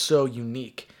those guys so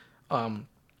unique.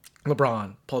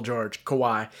 LeBron, Paul George,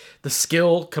 Kawhi. The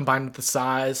skill combined with the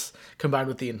size, combined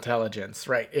with the intelligence,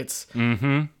 right? It's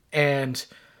and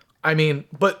I mean,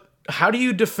 but how do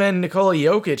you defend Nikola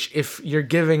Jokic if you're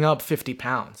giving up 50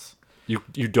 pounds?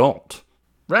 You don't.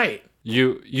 Right.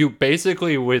 You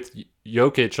basically, with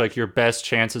Jokic, like your best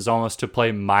chance is almost to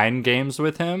play mind games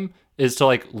with him, is to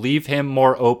like leave him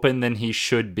more open than he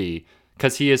should be,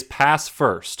 because he is pass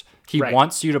first. He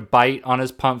wants you to bite on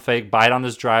his pump fake, bite on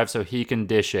his drive so he can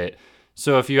dish it.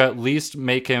 So if you at least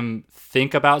make him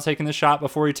think about taking the shot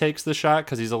before he takes the shot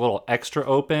because he's a little extra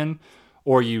open,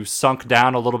 or you sunk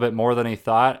down a little bit more than he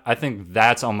thought, I think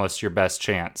that's almost your best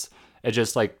chance. It's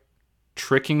just like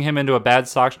tricking him into a bad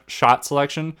shot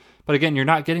selection. But again, you're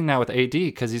not getting that with AD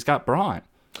because he's got Braun.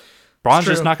 Braun's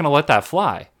just not going to let that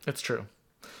fly. It's true.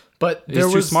 But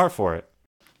he's too smart for it.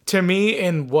 To me,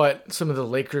 and what some of the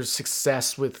Lakers'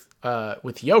 success with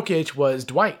Jokic was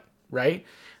Dwight, right?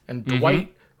 And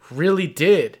Dwight really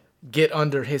did get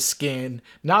under his skin,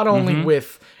 not only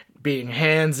with being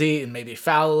handsy and maybe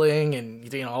fouling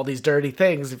and all these dirty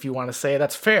things, if you want to say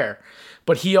that's fair,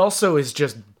 but he also is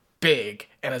just big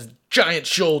and has giant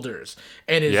shoulders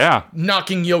and is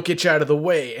knocking Jokic out of the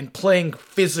way and playing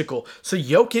physical. So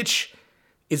Jokic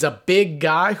is a big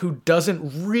guy who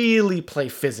doesn't really play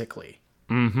physically.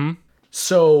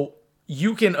 So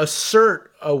you can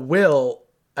assert a will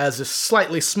as a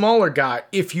slightly smaller guy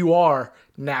if you are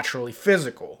naturally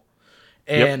physical.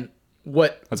 And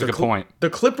that's a good point. The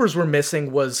Clippers were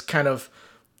missing was kind of,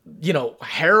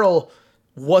 Harrell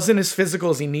wasn't as physical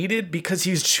as he needed because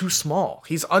he's too small.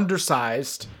 He's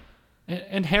undersized.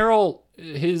 And Harrell,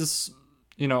 his,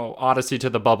 odyssey to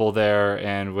the bubble there,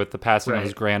 and with the passing of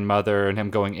his grandmother and him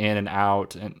going in and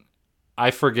out, and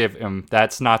I forgive him.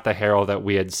 That's not the Harrell that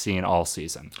we had seen all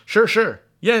season. Sure.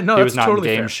 Yeah, no, he was not totally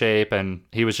in game fair. shape, and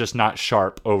he was just not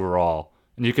sharp overall.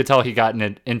 And you could tell he got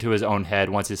into his own head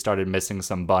once he started missing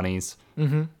some bunnies.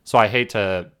 So I hate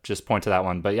to just point to that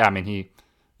one, but yeah, I mean,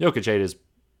 Jokic ate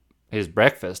his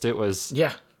breakfast. It was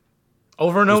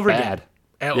over and over bad. again.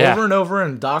 And over and over,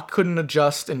 and Doc couldn't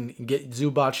adjust and get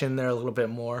Zubac in there a little bit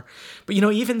more. But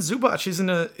even Zubac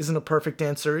isn't a perfect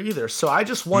answer either. So I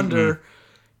just wonder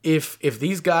if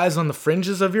these guys on the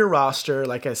fringes of your roster,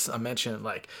 like I mentioned,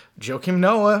 like Joakim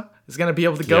Noah is going to be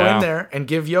able to go in there and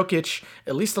give Jokic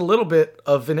at least a little bit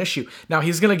of an issue. Now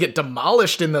he's going to get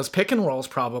demolished in those pick and rolls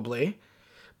probably.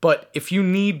 But if you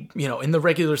need, in the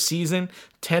regular season,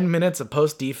 10 minutes of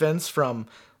post defense from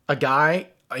a guy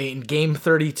in game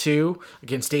 32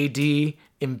 against AD,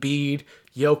 Embiid,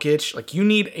 Jokic, like you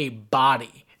need a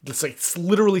body. It's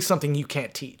literally something you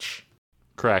can't teach.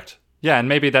 Correct. Yeah, and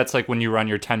maybe that's like when you run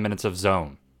your 10 minutes of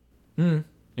zone. You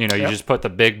just put the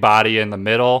big body in the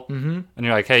middle, and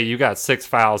you're like, hey, you got 6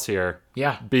 fouls here.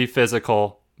 Yeah. Be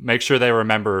physical. Make sure they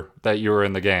remember that you were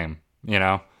in the game,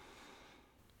 No,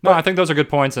 I think those are good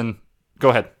points, and go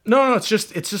ahead. No, it's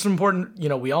just important.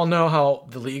 We all know how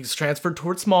the league's transferred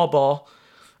towards small ball,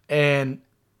 and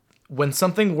when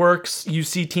something works, you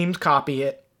see teams copy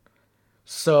it.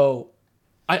 So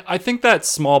I think that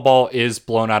small ball is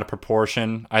blown out of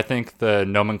proportion. I think the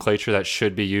nomenclature that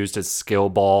should be used is skill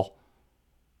ball.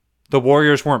 The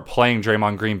Warriors weren't playing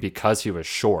Draymond Green because he was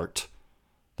short.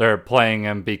 They're playing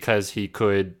him because he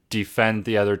could defend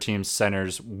the other team's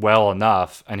centers well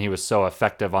enough, and he was so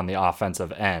effective on the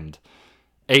offensive end.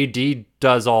 AD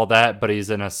does all that, but he's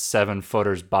in a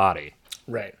 7-footer's body.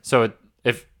 Right. So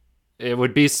if it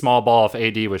would be small ball if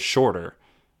AD was shorter.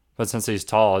 But since he's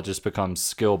tall, it just becomes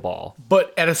skill ball.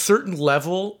 But at a certain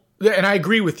level, and I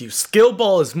agree with you, skill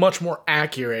ball is much more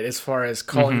accurate as far as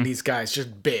calling these guys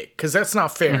just big, because that's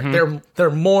not fair. They're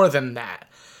more than that.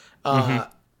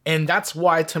 And that's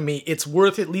why, to me, it's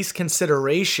worth at least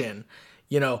consideration.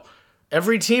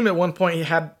 Every team at one point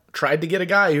had tried to get a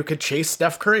guy who could chase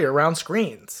Steph Curry around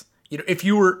screens. If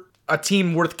you were a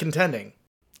team worth contending.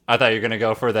 I thought you were going to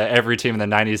go for the every team in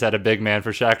the 90s had a big man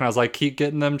for Shaq, and I was like, keep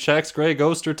getting them checks, Greg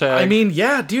Oster tag. I mean,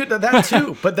 yeah, dude, that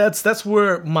too. But that's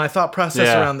where my thought process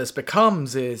around this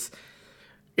becomes is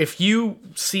if you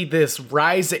see this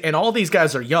rise, and all these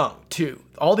guys are young too.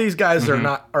 All these guys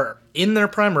are in their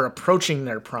prime or approaching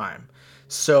their prime.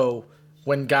 So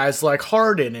when guys like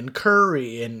Harden and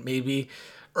Curry and maybe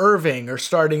Irving are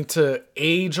starting to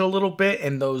age a little bit,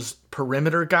 and those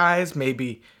perimeter guys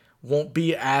maybe won't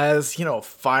be as,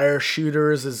 fire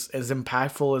shooters as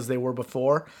impactful as they were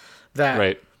before,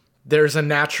 that there's a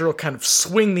natural kind of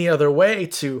swing the other way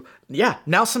to,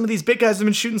 now some of these big guys have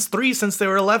been shooting threes since they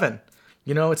were 11.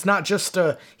 It's not just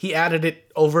he added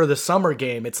it over the summer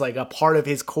game. It's like a part of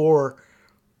his core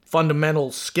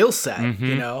fundamental skill set,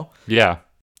 Yeah.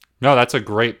 No, that's a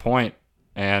great point.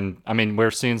 And, I mean,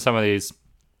 we're seeing some of these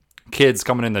kids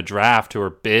coming in the draft who are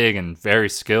big and very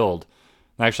skilled.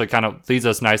 Actually kind of leads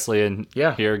us nicely in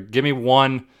here. Give me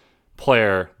one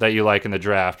player that you like in the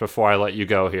draft before I let you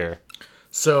go here.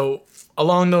 So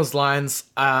along those lines,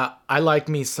 I like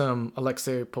me some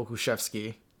Alexei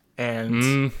Pokusevsky,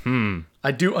 and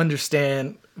I do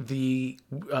understand the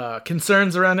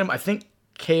concerns around him. I think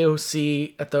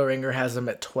KOC at the Ringer has him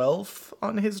at 12th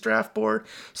on his draft board,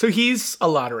 so he's a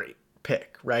lottery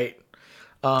pick, right?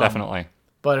 Definitely.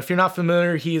 But if you're not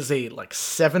familiar, he's a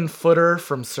 7-footer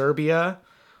from Serbia,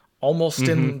 almost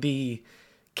in the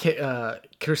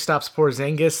Kristaps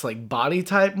Porzingis body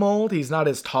type mold. He's not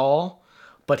as tall,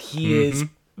 but he is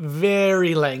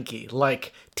very lanky,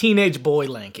 like teenage boy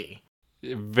lanky.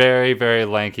 Very, very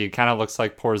lanky. Kind of looks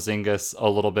like Porzingis a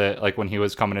little bit, like when he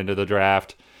was coming into the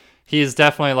draft. He's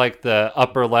definitely like the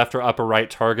upper left or upper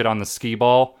right target on the skee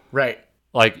ball. Right.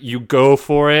 Like, you go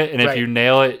for it, and if Right. you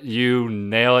nail it,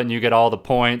 and you get all the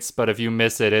points. But if you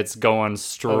miss it, it's going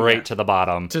straight to the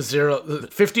bottom. To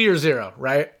 50 or 0,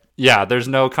 right? Yeah, there's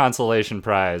no consolation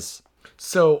prize.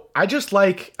 So I just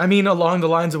along the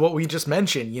lines of what we just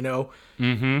mentioned,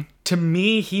 to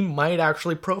me, he might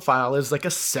actually profile as like a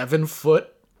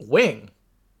 7-foot wing.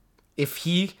 If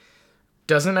he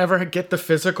doesn't ever get the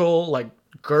physical like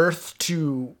girth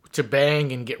to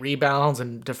bang and get rebounds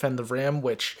and defend the rim,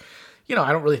 which,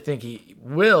 I don't really think he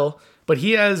will, but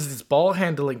he has this ball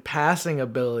handling passing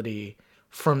ability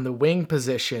from the wing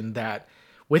position that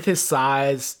with his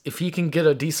size, if he can get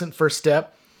a decent first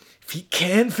step, if he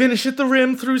can finish at the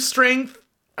rim through strength,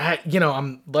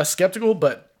 I'm less skeptical,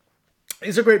 but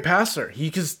he's a great passer.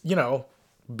 He could,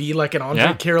 be like an Andre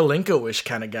Kirilenko-ish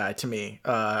kind of guy to me,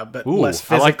 but less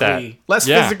physically,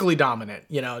 physically dominant,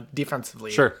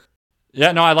 defensively. Sure.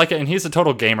 Yeah, no, I like it, and he's a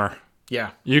total gamer.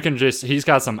 Yeah. He's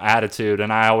got some attitude,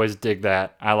 and I always dig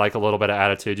that. I like a little bit of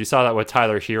attitude. You saw that with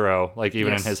Tyler Hero, like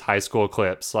even in his high school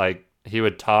clips, like he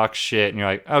would talk shit, and you're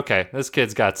like, okay, this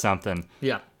kid's got something.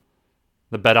 Yeah.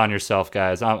 The bet on yourself,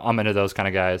 guys. I'm into those kind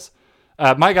of guys.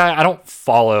 My guy, I don't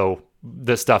follow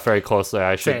this stuff very closely.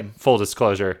 Same. Full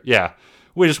disclosure. Yeah.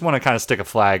 We just want to kind of stick a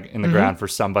flag in the ground for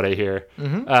somebody here.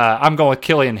 I'm going with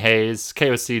Killian Hayes.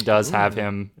 KOC does have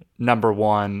him number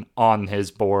 1 on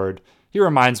his board. He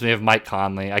reminds me of Mike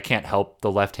Conley. I can't help the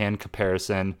left-hand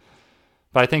comparison.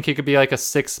 But I think he could be like a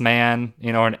 6th man,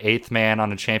 an 8th man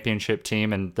on a championship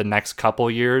team in the next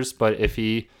couple years. But if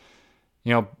he,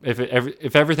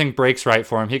 if everything breaks right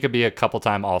for him, he could be a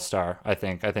couple-time All-Star, I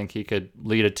think. I think he could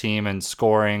lead a team in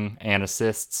scoring and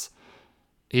assists.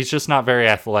 He's just not very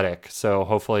athletic, so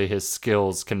hopefully his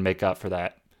skills can make up for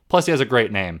that. Plus, he has a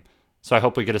great name, so I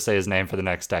hope we get to say his name for the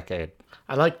next decade.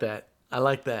 I like that.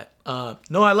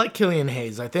 No, I like Killian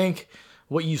Hayes. I think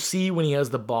what you see when he has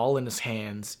the ball in his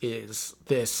hands is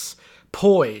this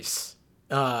poise.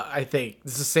 I think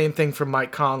it's the same thing for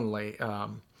Mike Conley,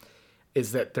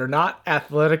 is that they're not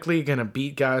athletically going to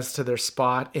beat guys to their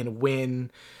spot and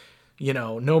win,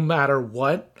 no matter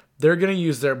what. They're going to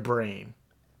use their brain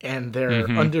and their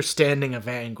understanding of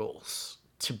angles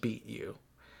to beat you.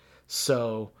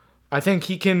 So I think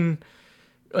he can...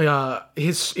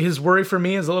 his worry for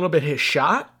me is a little bit his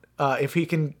shot. If he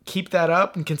can keep that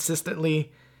up and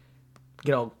consistently,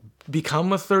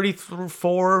 become a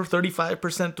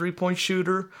 35% 3-point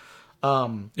shooter.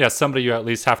 Somebody you at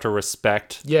least have to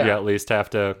respect. Yeah. You at least have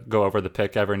to go over the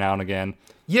pick every now and again.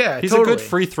 Yeah, he's a good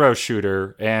free throw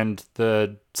shooter, and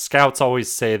the scouts always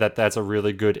say that that's a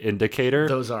really good indicator.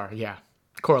 Those are,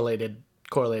 correlated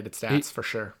stats for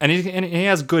sure. And he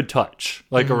has good touch,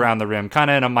 like around the rim, kind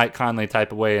of in a Mike Conley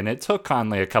type of way. And it took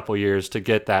Conley a couple years to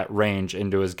get that range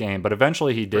into his game, but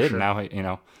eventually he did. Sure. And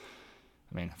now,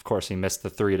 of course he missed the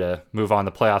 3 to move on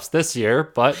the playoffs this year,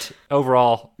 but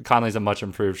overall Conley's a much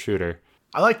improved shooter.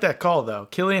 I like that call though.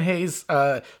 Killian Hayes.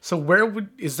 So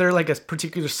is there like a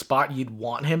particular spot you'd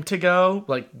want him to go?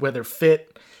 Like whether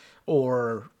fit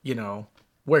or,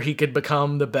 where he could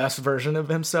become the best version of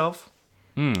himself?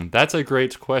 That's a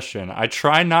great question. I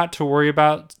try not to worry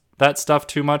about that stuff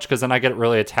too much because then I get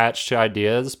really attached to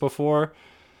ideas before.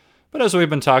 But as we've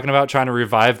been talking about trying to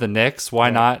revive the Knicks, why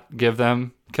not give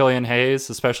them Killian Hayes,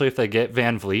 especially if they get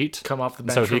Van Vliet? Come off the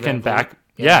bench so for he can Van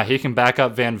Vliet. he can back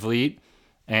up Van Vliet.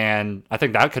 And I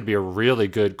think that could be a really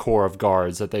good core of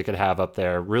guards that they could have up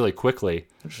there really quickly.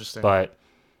 Interesting. But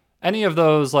any of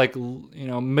those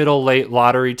middle late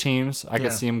lottery teams, I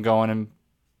could see him going and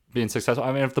being successful.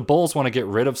 I mean, if the Bulls want to get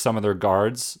rid of some of their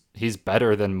guards, he's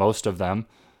better than most of them.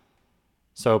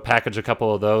 So package a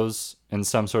couple of those in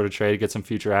some sort of trade, get some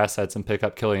future assets, and pick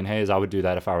up Killian Hayes. I would do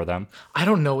that if I were them. I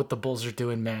don't know what the Bulls are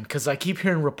doing, man, because I keep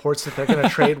hearing reports that they're going to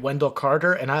trade Wendell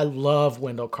Carter, and I love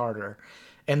Wendell Carter.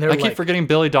 And I keep forgetting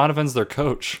Billy Donovan's their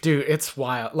coach. Dude, it's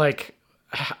wild.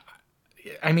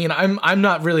 I'm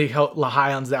not really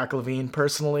high on Zach LaVine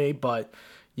personally, but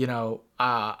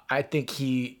I think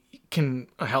he can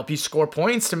help you score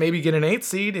points to maybe get an 8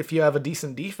 seed if you have a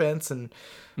decent defense. And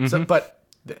so, but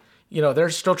they're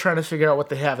still trying to figure out what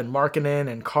they have in Markkanen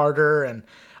and Carter, and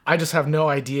I just have no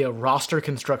idea roster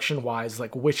construction wise,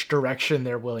 like which direction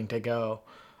they're willing to go.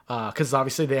 Because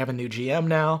obviously they have a new GM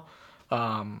now.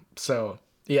 So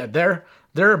yeah, they're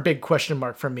a big question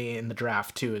mark for me in the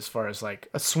draft too, as far as like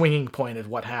a swinging point of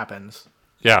what happens.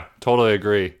 Yeah, totally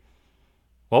agree.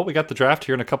 Well, we got the draft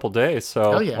here in a couple days,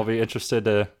 so I'll be interested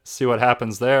to see what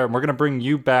happens there. And we're going to bring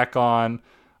you back on.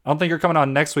 I don't think you're coming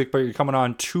on next week, but you're coming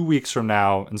on 2 weeks from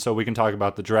now. And so we can talk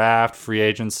about the draft, free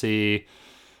agency,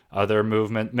 other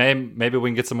movement. Maybe we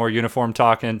can get some more uniform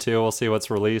talk into. We'll see what's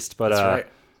released. But that's right.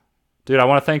 Dude, I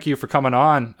want to thank you for coming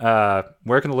on.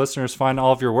 Where can the listeners find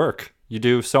all of your work? You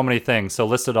do so many things, so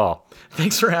list it all.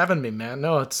 Thanks for having me, man.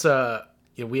 No, it's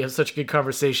we have such good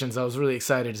conversations. I was really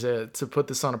excited to put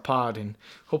this on a pod, and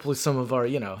hopefully some of our,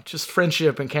 just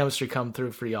friendship and chemistry come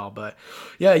through for y'all. But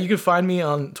yeah, you can find me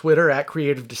on Twitter at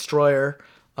Creative Destroyer.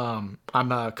 I'm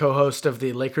a co-host of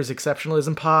the Lakers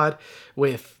Exceptionalism pod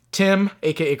with Tim,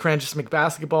 aka Cranjus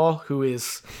McBasketball, who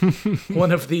is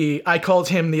one of I called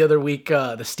him the other week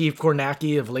the Steve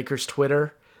Kornacki of Lakers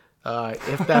Twitter.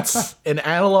 If that's an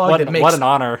analog that makes what an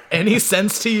honor. Any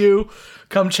sense to you,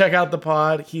 come check out the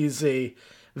pod. He's a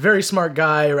very smart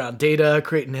guy around data,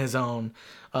 creating his own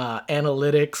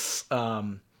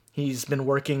analytics. He's been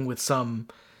working with some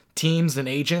teams and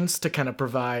agents to kind of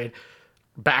provide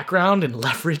background and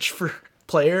leverage for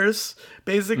players,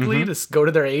 basically, to go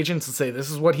to their agents and say, this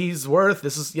is what he's worth.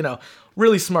 This is,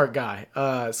 really smart guy.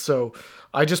 So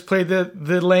I just play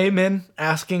the layman,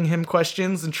 asking him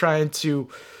questions and trying to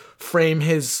frame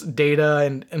his data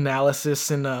and analysis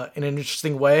in an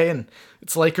interesting way. And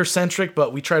it's Laker-centric,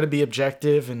 but we try to be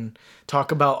objective and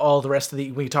talk about all the rest of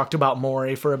we talked about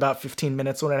Morey for about 15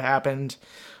 minutes when it happened.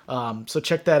 So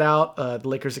check that out, the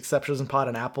Lakers Exceptionalism pod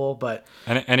on Apple. But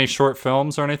any short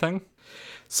films or anything?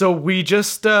 So we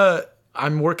just,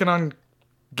 I'm working on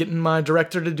getting my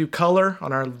director to do color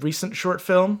on our recent short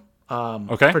film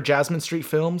for Jasmine Street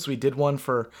Films. We did one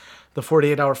for the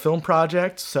 48-hour film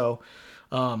project. So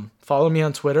follow me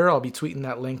on Twitter. I'll be tweeting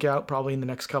that link out probably in the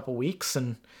next couple weeks.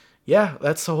 And yeah,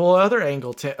 that's the whole other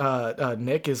angle,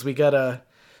 Nick, is we got to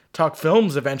talk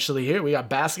films eventually here. We got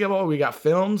basketball, we got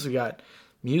films, we got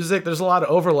music. There's a lot of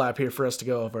overlap here for us to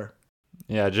go over.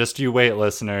 Yeah, just you wait,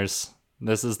 listeners.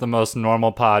 This is the most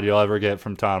normal pod you'll ever get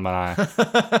from Tom and I.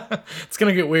 It's going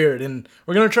to get weird. And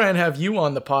we're going to try and have you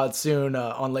on the pod soon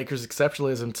on Lakers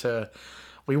Exceptionalism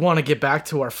we want to get back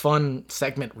to our fun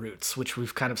segment roots, which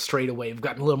we've kind of strayed away. We've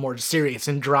gotten a little more serious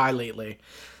and dry lately.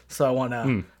 So I want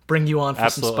to bring you on for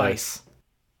some spice.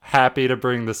 Happy to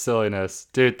bring the silliness.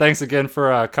 Dude, thanks again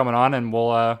for coming on, and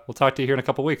we'll talk to you here in a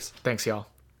couple weeks. Thanks, y'all.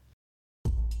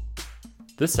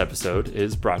 This episode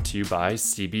is brought to you by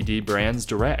CBD Brands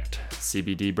Direct.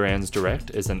 CBD Brands Direct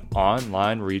is an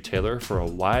online retailer for a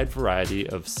wide variety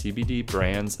of CBD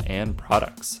brands and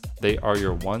products. They are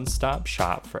your one-stop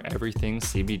shop for everything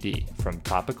CBD, from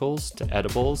topicals to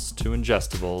edibles to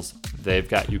ingestibles. They've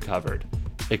got you covered.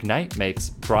 Ignite makes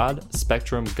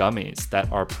broad-spectrum gummies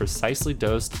that are precisely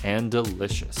dosed and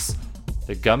delicious.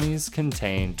 The gummies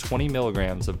contain 20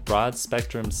 milligrams of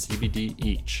broad-spectrum CBD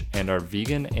each and are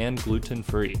vegan and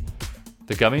gluten-free.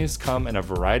 The gummies come in a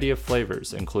variety of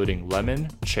flavors, including lemon,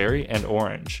 cherry, and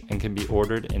orange, and can be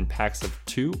ordered in packs of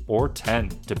 2 or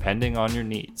 10, depending on your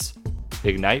needs.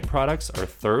 Ignite products are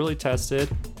thoroughly tested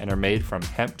and are made from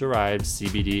hemp-derived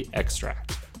CBD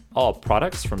extract. All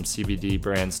products from CBD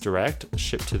Brands Direct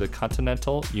ship to the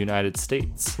continental United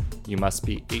States. You must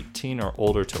be 18 or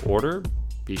older to order.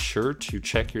 Be sure to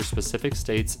check your specific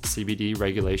state's CBD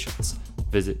regulations.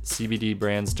 Visit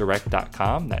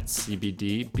cbdbrandsdirect.com, that's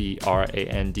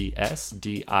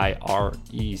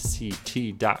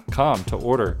cbdbrandsdirect.com to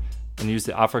order, and use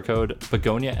the offer code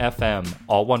BEGONIAFM,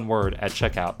 all one word, at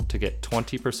checkout to get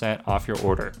 20% off your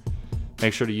order.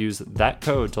 Make sure to use that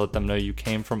code to let them know you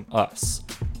came from us.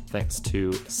 Thanks to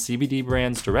CBD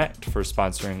Brands Direct for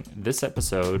sponsoring this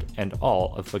episode and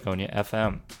all of Begonia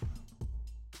FM.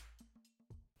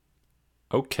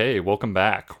 Okay, welcome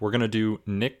back. We're going to do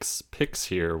Nick's picks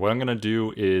here. What I'm going to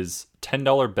do is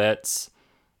 $10 bets,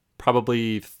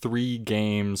 probably 3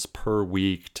 games per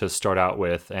week to start out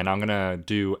with. And I'm going to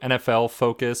do NFL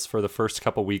focus for the first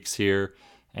couple weeks here.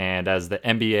 And as the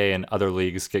NBA and other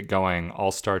leagues get going,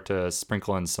 I'll start to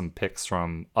sprinkle in some picks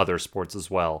from other sports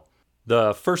as well.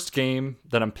 The first game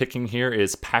that I'm picking here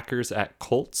is Packers at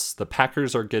Colts. The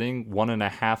Packers are getting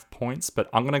 1.5 points, but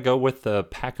I'm going to go with the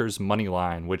Packers money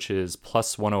line, which is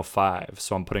plus 105.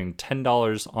 So I'm putting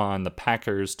 $10 on the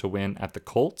Packers to win at the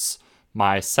Colts.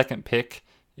 My second pick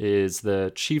is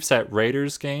the Chiefs at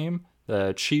Raiders game.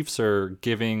 The Chiefs are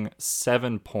giving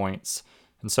 7 points.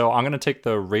 And so I'm going to take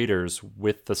the Raiders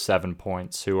with the 7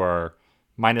 points, who are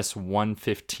minus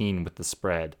 115 with the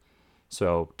spread.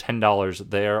 So $10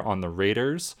 there on the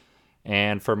Raiders.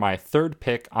 And for my third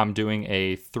pick, I'm doing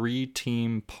a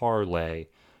 3-team parlay.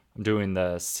 I'm doing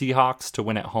the Seahawks to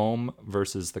win at home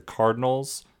versus the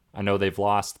Cardinals. I know they've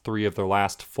lost 3 of their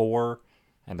last 4,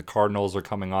 and the Cardinals are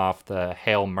coming off the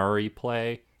Hail Murray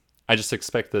play. I just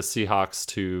expect the Seahawks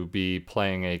to be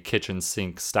playing a kitchen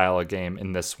sink style of game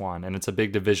in this one. And it's a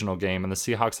big divisional game, and the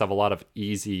Seahawks have a lot of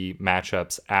easy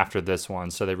matchups after this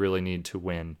one, so they really need to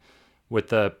win. With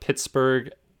the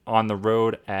Pittsburgh On the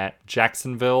road at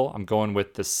Jacksonville, I'm going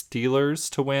with the Steelers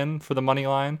to win for the money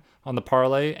line on the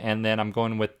parlay, and then I'm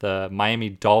going with the Miami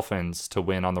Dolphins to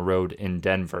win on the road in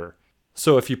Denver.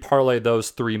 So if you parlay those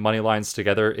 3 money lines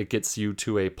together, it gets you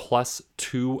to a plus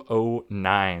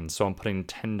 209. So I'm putting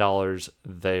 $10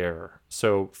 there.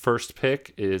 So first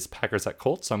pick is Packers at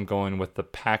Colts. I'm going with the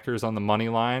Packers on the money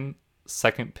line.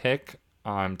 Second pick,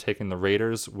 I'm taking the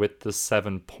Raiders with the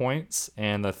 7 points.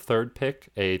 And the third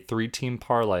pick, a 3-team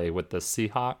parlay with the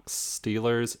Seahawks,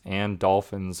 Steelers, and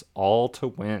Dolphins all to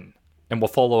win. And we'll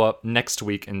follow up next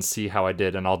week and see how I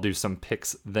did, and I'll do some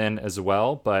picks then as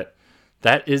well. But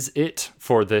that is it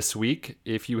for this week.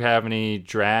 If you have any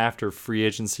draft or free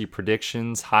agency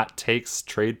predictions, hot takes,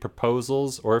 trade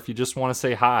proposals, or if you just want to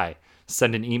say hi,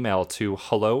 send an email to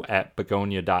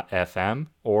hello@begonia.fm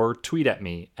or tweet at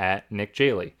me at Nick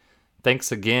Jaley.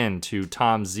 Thanks again to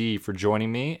Tom Z for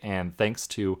joining me, and thanks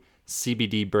to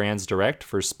CBD Brands Direct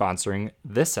for sponsoring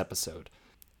this episode.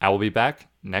 I will be back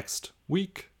next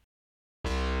week.